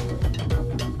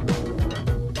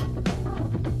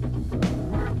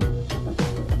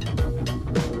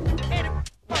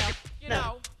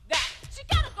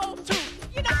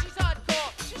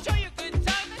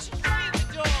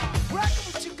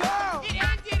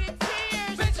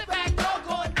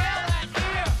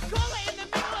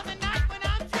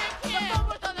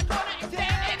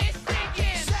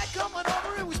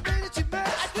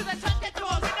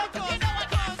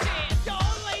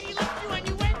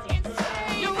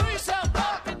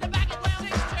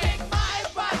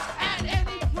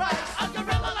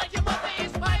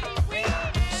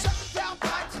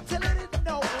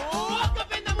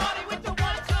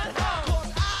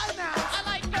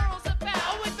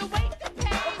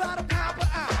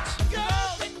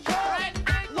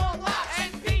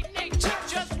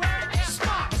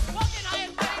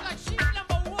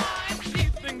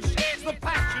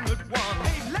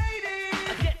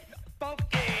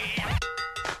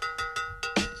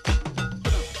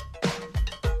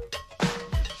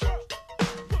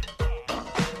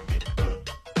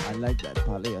 I like that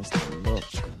polyester look.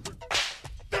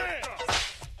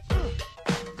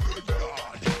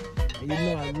 And you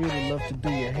know I really love to do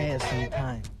your hair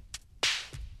sometime.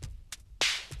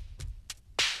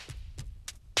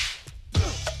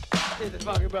 This is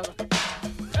funky, brother.